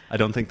 I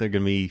don't think they're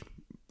going to be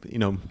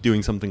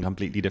doing something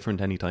completely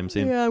different anytime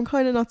soon. Yeah, I'm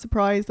kind of not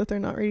surprised that they're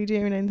not really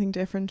doing anything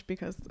different,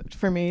 because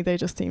for me they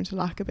just seem to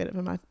lack a bit of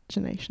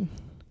imagination.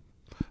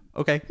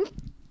 Okay.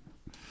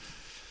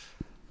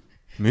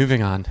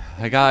 Moving on.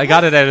 I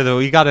got it out of the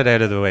we got it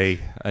out of the way.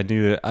 I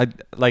knew it.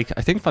 I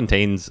think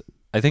Fontaine's,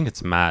 I think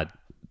it's mad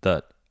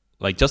that,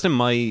 like, just in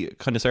my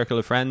kind of circle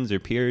of friends or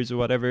peers or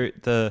whatever,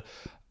 the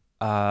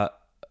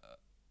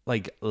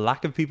like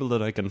lack of people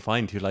that I can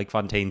find who like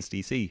Fontaine's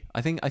DC.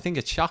 I think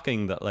it's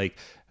shocking that, like,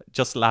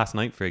 just last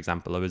night, for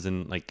example, I was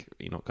in, like,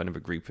 kind of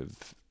a group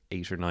of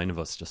 8 or 9 of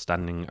us just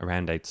standing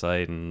around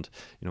outside, and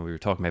we were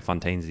talking about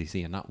Fontaine's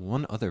DC, and not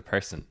one other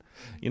person.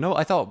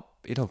 I thought,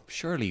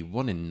 surely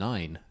 1 in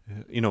 9,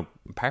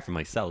 apart from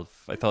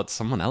myself, I thought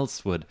someone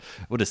else would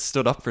have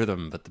stood up for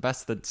them. But the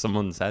best that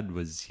someone said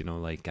was,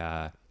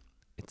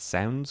 it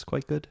sounds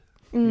quite good,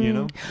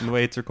 in the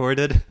way it's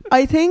recorded.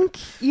 I think,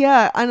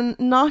 yeah, and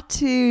not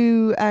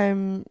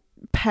to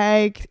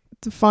peg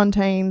the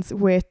Fontaines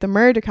with the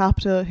murder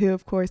capital, who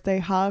of course they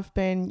have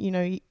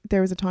been, there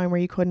was a time where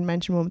you couldn't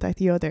mention one without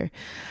the other.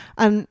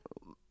 And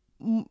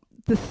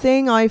the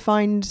thing I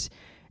find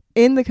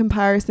in the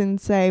comparison,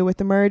 say, with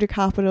the murder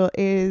capital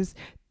is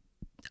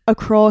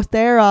across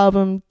their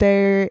album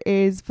there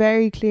is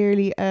very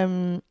clearly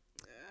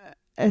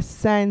a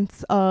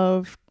sense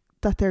of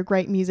that they're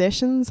great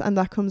musicians, and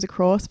that comes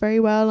across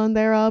very well on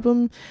their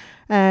album.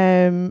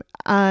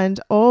 And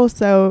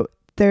also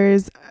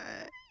there's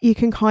you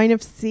can kind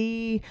of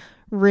see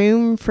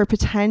room for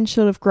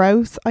potential of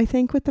growth, I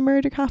think, with the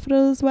murder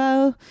capital as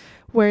well.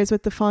 Whereas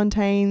with the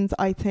Fontaines,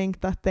 I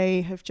think that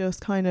they have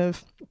just kind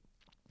of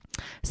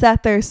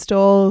set their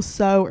stall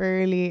so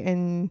early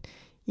in,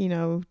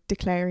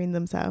 declaring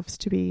themselves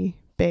to be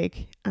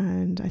big.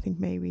 And I think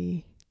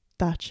maybe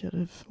that should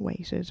have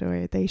waited,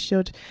 or they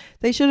should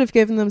have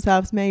given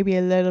themselves maybe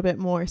a little bit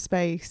more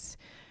space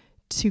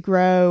to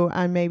grow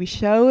and maybe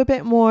show a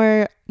bit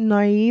more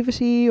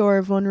naivety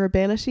or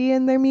vulnerability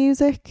in their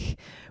music,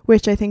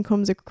 which I think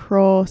comes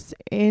across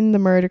in the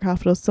murder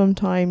capital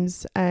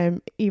sometimes,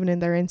 even in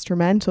their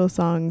instrumental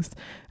songs.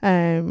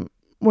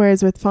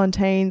 Whereas with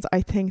Fontaines,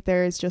 I think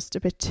there is just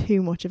a bit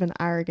too much of an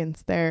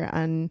arrogance there.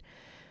 And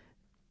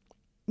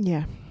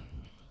yeah,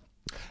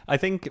 I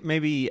think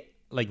maybe,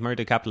 like,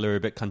 Murder Capital are a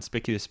bit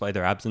conspicuous by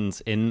their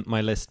absence in my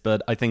list,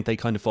 but I think they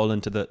kind of fall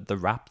into the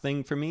rap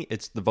thing for me.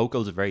 It's the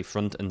vocals are very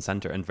front and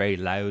center and very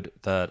loud,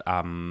 that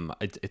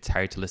it's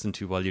hard to listen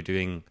to while you're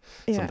doing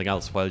something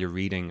else, while you're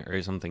reading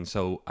or something.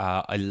 So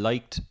I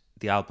liked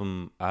the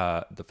album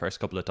the first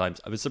couple of times.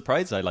 I was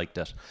surprised I liked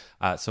it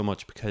so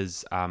much,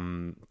 because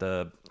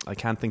I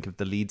can't think of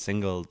the lead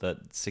single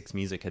that Six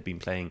Music had been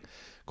playing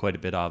quite a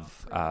bit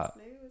of.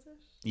 Blue, is it?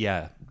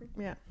 Yeah.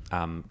 Yeah.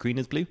 Green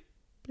is Blue.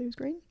 Blue is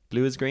green.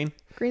 Blue is green.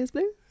 Green is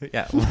blue.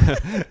 Yeah,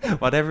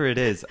 whatever it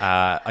is,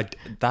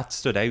 that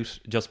stood out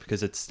just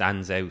because it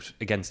stands out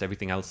against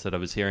everything else that I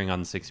was hearing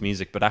on Six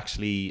Music. But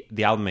actually,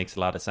 the album makes a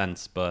lot of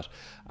sense. But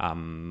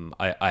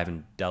I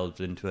haven't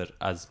delved into it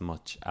as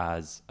much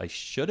as I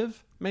should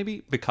have,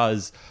 maybe,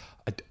 because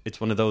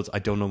it's one of those I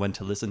don't know when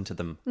to listen to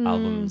them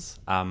albums.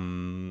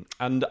 And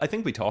I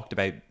think we talked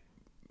about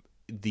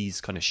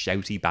these kind of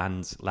shouty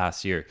bands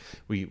last year.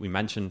 We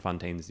mentioned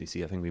Fontaine's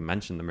DC. I think we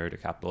mentioned the Murder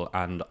Capital,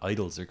 and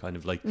Idols are kind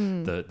of like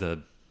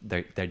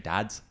their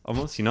dads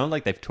almost,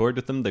 like they've toured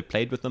with them, they've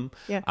played with them,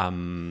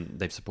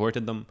 they've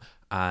supported them.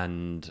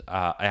 And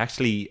I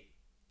actually,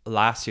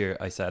 last year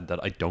I said that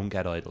I don't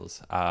get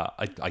Idols.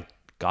 I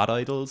got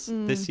Idols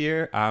this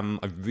year. I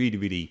really,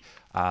 really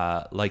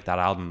like that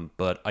album,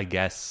 but I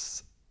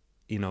guess,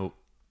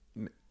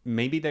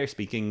 maybe they're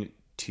speaking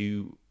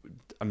to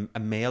a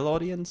male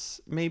audience,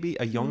 maybe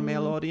a young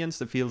male audience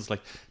that feels like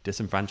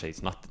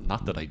disenfranchised.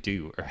 Not that I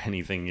do or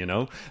anything,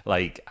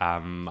 like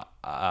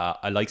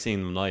I like seeing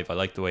them live. I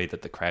like the way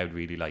that the crowd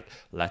really, like,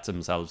 lets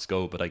themselves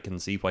go, but I can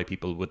see why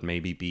people would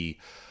maybe be,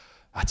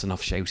 that's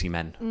enough shouty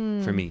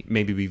men for me.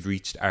 Maybe we've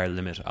reached our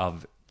limit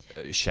of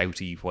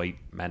shouty white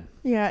men.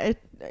 Yeah,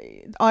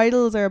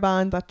 Idols are a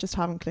band that just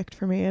haven't clicked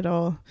for me at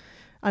all,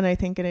 and I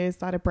think it is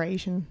that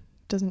abrasion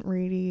doesn't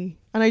really,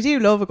 and I do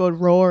love a good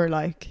roar,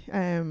 like,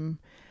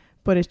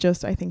 but it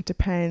just, I think,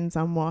 depends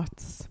on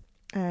what's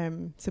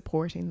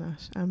supporting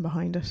that and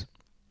behind it.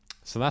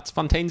 So that's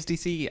Fontaine's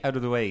DC out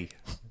of the way.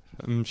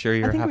 I'm sure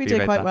you're happy about that. I think we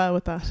did quite well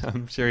with that.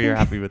 I'm sure you're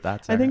happy with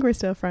that, Sarah. I think we're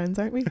still friends,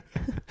 aren't we?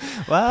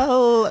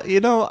 Well,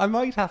 I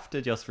might have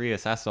to just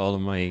reassess all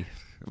of my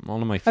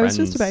friends. I was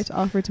just about to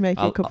offer to make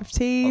you a cup of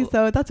tea,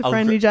 so that's a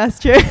friendly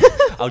gesture.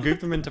 I'll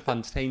group them into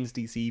Fontaine's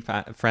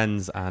DC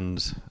friends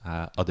and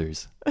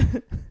others.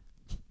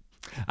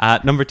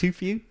 Number 2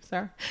 for you,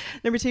 Sarah?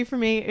 Number 2 for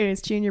me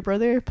is Junior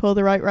Brother, Pull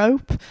the Right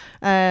Rope.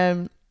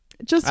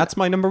 That's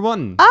my number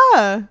 1.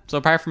 So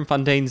apart from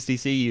Fontaine's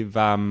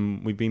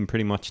DC, we've been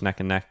pretty much neck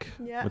and neck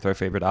with our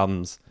favourite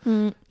albums.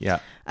 Yeah.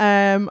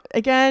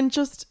 Again,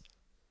 just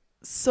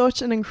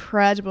such an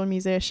incredible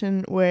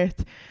musician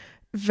with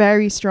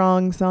very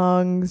strong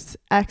songs,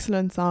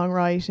 excellent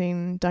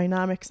songwriting,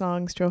 dynamic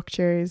song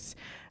structures.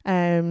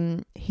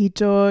 He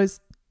does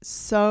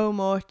so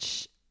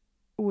much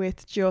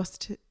with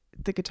just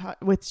the guitar,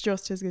 with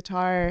just his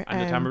guitar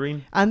And the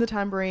tambourine. and the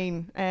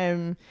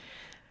tambourine,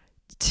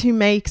 to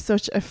make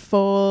such a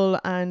full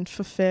and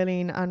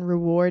fulfilling and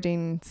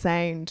rewarding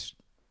sound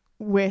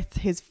with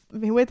his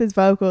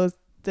vocals,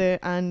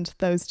 and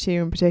those two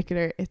in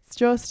particular. It's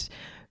just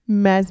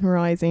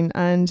mesmerizing.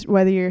 And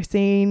whether you're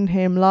seeing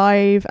him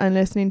live and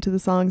listening to the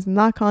songs in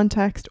that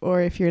context,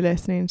 or if you're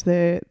listening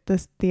to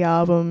the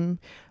album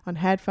on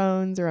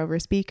headphones or over a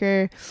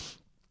speaker,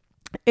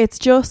 it's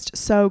just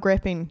so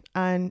gripping.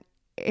 And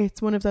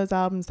it's one of those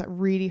albums that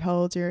really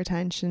holds your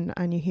attention,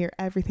 and you hear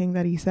everything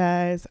that he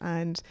says.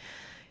 And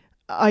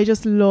I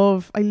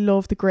love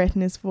the grit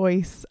in his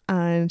voice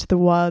and the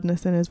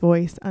wildness in his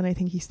voice, and I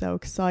think he's so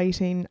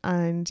exciting,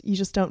 and you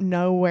just don't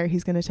know where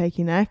he's going to take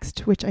you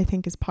next, which I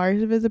think is part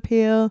of his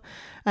appeal.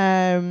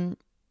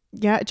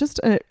 Just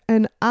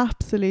an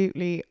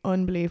absolutely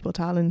unbelievable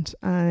talent,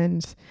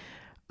 and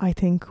I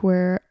think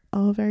we're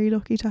all very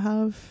lucky to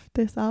have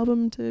this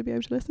album to be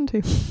able to listen to.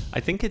 I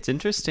think it's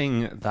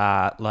interesting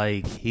that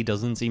like he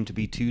doesn't seem to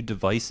be too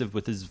divisive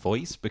with his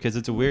voice, because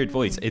it's a weird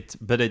voice.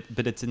 But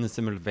it's in a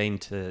similar vein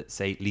to,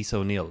 say, Lisa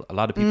O'Neill. A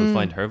lot of people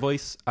find her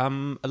voice a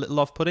little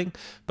off-putting,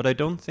 but I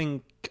don't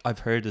think I've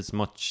heard as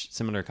much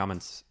similar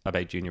comments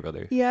about Junior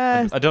Brother.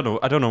 Yeah, I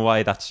don't know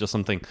why. That's just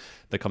something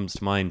that comes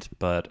to mind.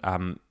 But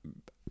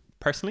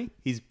personally,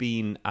 he's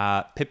been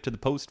pipped to the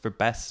post for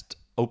best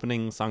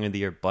opening song of the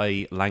year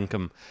by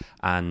Lankum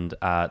and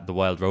The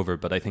Wild Rover.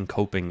 But I think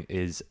Coping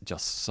is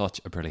just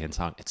such a brilliant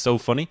song. It's so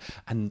funny,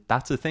 and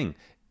that's the thing,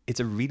 it's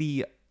a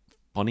really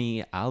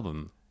funny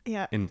album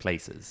in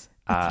places.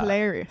 It's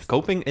hilarious.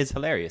 Coping is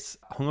hilarious.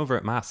 Hungover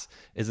at Mass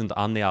isn't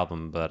on the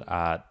album, but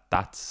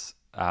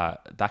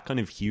that kind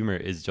of humor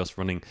is just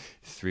running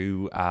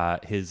through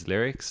his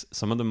lyrics.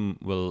 Some of them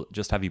will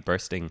just have you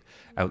bursting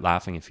out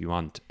laughing if you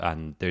want,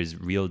 and there's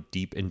real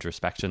deep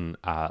introspection,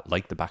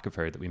 like The Back of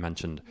Her that we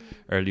mentioned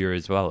earlier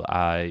as well.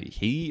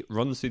 He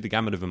runs through the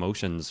gamut of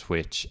emotions,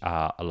 which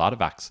a lot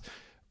of acts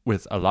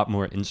with a lot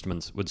more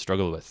instruments would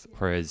struggle with,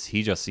 whereas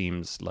he just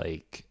seems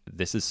like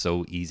this is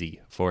so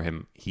easy for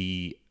him.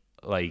 He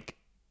like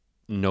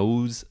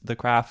knows the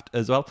craft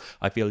as well.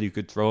 I feel you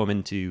could throw him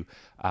into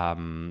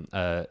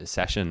a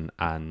session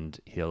and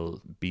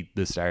he'll be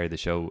the star of the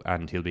show,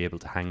 and he'll be able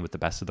to hang with the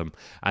best of them.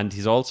 And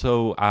he's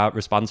also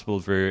responsible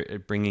for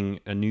bringing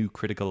a new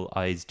critical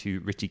eyes to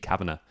Richie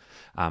Kavanagh,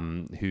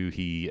 who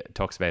he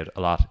talks about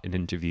a lot in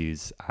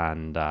interviews,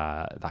 and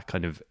that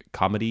kind of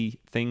comedy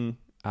thing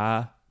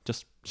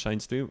just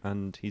shines through,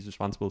 and he's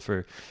responsible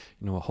for,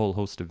 a whole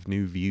host of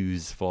new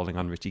views falling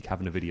on Richie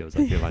Kavanagh videos,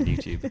 I feel, on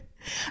YouTube.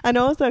 And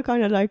also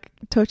kind of like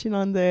touching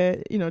on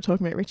the,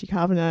 talking about Richie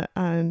Kavanagh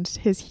and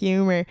his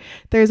humour,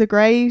 there's a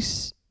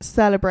great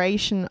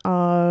celebration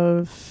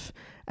of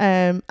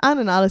an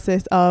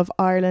analysis of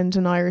Ireland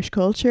and Irish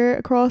culture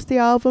across the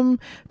album,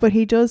 but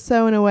he does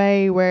so in a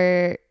way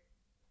where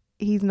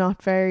he's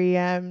not very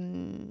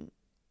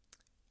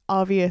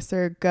obvious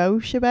or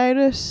gauche about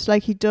it.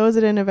 Like, he does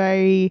it in a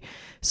very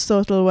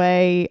subtle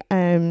way.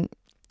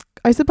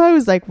 I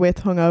suppose, like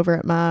with Hungover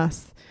at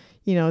Mass,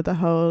 the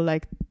whole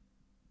like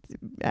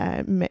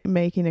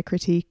making a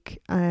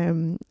critique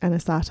and a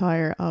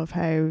satire of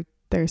how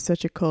there's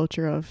such a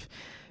culture of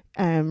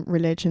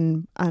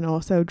religion and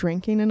also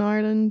drinking in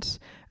Ireland,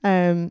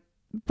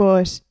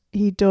 but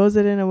he does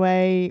it in a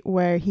way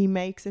where he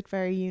makes it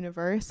very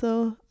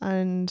universal,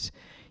 and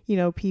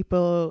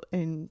people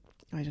in,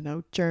 I don't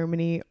know,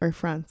 Germany or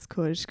France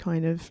could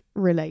kind of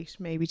relate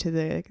maybe to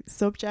the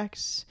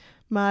subject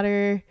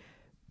matter,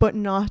 but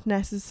not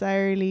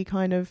necessarily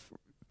kind of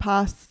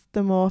pass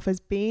them off as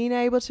being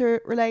able to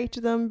relate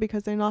to them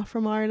because they're not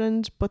from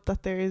Ireland, but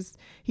that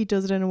he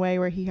does it in a way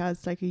where he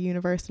has like a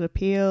universal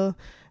appeal.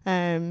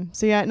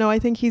 I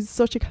think he's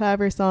such a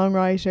clever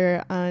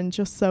songwriter and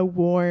just so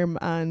warm,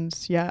 and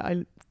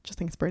I just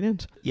think it's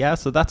brilliant. Yeah,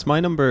 so that's my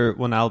number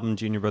one album,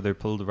 Junior Brother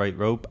Pulled the Right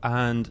Rope,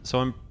 and so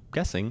I'm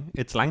guessing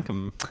it's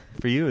Lankum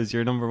for you as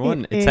your number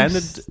one.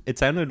 It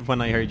sounded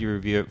when I heard you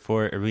review it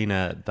for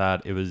Arena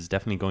that it was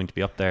definitely going to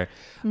be up there.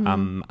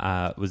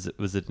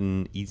 Was it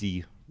an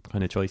easy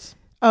kind of choice?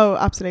 Oh,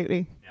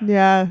 absolutely.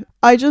 Yeah.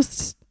 I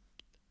just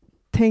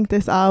think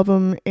this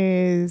album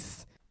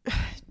is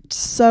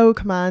so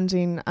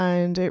commanding,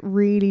 and it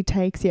really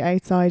takes you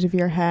outside of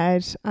your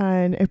head,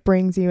 and it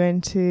brings you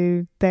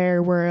into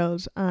their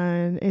world,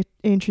 and it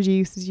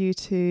introduces you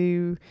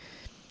to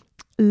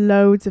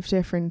loads of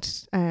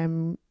different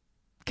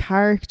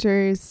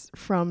characters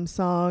from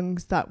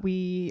songs that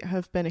we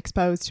have been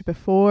exposed to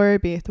before,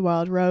 be it The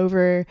Wild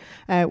Rover.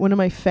 One of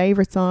my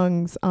favourite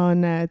songs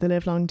on The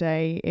Livelong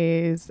Day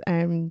is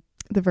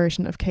the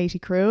version of Katie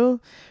Cruel,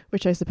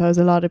 which I suppose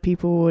a lot of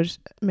people would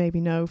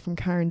maybe know from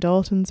Karen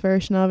Dalton's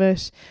version of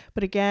it.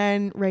 But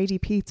again, Radie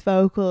Peate's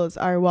vocals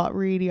are what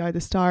really are the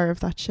star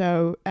of that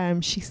show.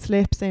 She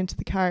slips into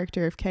the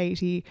character of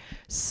Katie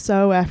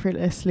so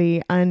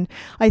effortlessly, and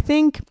I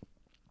think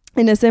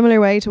in a similar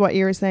way to what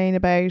you were saying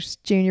about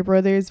Junior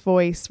Brother's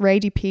voice,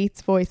 Radie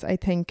Peate's voice, I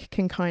think,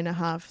 can kind of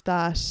have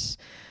that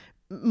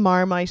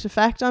Marmite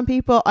effect on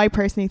people. I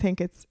personally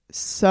think it's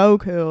so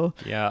cool.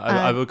 Yeah,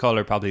 I would call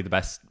her probably the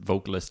best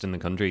vocalist in the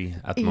country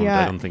at the moment.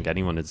 Yeah. I don't think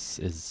anyone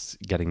is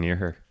getting near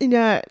her.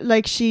 Yeah,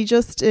 like she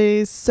just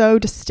is so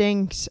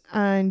distinct,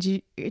 and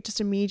you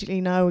just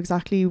immediately know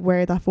exactly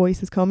where that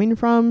voice is coming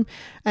from.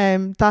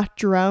 That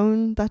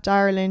drone that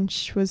Dara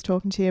Lynch was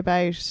talking to you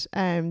about,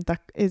 that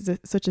is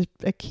such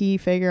a key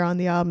figure on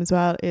the album as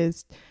well,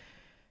 is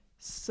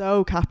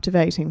so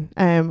captivating.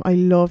 I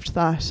loved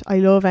that. I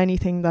love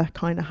anything that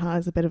kind of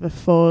has a bit of a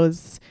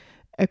fuzz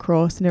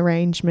across an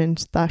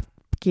arrangement that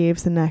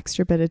gives an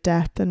extra bit of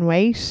depth and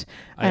weight.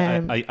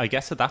 I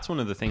guess that's one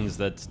of the things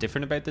that's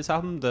different about this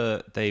album.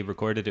 They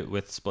recorded it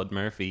with Spud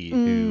Murphy,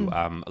 who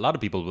a lot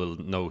of people will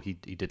know. He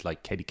did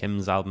like Katie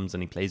Kim's albums,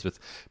 and he plays with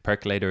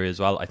Percolator as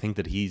well. I think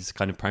that he's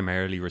kind of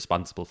primarily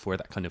responsible for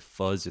that kind of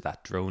fuzz or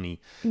that droney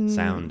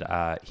sound.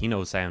 He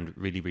knows sound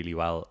really, really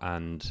well.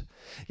 And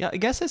yeah, I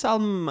guess this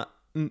album,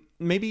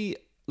 maybe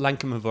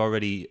Lankum have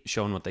already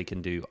shown what they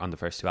can do on the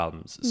first two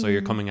albums. So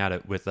you're coming at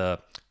it with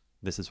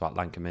this is what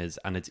Lankum is,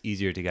 and it's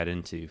easier to get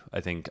into. I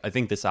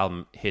think this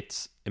album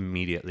hits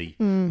immediately,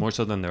 more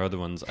so than their other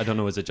ones. I don't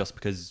know, is it just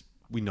because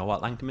we know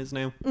what Lankum is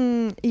now?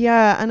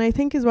 Yeah, and I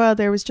think as well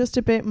there was just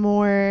a bit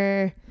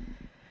more.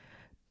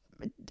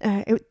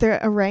 The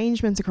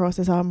arrangements across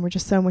this album were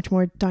just so much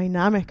more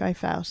dynamic, I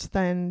felt,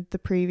 than the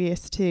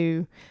previous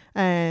two.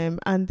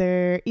 And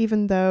they're,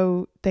 even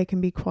though they can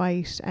be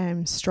quite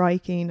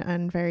striking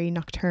and very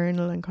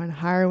nocturnal and kind of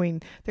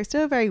harrowing, they're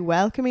still very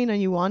welcoming,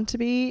 and you want to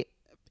be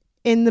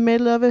in the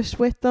middle of it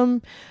with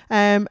them.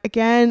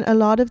 Again, a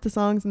lot of the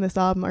songs in this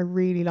album are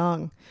really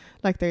long.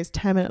 Like there's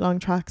 10-minute long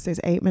tracks, there's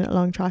 8-minute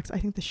long tracks. I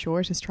think the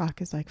shortest track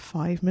is like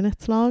 5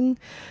 minutes long.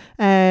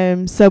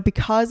 So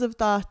because of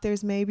that,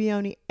 there's maybe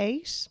only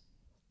 8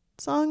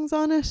 songs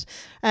on it.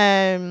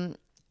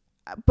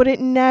 But it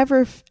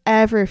never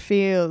ever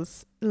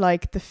feels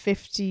like the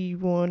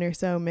 51 or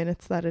so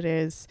minutes that it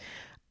is.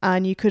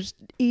 And you could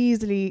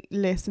easily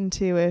listen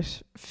to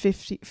it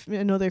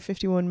another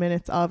 51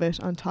 minutes of it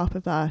on top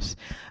of that.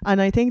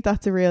 And I think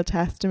that's a real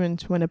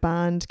testament when a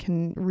band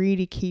can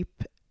really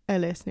keep a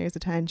listener's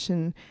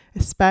attention,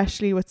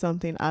 especially with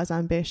something as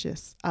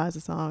ambitious as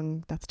a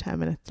song that's 10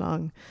 minutes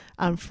long,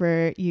 and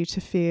for you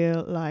to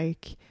feel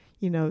like,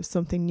 you know,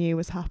 something new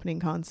is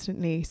happening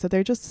constantly. So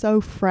they're just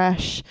so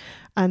fresh,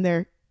 and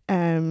they're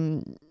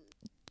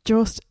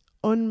just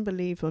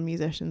unbelievable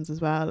musicians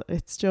as well.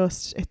 It's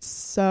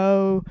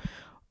so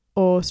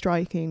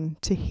awe-striking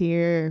to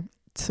hear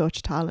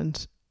such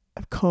talent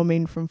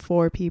coming from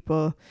 4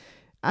 people,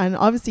 and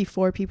obviously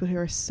 4 people who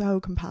are so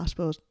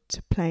compatible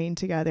to playing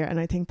together. And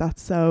I think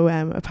that's so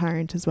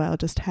apparent as well,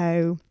 just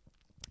how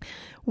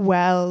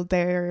well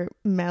they're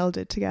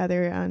melded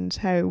together and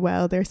how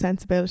well their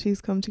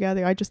sensibilities come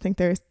together. I just think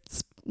they're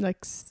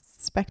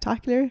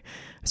spectacular. I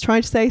was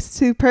trying to say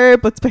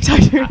superb, but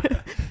spectacular.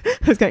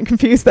 I was getting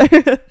confused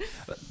there.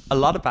 A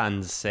lot of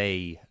bands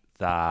say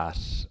that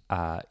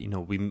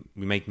we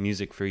make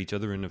music for each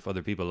other, and if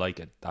other people like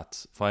it,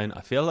 that's fine.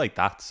 I feel like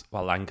that's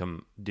what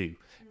Lankum do.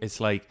 It's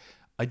like,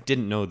 I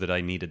didn't know that I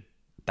needed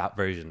that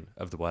version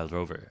of the Wild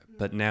Rover,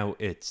 but now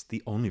it's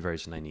the only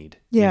version I need.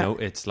 Yeah. You know,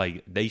 it's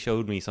like they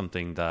showed me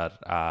something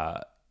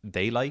that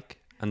they like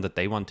and that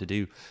they want to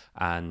do,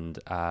 and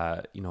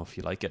if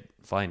you like it,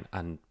 fine,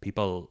 and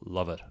people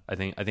love it. I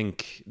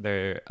think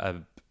they're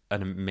an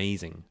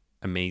amazing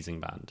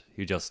band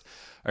who just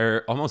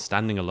are almost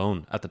standing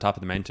alone at the top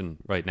of the mountain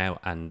right now,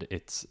 and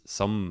it's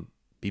some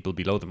people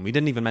below them. We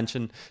didn't even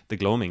mention The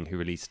Gloaming, who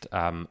released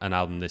an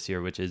album this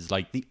year, which is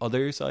like the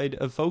other side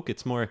of folk.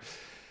 It's more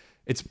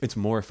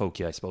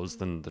folky, I suppose,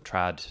 than the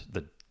trad,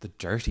 the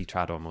dirty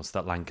trad almost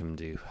that Lankum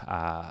do.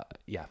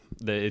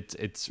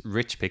 It's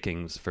rich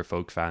pickings for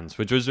folk fans,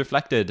 which was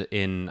reflected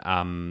in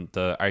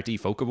the RT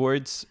Folk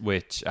Awards,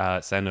 which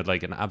sounded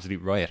like an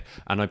absolute riot.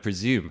 And I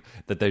presume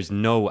that there's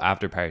no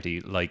after party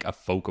like a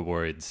Folk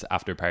Awards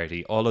after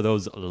party. All of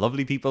those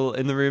lovely people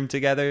in the room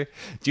together.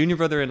 Junior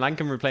Brother and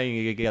Lankum were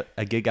playing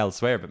a gig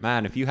elsewhere, but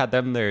man, if you had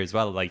them there as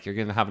well, like, you're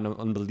going to have an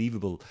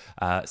unbelievable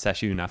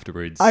session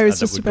afterwards. I was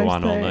that just would about go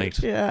on to say, all night.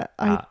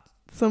 Yeah,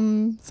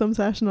 some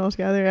session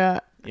altogether. Yeah.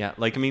 Yeah,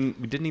 like, I mean,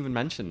 we didn't even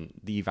mention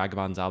the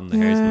Vagabonds album, The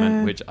Hares and the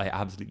Men, which I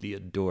absolutely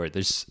adore.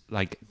 There's,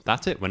 like,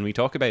 that's it. When we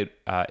talk about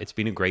it's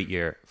been a great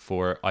year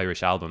for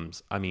Irish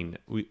albums, I mean,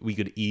 we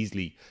could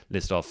easily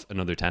list off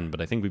another 10,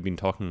 but I think we've been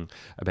talking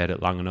about it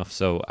long enough.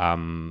 So,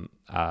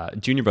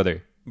 Junior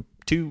Brother,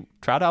 2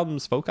 trad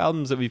albums, folk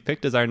albums that we've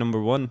picked as our number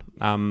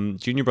 1.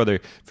 Junior Brother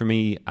for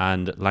me,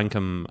 and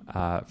Lankum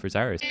for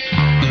Zara's.